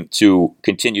for him to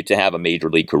continue to have a major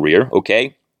league career,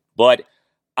 okay? But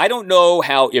I don't know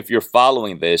how, if you're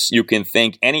following this, you can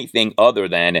think anything other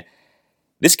than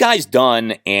this guy's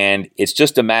done, and it's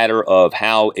just a matter of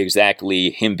how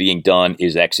exactly him being done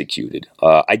is executed.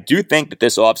 I do think that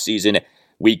this offseason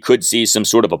we could see some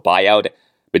sort of a buyout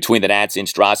between the Nats and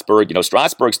Strasburg. You know,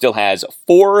 Strasburg still has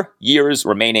 4 years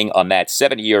remaining on that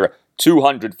 7-year,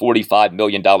 $245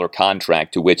 million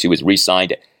contract to which he was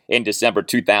re-signed in December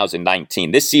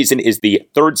 2019. This season is the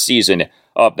third season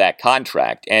of that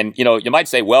contract. And, you know, you might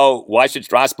say, well, why should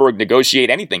Strasburg negotiate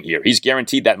anything here? He's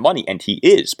guaranteed that money, and he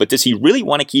is. But does he really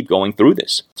want to keep going through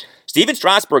this? Steven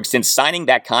Strasburg, since signing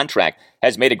that contract,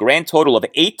 has made a grand total of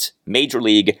 8 major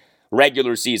league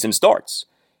regular season starts.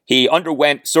 He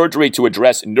underwent surgery to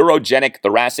address neurogenic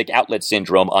thoracic outlet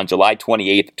syndrome on July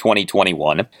 28,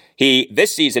 2021. He,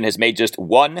 this season, has made just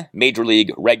 1 major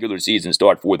league regular season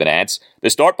start for the Nats. The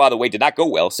start, by the way, did not go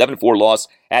well. 7-4 loss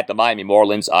at the Miami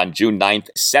Marlins on June 9th.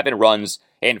 7 runs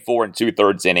in 4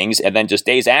 2/3 innings. And then just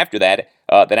days after that,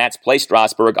 the Nats placed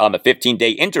Strasburg on the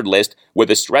 15-day injured list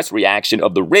with a stress reaction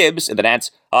of the ribs. And the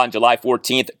Nats, on July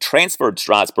 14th, transferred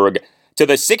Strasburg to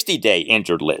the 60-day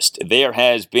injured list. There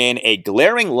has been a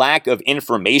glaring lack of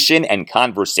information and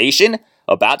conversation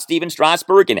about Steven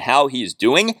Strasburg and how he's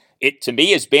doing. It, to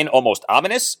me, has been almost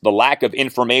ominous, the lack of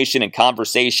information and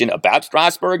conversation about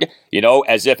Strasburg, you know,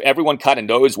 as if everyone kind of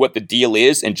knows what the deal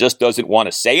is and just doesn't want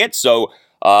to say it. So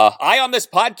I, on this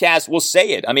podcast, will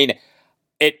say it. I mean,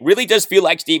 it really does feel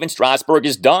like Steven Strasburg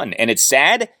is done, and it's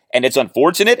sad, and it's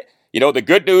unfortunate. You know, the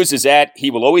good news is that he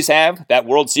will always have that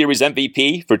World Series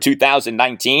MVP for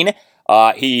 2019.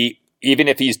 He, even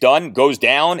if he's done, goes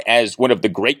down as one of the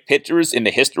great pitchers in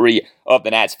the history of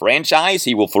the Nats franchise.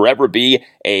 He will forever be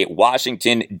a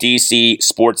Washington, D.C.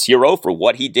 sports hero for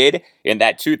what he did in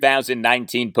that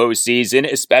 2019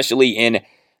 postseason, especially in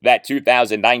that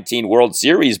 2019 World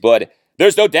Series. But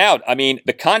there's no doubt. I mean,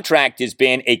 the contract has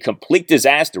been a complete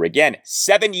disaster. Again,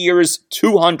 7 years,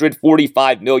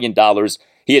 $245 million.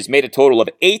 He has made a total of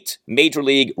 8 major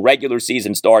league regular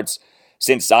season starts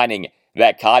since signing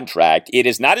that contract. It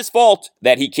is not his fault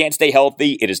that he can't stay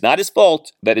healthy. It is not his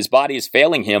fault that his body is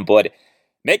failing him, but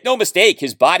make no mistake,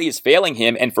 his body is failing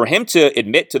him. And for him to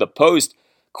admit to the Post,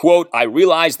 quote, "I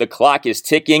realize the clock is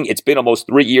ticking. It's been almost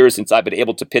 3 years since I've been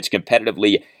able to pitch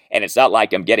competitively, and it's not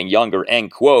like I'm getting younger,"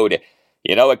 end quote.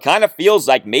 You know, it kind of feels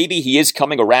like maybe he is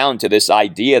coming around to this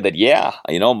idea that, yeah,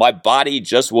 you know, my body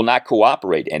just will not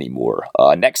cooperate anymore.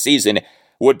 Next season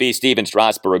would be Steven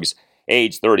Strasburg's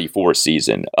age 34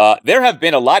 season. There have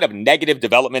been a lot of negative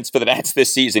developments for the Nats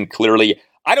this season, clearly.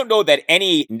 I don't know that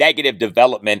any negative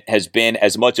development has been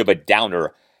as much of a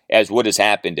downer as what has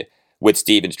happened with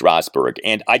Steven Strasburg.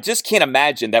 And I just can't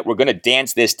imagine that we're going to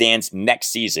dance this dance next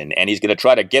season and he's going to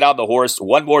try to get on the horse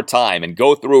one more time and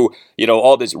go through, you know,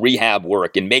 all this rehab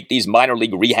work and make these minor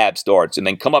league rehab starts and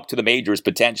then come up to the majors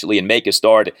potentially and make a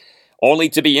start only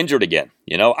to be injured again.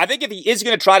 You know, I think if he is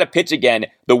going to try to pitch again,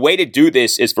 the way to do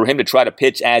this is for him to try to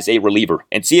pitch as a reliever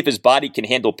and see if his body can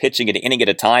handle pitching an inning at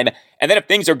a time. And then if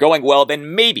things are going well,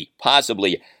 then maybe,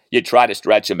 possibly, you try to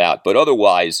stretch him out. But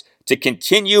otherwise, to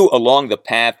continue along the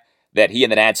path that he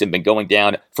and the Nats have been going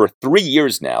down for 3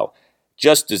 years now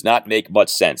just does not make much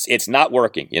sense. It's not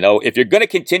working. You know, if you're going to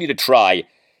continue to try,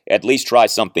 at least try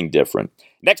something different.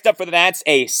 Next up for the Nats,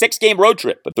 a 6-game road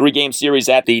trip, a 3-game series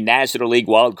at the National League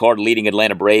wildcard leading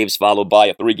Atlanta Braves, followed by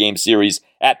a 3-game series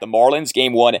at the Marlins.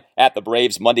 Game 1 at the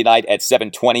Braves Monday night at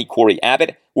 7:20. Corey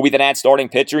Abbott will be the Nats starting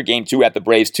pitcher. Game 2 at the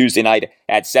Braves Tuesday night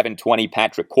at 7:20.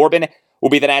 Patrick Corbin will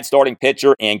be the Nats starting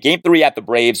pitcher. And Game 3 at the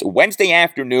Braves Wednesday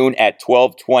afternoon at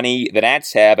 12:20. The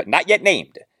Nats have not yet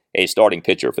named a starting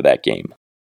pitcher for that game.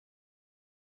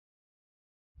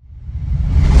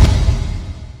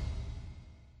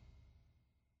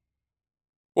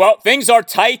 Well, things are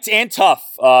tight and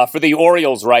tough for the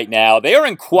Orioles right now. They are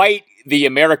in quite the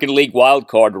American League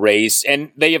wildcard race,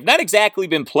 and they have not exactly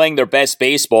been playing their best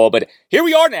baseball, but here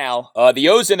we are now. The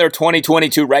O's in their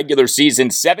 2022 regular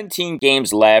season, 17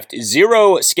 games left,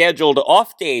 0 scheduled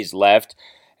off days left,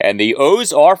 and the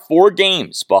O's are 4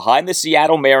 games behind the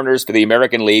Seattle Mariners for the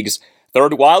American League's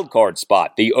third wildcard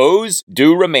spot. The O's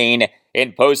do remain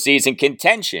in postseason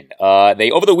contention.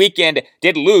 They, over the weekend,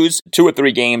 did lose 2 or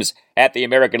 3 games at the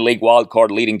American League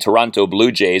wildcard leading Toronto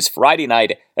Blue Jays. Friday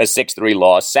night, a 6-3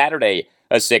 loss. Saturday,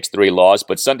 a 6-3 loss.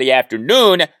 But Sunday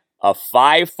afternoon, a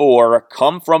 5-4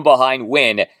 come-from-behind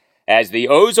win as the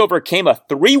O's overcame a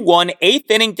 3-1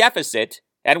 eighth-inning deficit.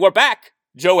 And we're back,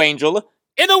 Joe Angel,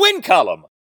 in the win column.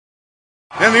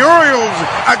 And the Orioles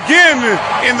again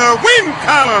in the win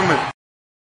column.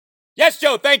 Yes,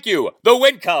 Joe, thank you. The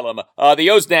win column. The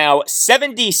O's now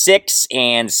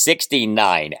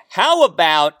 76-69. How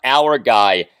about our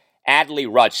guy, Adley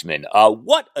Rutschman?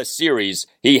 What a series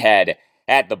he had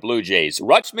at the Blue Jays.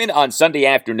 Rutschman on Sunday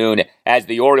afternoon as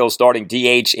the Orioles starting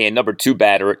DH and number 2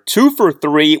 batter, 2 for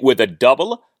 3 with a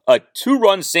double, a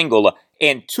 2-run single,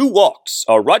 and 2 walks.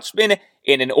 Rutschman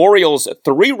in an Orioles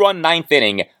 3-run ninth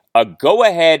inning, a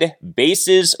go-ahead,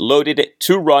 bases-loaded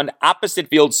 2-run opposite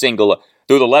field single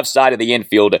through the left side of the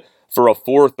infield for a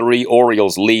 4-3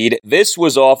 Orioles lead. This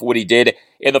was off what he did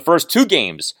in the first 2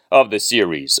 games of the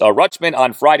series. Rutschman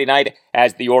on Friday night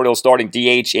as the Orioles starting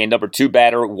DH and number 2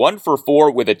 batter, 1 for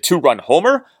 4 with a 2-run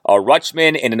homer.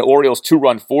 Rutschman in an Orioles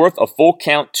 2-run fourth, a full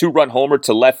count 2-run homer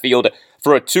to left field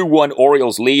for a 2-1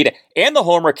 Orioles lead, and the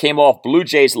homer came off Blue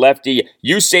Jays lefty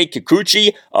Yusei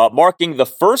Kikuchi, marking the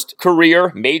first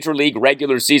career Major League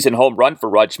regular season home run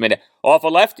for Rutschman off a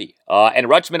lefty. And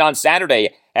Rutschman on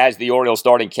Saturday as the Orioles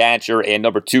starting catcher and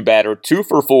number 2 batter, 2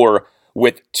 for 4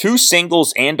 with 2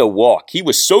 singles and a walk. He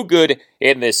was so good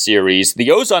in this series. The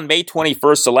O's on May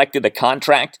 21st selected the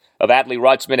contract of Adley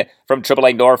Rutschman from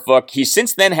AAA Norfolk. He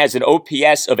since then has an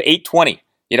OPS of 820.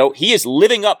 You know, he is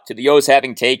living up to the O's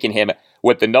having taken him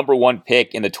with the number 1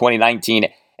 pick in the 2019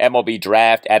 MLB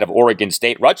draft out of Oregon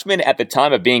State. Rutschman, at the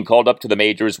time of being called up to the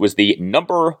majors, was the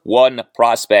number 1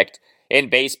 prospect in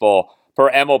baseball per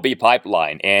MLB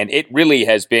Pipeline, and it really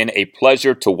has been a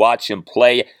pleasure to watch him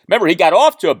play. Remember, he got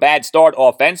off to a bad start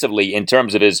offensively in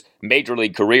terms of his major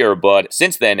league career, but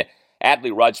since then,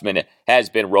 Adley Rutschman has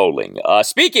been rolling.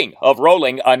 Speaking of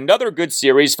rolling, another good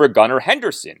series for Gunnar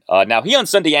Henderson. Now, he on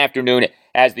Sunday afternoon,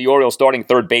 as the Orioles starting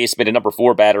third baseman and number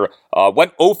 4 batter,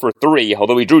 went 0 for 3,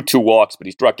 although he drew 2 walks, but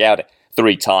he struck out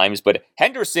 3 times. But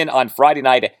Henderson on Friday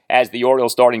night as the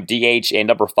Orioles starting DH and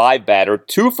number 5 batter,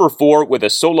 2 for 4 with a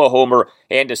solo homer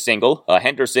and a single.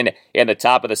 Henderson in the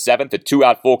top of the 7th, a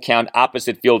 2-out full count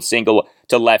opposite field single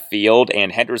to left field.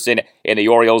 And Henderson in the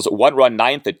Orioles 1-run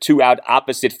ninth, a 2-out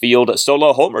opposite field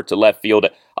solo homer to left field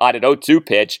on an 0-2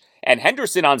 pitch. And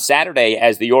Henderson on Saturday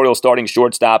as the Orioles starting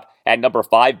shortstop at number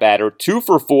 5 batter, 2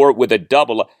 for 4 with a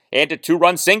double and a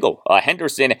 2-run single.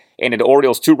 Henderson in an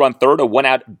Orioles 2-run third, a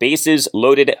 1-out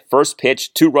bases-loaded first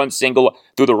pitch, 2-run single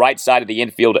through the right side of the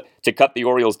infield to cut the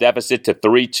Orioles deficit to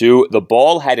 3-2. The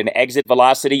ball had an exit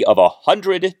velocity of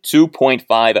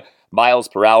 102.5 miles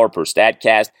per hour per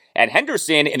StatCast. And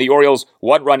Henderson in the Orioles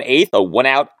 1-run eighth, a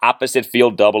 1-out opposite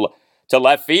field double to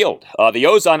left field. The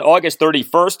O's on August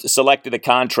 31st selected the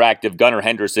contract of Gunnar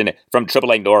Henderson from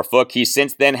AAA Norfolk. He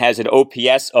since then has an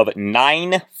OPS of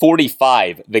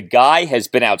 945. The guy has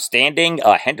been outstanding.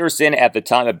 Henderson, at the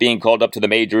time of being called up to the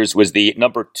majors, was the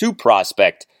number 2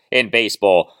 prospect in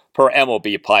baseball per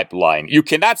MLB Pipeline. You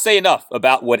cannot say enough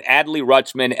about what Adley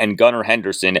Rutschman and Gunnar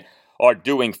Henderson are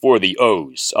doing for the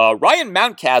O's. Ryan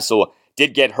Mountcastle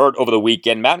did get hurt over the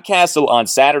weekend. Mountcastle on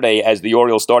Saturday as the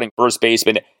Orioles starting first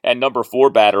baseman and number 4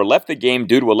 batter left the game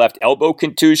due to a left elbow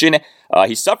contusion.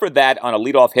 He suffered that on a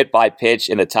leadoff hit by pitch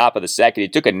in the top of the second. He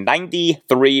took a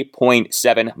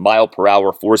 93.7 mile per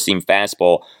hour four-seam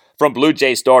fastball from Blue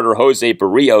Jay starter Jose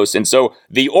Barrios. And so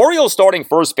the Orioles starting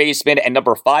first baseman and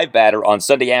number 5 batter on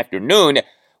Sunday afternoon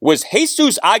was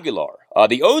Jesus Aguilar.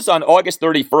 The O's on August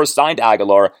 31st signed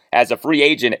Aguilar as a free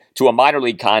agent to a minor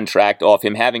league contract off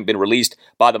him having been released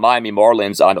by the Miami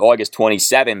Marlins on August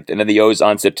 27th. And then the O's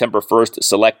on September 1st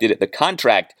selected the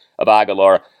contract of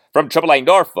Aguilar from AAA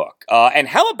Norfolk. And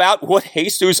how about what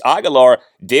Jesus Aguilar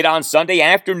did on Sunday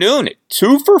afternoon?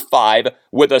 2 for 5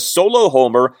 with a solo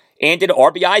homer and an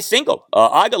RBI single.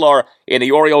 Aguilar in the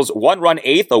Orioles 1-run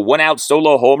eighth, a 1-out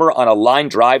solo homer on a line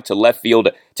drive to left field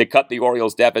to cut the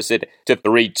Orioles deficit to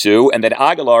 3-2. And then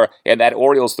Aguilar in that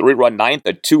Orioles 3-run ninth,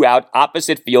 a 2-out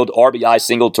opposite field RBI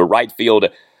single to right field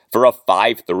for a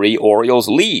 5-3 Orioles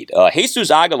lead.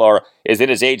 Jesus Aguilar is in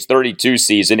his age 32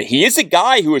 season. He is a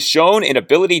guy who has shown an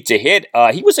ability to hit.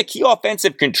 He was a key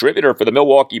offensive contributor for the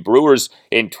Milwaukee Brewers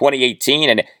in 2018,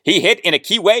 and he hit in a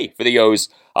key way for the O's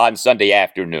on Sunday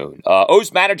afternoon.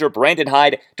 O's manager Brandon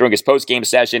Hyde during his post-game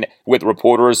session with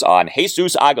reporters on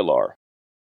Jesus Aguilar.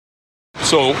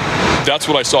 So that's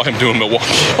what I saw him do in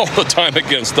Milwaukee all the time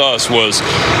against us was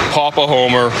pop a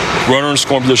homer, runner in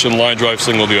scoring position, line drive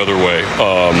single the other way.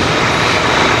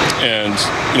 And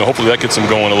hopefully that gets him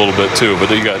going a little bit too. But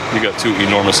you got 2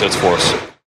 enormous hits for us.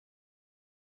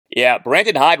 Yeah,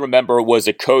 Brandon Hyde, remember, was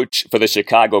a coach for the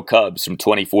Chicago Cubs from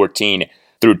 2014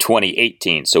 through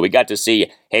 2018. So we got to see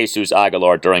Jesus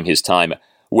Aguilar during his time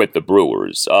with the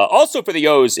Brewers. Also for the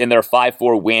O's in their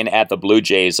 5-4 win at the Blue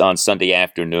Jays on Sunday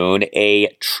afternoon,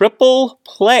 a triple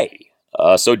play.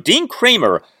 So Dean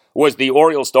Kremer was the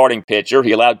Orioles starting pitcher.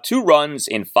 He allowed 2 runs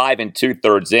in 5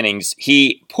 2/3 innings.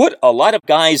 He put a lot of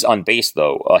guys on base,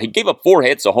 though. He gave up 4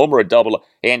 hits, a homer, a double,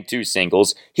 and 2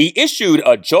 singles. He issued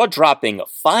a jaw-dropping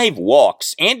 5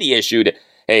 walks, and he issued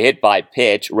a hit by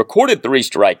pitch, recorded 3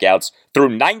 strikeouts, threw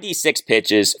 96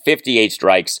 pitches, 58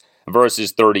 strikes,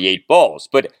 versus 38 balls.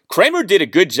 But Kramer did a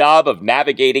good job of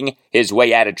navigating his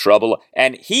way out of trouble,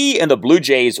 and he and the Blue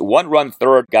Jays' 1-run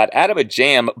third got out of a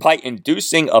jam by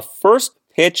inducing a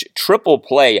first-pitch triple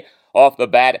play off the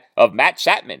bat of Matt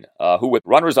Chapman, who with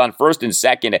runners on first and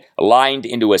second lined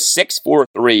into a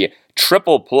 6-4-3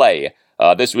 triple play.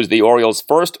 This was the Orioles'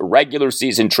 first regular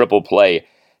season triple play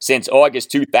since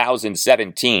August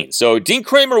 2017. So Dean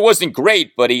Kramer wasn't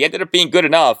great, but he ended up being good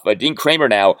enough. Dean Kramer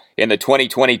now in the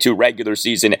 2022 regular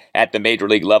season at the Major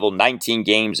League level, 19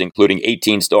 games, including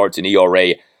 18 starts, an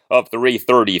ERA of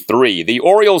 3.33. The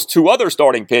Orioles' 2 other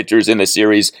starting pitchers in the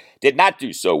series did not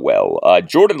do so well.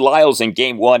 Jordan Lyles in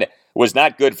Game 1 was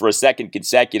not good for a second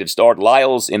consecutive start.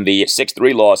 Lyles in the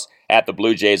 6-3 loss at the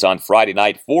Blue Jays on Friday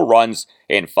night, 4 runs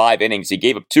in 5 innings. He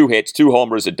gave up 2 hits, 2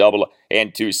 homers, a double,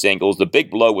 and 2 singles. The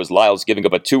big blow was Lyles giving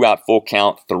up a 2-out full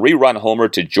count, 3-run homer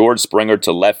to George Springer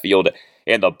to left field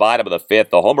in the bottom of the 5th.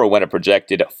 The homer went a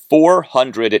projected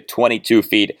 422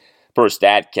 feet per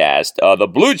StatCast. The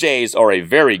Blue Jays are a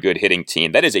very good hitting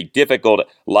team. That is a difficult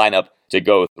lineup to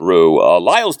go through.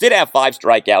 Lyles did have 5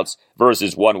 strikeouts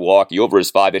versus 1 walk. He over his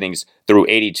 5 innings threw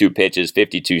 82 pitches,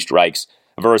 52 strikes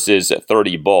versus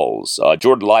 30 balls.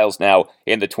 Jordan Lyles now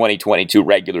in the 2022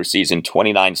 regular season,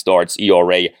 29 starts,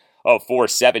 ERA of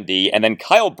 4.70. And then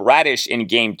Kyle Bradish in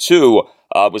Game 2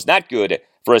 was not good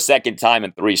for a second time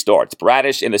in 3 starts.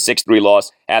 Bradish in the 6-3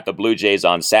 loss at the Blue Jays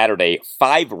on Saturday,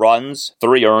 5 runs,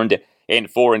 3 earned in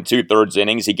 4 2/3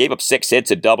 innings. He gave up 6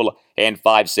 hits, a double, and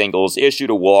 5 singles, issued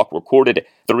a walk, recorded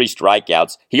 3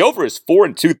 strikeouts. He over his 4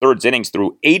 2/3 innings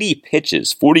threw 80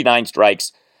 pitches, 49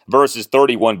 strikes versus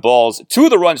 31 balls. 2 of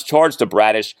the runs charged to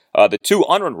Bradish. The 2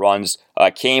 unearned runs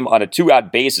came on a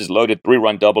 2-out bases loaded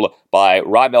 3-run double by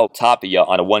Raimel Tapia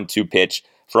on a 1-2 pitch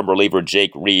from reliever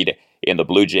Jake Reed in the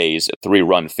Blue Jays'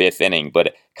 3-run 5th inning.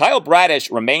 But Kyle Bradish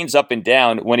remains up and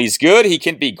down. When he's good, he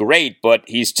can be great, but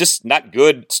he's just not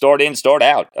good start in, start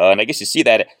out. And I guess you see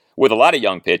that with a lot of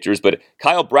young pitchers. But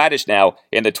Kyle Bradish now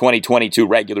in the 2022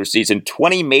 regular season,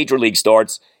 20 Major League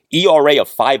starts, ERA of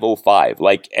 5.05.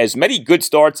 Like, as many good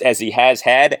starts as he has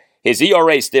had, his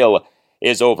ERA still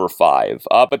is over 5.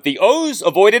 But the O's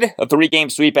avoided a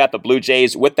 3-game sweep at the Blue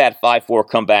Jays with that 5-4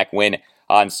 comeback win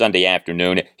on Sunday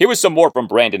afternoon. Here was some more from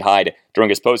Brandon Hyde during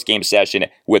his post-game session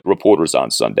with reporters on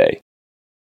Sunday.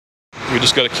 We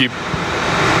just got to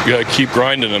keep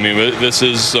grinding. I mean, this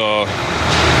is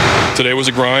today was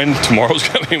a grind. Tomorrow's.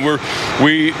 I mean,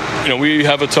 we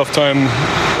have a tough time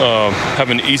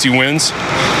having easy wins.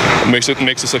 It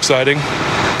makes us exciting.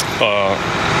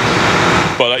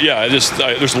 But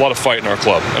there's a lot of fight in our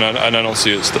club, and I don't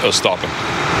see it stopping.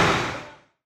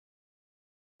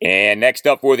 And next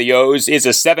up for the O's is a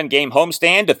 7-game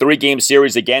homestand, a 3-game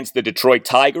series against the Detroit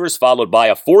Tigers, followed by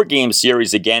a 4-game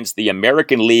series against the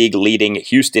American League leading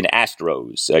Houston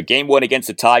Astros. Game 1 against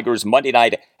the Tigers Monday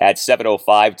night at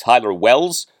 7:05. Tyler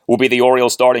Wells will be the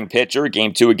Orioles starting pitcher.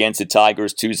 Game 2 against the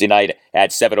Tigers Tuesday night at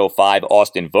 7:05.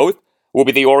 Austin Voth will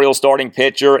be the Orioles starting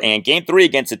pitcher. And Game 3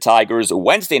 against the Tigers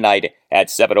Wednesday night at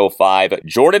 7:05.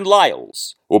 Jordan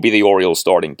Lyles will be the Orioles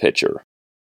starting pitcher.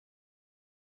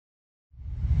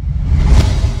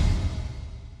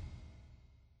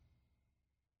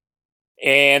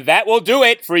 And that will do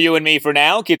it for you and me for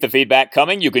now. Keep the feedback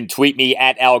coming. You can tweet me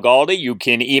at Al Galdi. You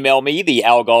can email me, the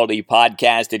Al Galdi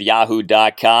podcast at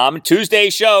yahoo.com.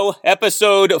 Tuesday show,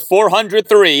 episode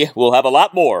 403. We'll have a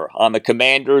lot more on the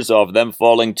Commanders, of them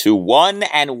falling to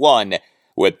 1-1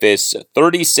 with this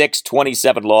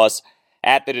 36-27 loss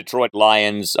at the Detroit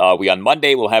Lions. On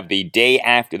Monday will have the day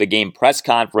after the game press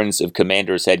conference of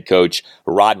Commanders head coach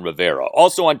Ron Rivera.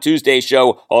 Also on Tuesday's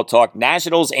show, I'll talk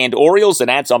Nationals and Orioles, and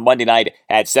that's on Monday night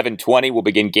at 7:20. We'll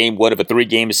begin Game 1 of a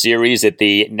 3-game series at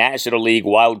the National League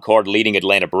wildcard leading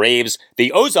Atlanta Braves.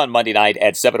 The O's on Monday night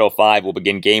at 7:05 will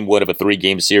begin Game 1 of a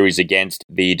 3-game series against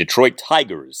the Detroit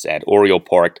Tigers at Oriole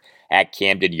Park at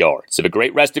Camden Yards. Have a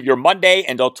great rest of your Monday,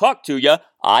 and I'll talk to you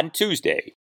on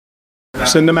Tuesday.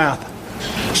 Send the math.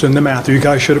 You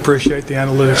guys should appreciate the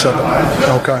analytics of it.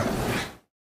 Okay.